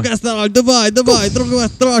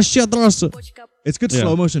 It's good Yeah.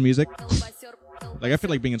 slow motion music. Like I feel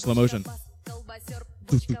like being in slow motion.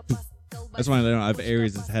 That's why I have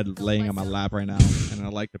Aries' head laying on my lap right now, and I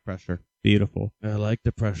like the pressure. Beautiful. I like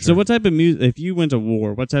the pressure. So what type of music, if you went to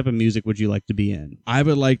war, what type of music would you like to be in? I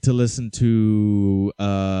would like to listen to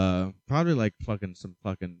probably like some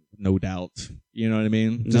fucking No Doubt. You know what I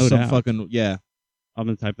mean? No some Doubt. fucking I'm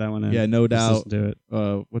gonna type that one in. Yeah, No Just Doubt. listen to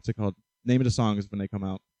it. What's it called? Name of the songs when they come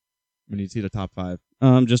out. When you see the top 5.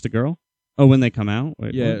 Just a girl? Oh, when they come out?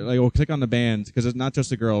 Wait, Yeah, what? like we'll click on the band because it's not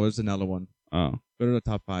just a girl. It's another one. Oh. Go to the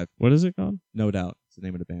top 5. What is it called? No Doubt. It's the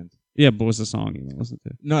name of the band. Yeah, but what's the song you want to listen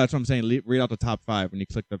to? No, that's what I'm saying. Read out the top 5 when you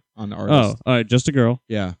click on the Oh, artist. all right. Just a girl.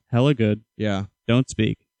 Yeah, Hella good. yeah, Don't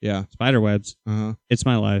speak. yeah. Spiderwebs. It's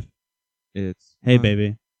my life. It's Hey,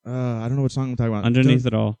 baby. I don't know what song I'm talking about. Underneath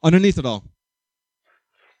it all. Underneath it all.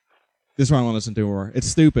 This is what I want to listen to more. It's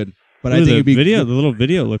stupid, but I Ooh, think the it'd be video. The little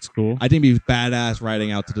video looks cool. I think it'd be badass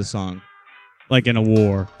writing out to the song, Like in a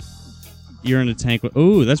war. You're in a tank with.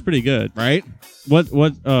 Ooh, that's pretty good. right?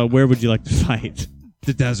 Where would you like to fight?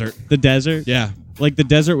 The desert. The desert? Yeah, Like the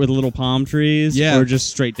desert with little palm trees? Yeah. Or just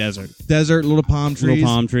straight desert? desert, little palm trees. Little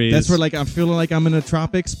palm trees. That's where like I'm feeling like I'm in the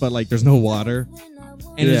tropics, but like there's no water,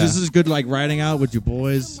 and Yeah. it's just as good like riding out with your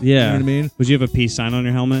boys. Yeah. You know what I mean? Would you have a peace sign on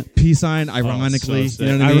your helmet? Peace sign, ironically. Oh, so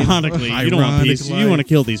you know sick. what I mean? Ironically. You don't want peace. You want to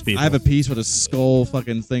kill these people. I have a piece with a skull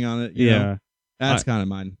fucking thing on it. You Yeah. know? That's kind of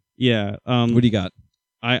mine. Yeah. What do you got?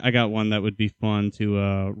 I got one that would be fun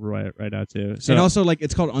to write out to. So And also, like,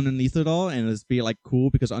 it's called Underneath It All, and it's be like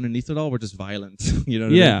cool because underneath it all, we're just violent. You know what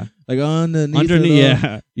I mean? yeah, Like underneath it all.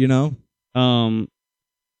 yeah. You know?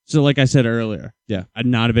 So like I said earlier, Yeah.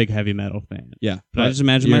 I'm not a big heavy metal fan. Yeah. But I just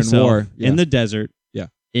imagine you're myself in war. Yeah. in the desert, Yeah.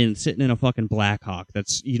 in sitting in a fucking Blackhawk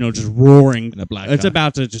that's just roaring. In a black It's guy.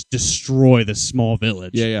 about to just destroy this small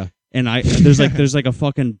village. Yeah, yeah. And there's like a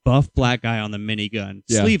fucking buff black guy on the minigun.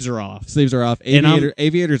 Yeah. Sleeves are off. Sleeves are off. And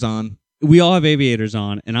Aviators on. We all have aviators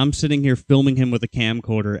on, and I'm sitting here filming him with a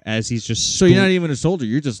camcorder as he's just. So you're not even a soldier.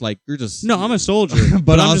 You're just. No, I'm a soldier,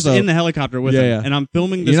 but I'm just also- in the helicopter with Yeah, him, yeah. and I'm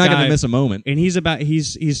filming this You're not guy. gonna miss a moment. And he's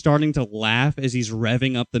starting to laugh as he's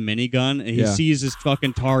revving up the minigun, and he Yeah. sees his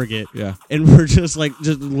fucking target, Yeah. and we're just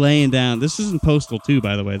laying down. This is in Postal 2,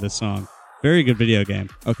 by the way. This song, very good video game.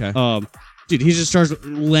 Okay. Dude, he just starts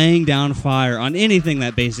laying down fire on anything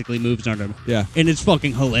that basically moves under him. Yeah. And it's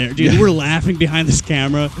fucking hilarious. Dude, Yeah. we're laughing behind this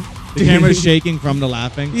camera. The camera's shaking from the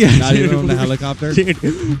laughing. Yeah, Not dude. even from the helicopter.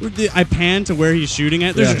 Dude, I pan to where he's shooting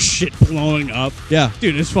at. There's Yeah. just shit blowing up. Yeah.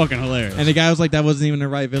 Dude, it's fucking hilarious. And the guy was like, "That wasn't even the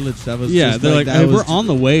right village. That was yeah, just they're like, that hey, was we're on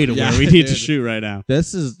the way to Yeah, where we need to dude. shoot right now.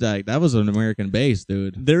 This is like that was an American base,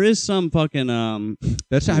 dude. There is some fucking Have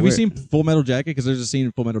you Where- seen Full Metal Jacket? Because there's a scene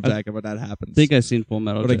in Full Metal Jacket where that happens. I think I've seen Full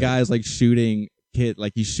Metal. where the Jacket. guy's like shooting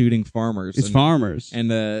he's shooting farmers. It's and, farmers.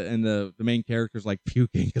 And the main character's like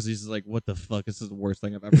puking because he's just like, "What the fuck? This is the worst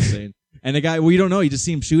thing I've ever seen." And the guy, well, you don't know. You just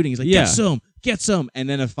see him shooting. He's like, Yeah. get some," and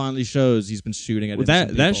then it finally shows he's been shooting at Well,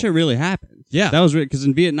 innocent that people. shit really happened. Yeah. That was because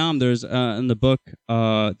in Vietnam, there's in the book,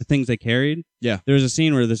 the things they carried. Yeah. There was a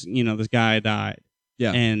scene where this guy died.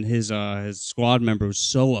 Yeah. And his squad member was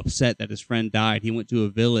so upset that his friend died. He went to a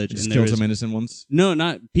village Just and killed there was some innocent ones. no,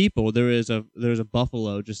 not people. There was a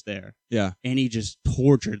buffalo just there, Yeah, and he just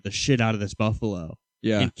tortured the shit out of this buffalo.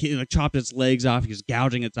 yeah, And chopped its legs off. He was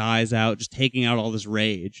gouging its eyes out, just taking out all this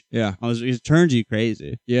rage. yeah, It turns you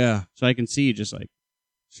crazy. yeah. So I can see just like.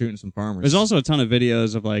 Shooting some farmers. There's also a ton of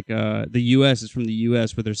videos of like the U.S. is from the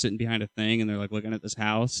U.S. where they're sitting behind a thing and they're like looking at this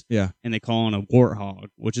house. Yeah. And they call on a warthog,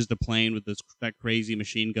 which is the plane with that crazy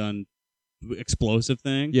machine gun explosive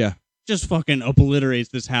thing. Yeah. Just fucking obliterates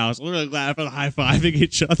this house. Literally laughing, high-fiving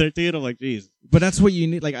each other, dude. I'm like, jeez. But that's what you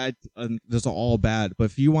need. Like, this is all bad. But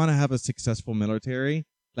if you want to have a successful military,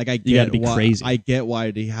 like, You gotta be crazy. I get why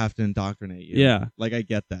they have to indoctrinate you. Yeah. Like, I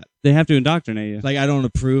get that. They have to indoctrinate you. Like, I don't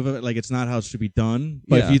approve of it. Like, it's not how it should be done.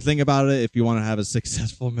 But Yeah. if you think about it, if you want to have a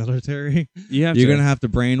successful military, You're you're going to have to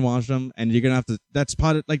brainwash them. And you're going to have to, that's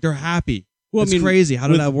part of, like, they're happy. Well, It's crazy. How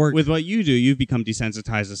did that work? With what you do, you've become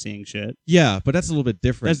desensitized to seeing shit. Yeah, but that's a little bit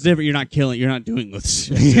different. That's different. You're not killing. You're not doing this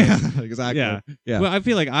shit. Yeah, exactly. Yeah. Yeah. Well, I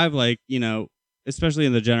feel like I've especially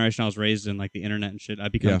in the generation I was raised in, like the internet and shit,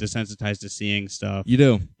 I've become Yeah. desensitized to seeing stuff. You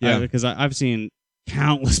do. Yeah. Because I've seen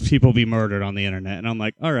countless people be murdered on the internet, and I'm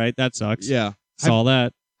like, all right, that sucks. Yeah. Saw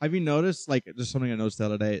that. Have you noticed, like, there's something I noticed the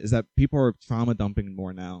other day, is that people are trauma dumping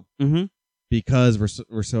more now. Mm-hmm. because we're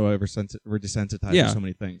desensitized Yeah. to so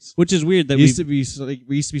many things. Which is weird that we used to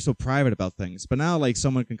be so private about things, but now like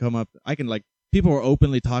someone can come up. I can like people are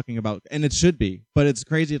openly talking about, and it should be, but it's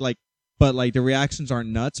crazy. Like, but like the reactions aren't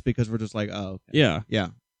nuts because we're just like, oh, okay. Yeah. yeah.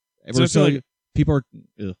 So I feel like People are.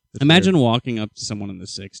 imagine walking up to someone in the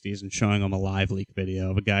 60s and showing them a live leak video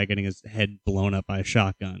of a guy getting his head blown up by a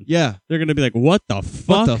shotgun. Yeah. They're going to be like, what the fuck?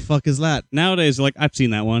 What the fuck is that? Nowadays, like, I've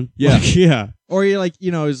seen that one. Yeah. Like, yeah. Or you like,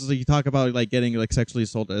 it's like you talk about like getting like sexually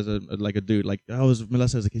assaulted as a dude. Like, I was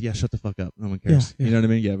molested as a kid. Yeah, shut the fuck up. No one cares. Yeah. You know what I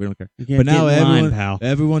mean? Yeah, we don't care. You can't But now get in line, pal.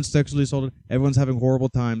 everyone's sexually assaulted. Everyone's having horrible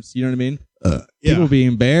times. You know what I mean? Yeah. People be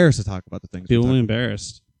embarrassed to talk about the things. People we talk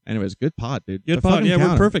embarrassed. about. Anyways, good pod, dude. Good The pod. fucking Yeah, we're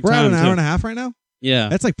counter. perfect We're at time, an hour too. and a half right now. Yeah.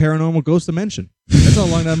 That's like Paranormal Ghost Dimension. That's how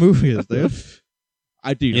long that movie is, dude.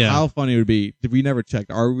 Dude, Yeah. how funny it would be. We never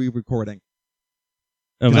checked. Are we recording?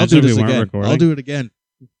 Oh, 'Cause I'll imagine do if this we weren't again. recording. I'll do it again.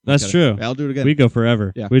 That's true. I'll do it again. We go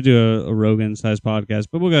forever. Yeah. We do a Rogan-sized podcast,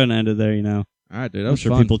 but we'll go ahead and end it there, All right, dude. That I'm was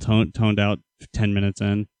sure fun. people toned out 10 minutes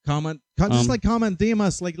in. Comment, just like comment, DM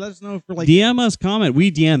us. Like, let us know if we're like DM us, comment.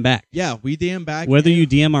 We DM back. Yeah, we DM back. Whether you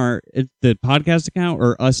DM the podcast account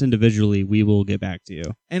or us individually, we will get back to you.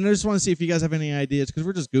 And I just want to see if you guys have any ideas because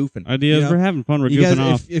we're just goofing. Ideas, we're having fun. We're you goofing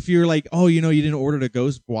guys, off. If you're like, oh, you didn't order the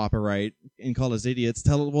Ghost Whopper right and call us idiots,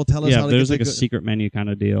 tell us Yeah, how to there's get like a secret menu kind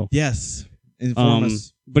of deal. Yes, inform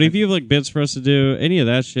us. But if you have like bits for us to do, any of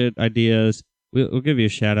that shit, ideas, we'll give you a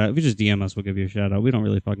shout out. If you just DM us, we'll give you a shout out. We don't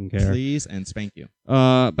really fucking care. Please and spank you.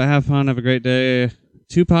 But have fun. Have a great day.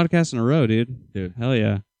 2 podcasts in a row, dude. Dude. Hell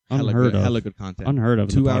yeah. Hella good content. Unheard of.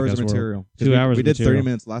 2 hours of world. material. 2 hours We of did 30 material.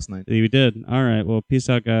 minutes last night. We did. All right. Well, peace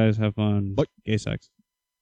out, guys. Have fun. Bye. Gay sex.